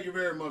 Thank you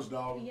very much,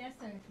 daughter. Yes,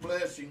 sir.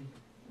 Bless you.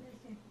 Bless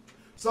you.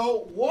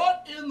 So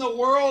what in the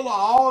world are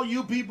all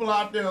you people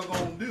out there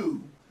going to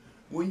do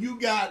when you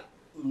got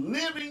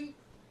living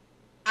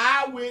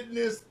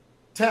eyewitness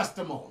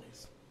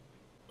testimonies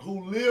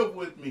who live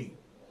with me,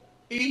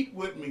 eat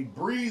with me,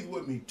 breathe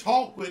with me,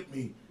 talk with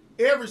me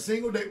every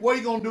single day? What are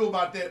you going to do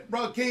about that?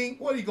 Brother King,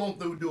 what are you going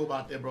to do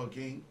about that, Brother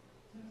King?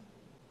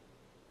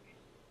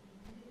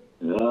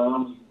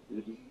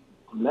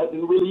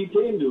 Nothing really you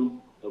can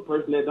do. A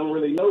person that don't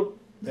really know.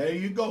 There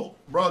you go.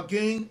 Brother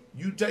King,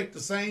 you take the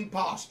same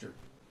posture.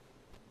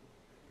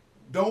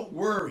 Don't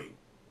worry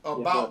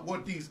about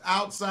what these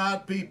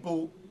outside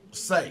people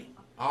say.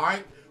 All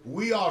right?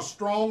 We are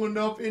strong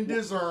enough in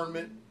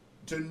discernment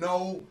to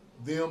know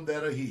them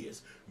that are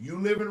his. You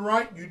living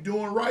right, you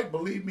doing right,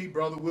 believe me,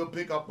 brother, we'll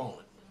pick up on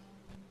it.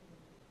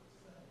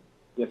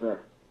 Yes,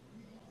 sir.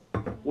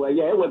 Well,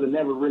 yeah, it wasn't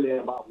never really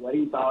about what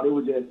he thought. It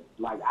was just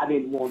like I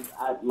didn't want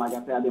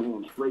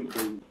straight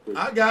things.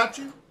 I got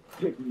you.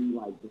 Pick me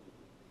like this.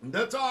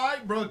 That's all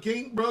right, Brother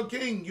King. Brother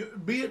King, you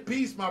be at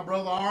peace, my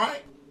brother, all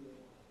right?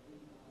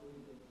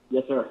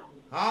 Yes, sir.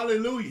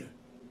 Hallelujah.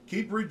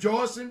 Keep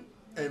rejoicing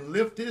and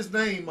lift his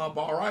name up,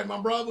 all right, my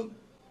brother?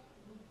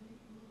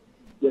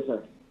 Yes,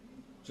 sir.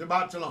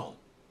 Shabbat shalom.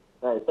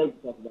 All right, thank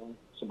you, Pastor Dan.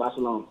 Shabbat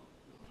shalom.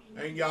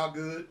 Ain't y'all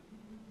good?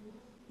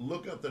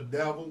 look at the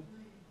devil,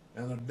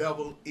 and the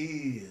devil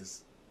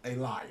is a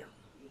liar.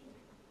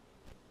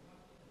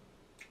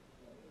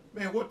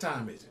 Man, what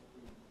time is it?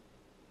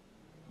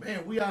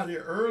 Man, we out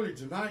here early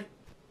tonight.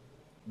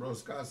 Bro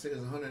Scott says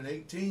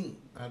 118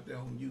 out there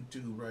on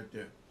YouTube right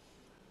there.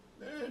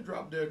 It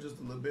dropped there just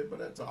a little bit, but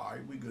that's all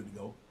right. We good to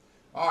go.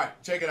 All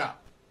right, check it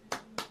out.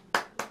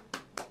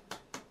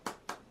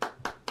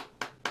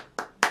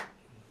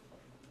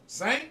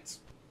 Saints,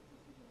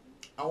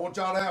 I want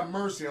y'all to have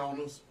mercy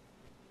on us.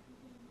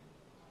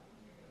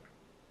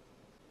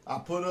 I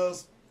put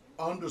us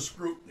under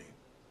scrutiny.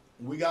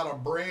 We got a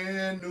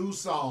brand new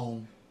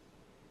song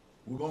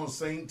we're going to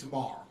sing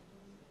tomorrow.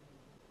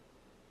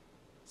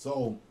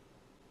 So,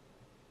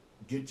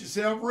 get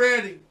yourself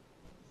ready.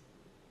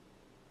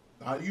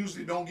 I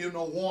usually don't give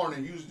no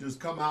warning. Usually just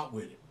come out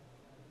with it.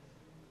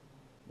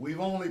 We've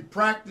only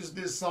practiced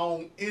this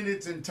song in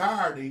its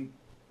entirety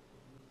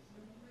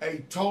a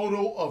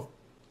total of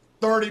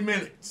 30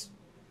 minutes.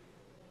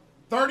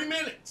 30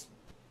 minutes.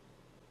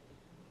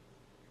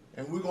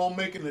 And we're going to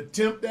make an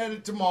attempt at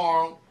it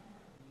tomorrow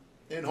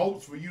in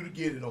hopes for you to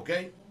get it,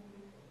 okay?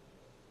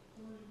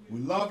 We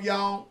love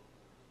y'all.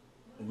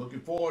 I'm looking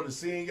forward to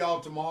seeing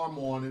y'all tomorrow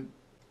morning.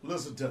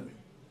 Listen to me.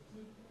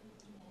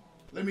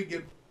 Let me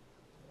get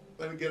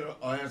an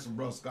answer from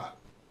Brother Scott.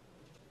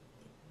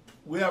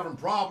 We're having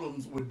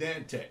problems with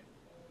Dantech.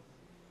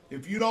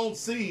 If you don't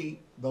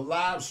see the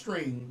live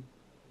stream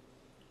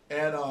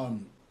at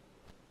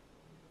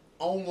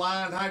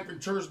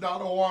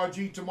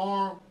online-church.org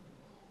tomorrow,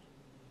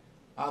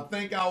 I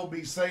think I will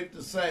be safe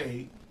to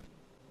say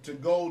to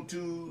go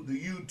to the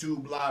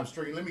YouTube live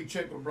stream. Let me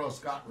check with Brother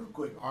Scott real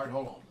quick. All right,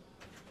 hold on.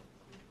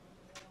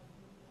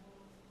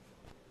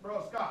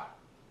 Brother Scott,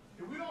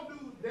 if we don't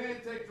do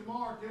Dantech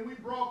tomorrow, can we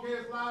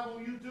broadcast live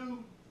on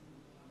YouTube?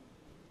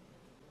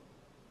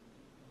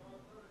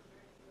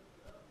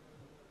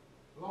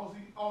 As long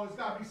as it's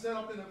got to be set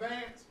up in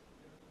advance.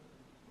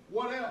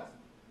 What else?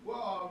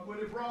 Well, would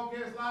it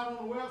broadcast live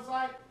on the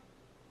website?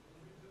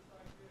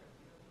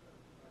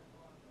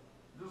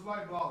 Just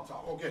like Blog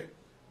Talk. Okay.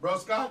 Brother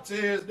Scott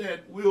says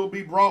that we'll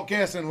be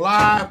broadcasting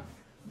live,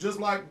 just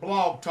like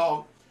Blog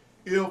Talk,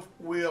 if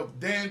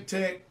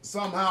Dantech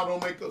somehow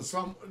don't make I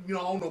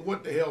don't know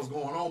what the hell's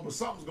going on, but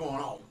something's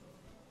going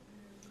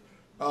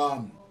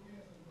on.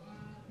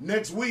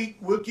 Next week,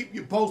 we'll keep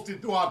you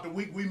posted throughout the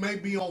week. We may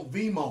be on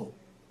Vimeo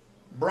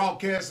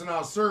broadcasting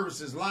our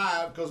services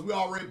live because we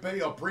already pay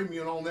a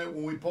premium on that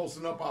when we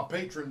posting up our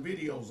patron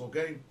videos,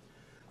 okay?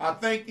 I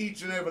thank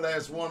each and every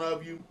last one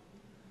of you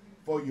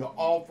for your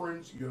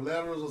offerings, your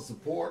letters of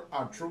support.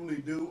 I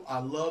truly do. I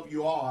love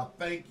you all. I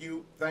thank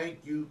you,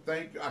 thank you,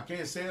 thank you. I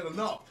can't say it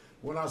enough.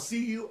 When I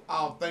see you,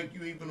 I'll thank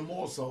you even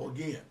more so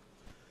again.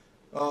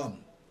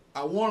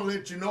 I want to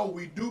let you know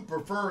we do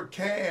prefer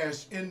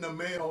cash in the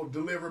mail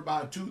delivered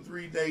by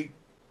 2-3 day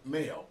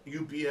mail,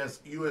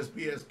 UPS,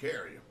 USPS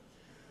carrier.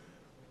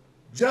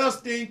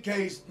 Just in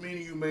case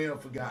many of you may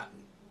have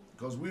forgotten,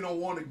 because we don't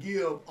want to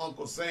give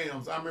Uncle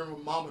Sam's. I remember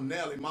Mama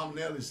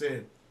Nellie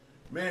said,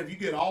 man, if you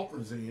get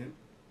offerings in,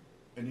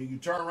 and then you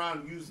turn around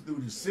and use it through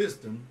the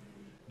system,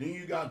 then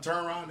you got to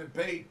turn around and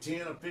pay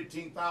 $10,000 or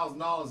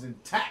 $15,000 in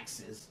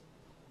taxes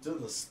to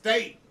the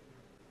state.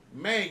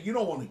 Man, you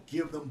don't want to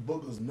give them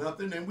boogers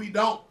nothing, and we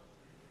don't.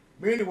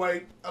 But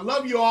anyway, I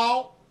love you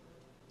all.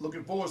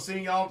 Looking forward to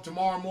seeing y'all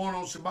tomorrow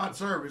morning on Shabbat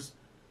service.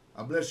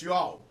 I bless you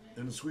all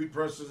in the sweet,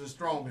 precious, and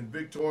strong and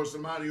victorious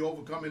and mighty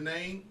overcoming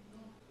name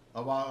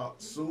of our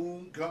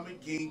soon-coming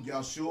King,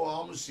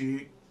 Yahshua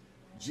HaMashiach,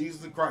 Jesus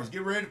the Christ.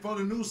 Get ready for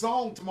the new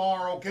song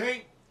tomorrow,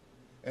 okay?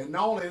 And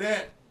not only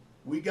that,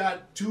 we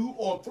got 2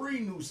 or 3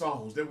 new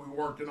songs that we're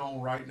working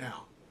on right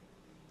now.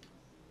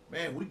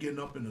 Man, we're getting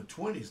up in the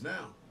 20s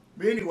now.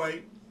 But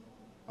anyway,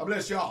 I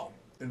bless y'all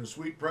in the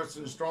sweet, precious,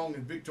 and strong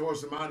and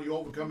victorious and mighty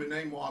overcoming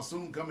name of our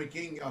soon-coming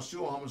King,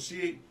 Yahshua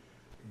HaMashiach,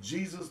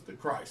 Jesus the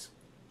Christ.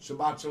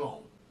 Shabbat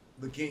Shalom.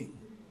 The King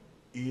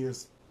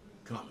is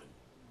coming.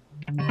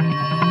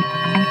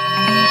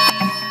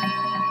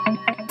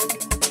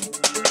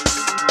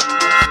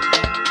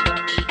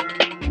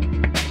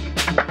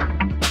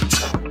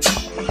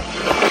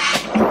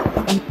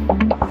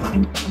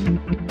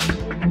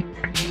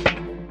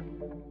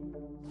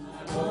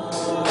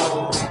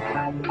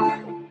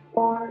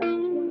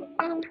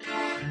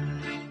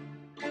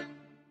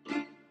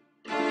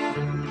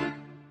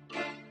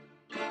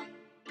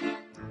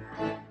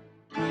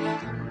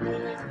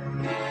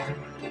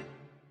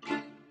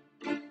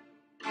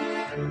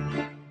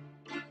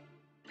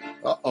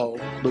 Uh-oh,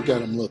 look at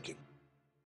him looking.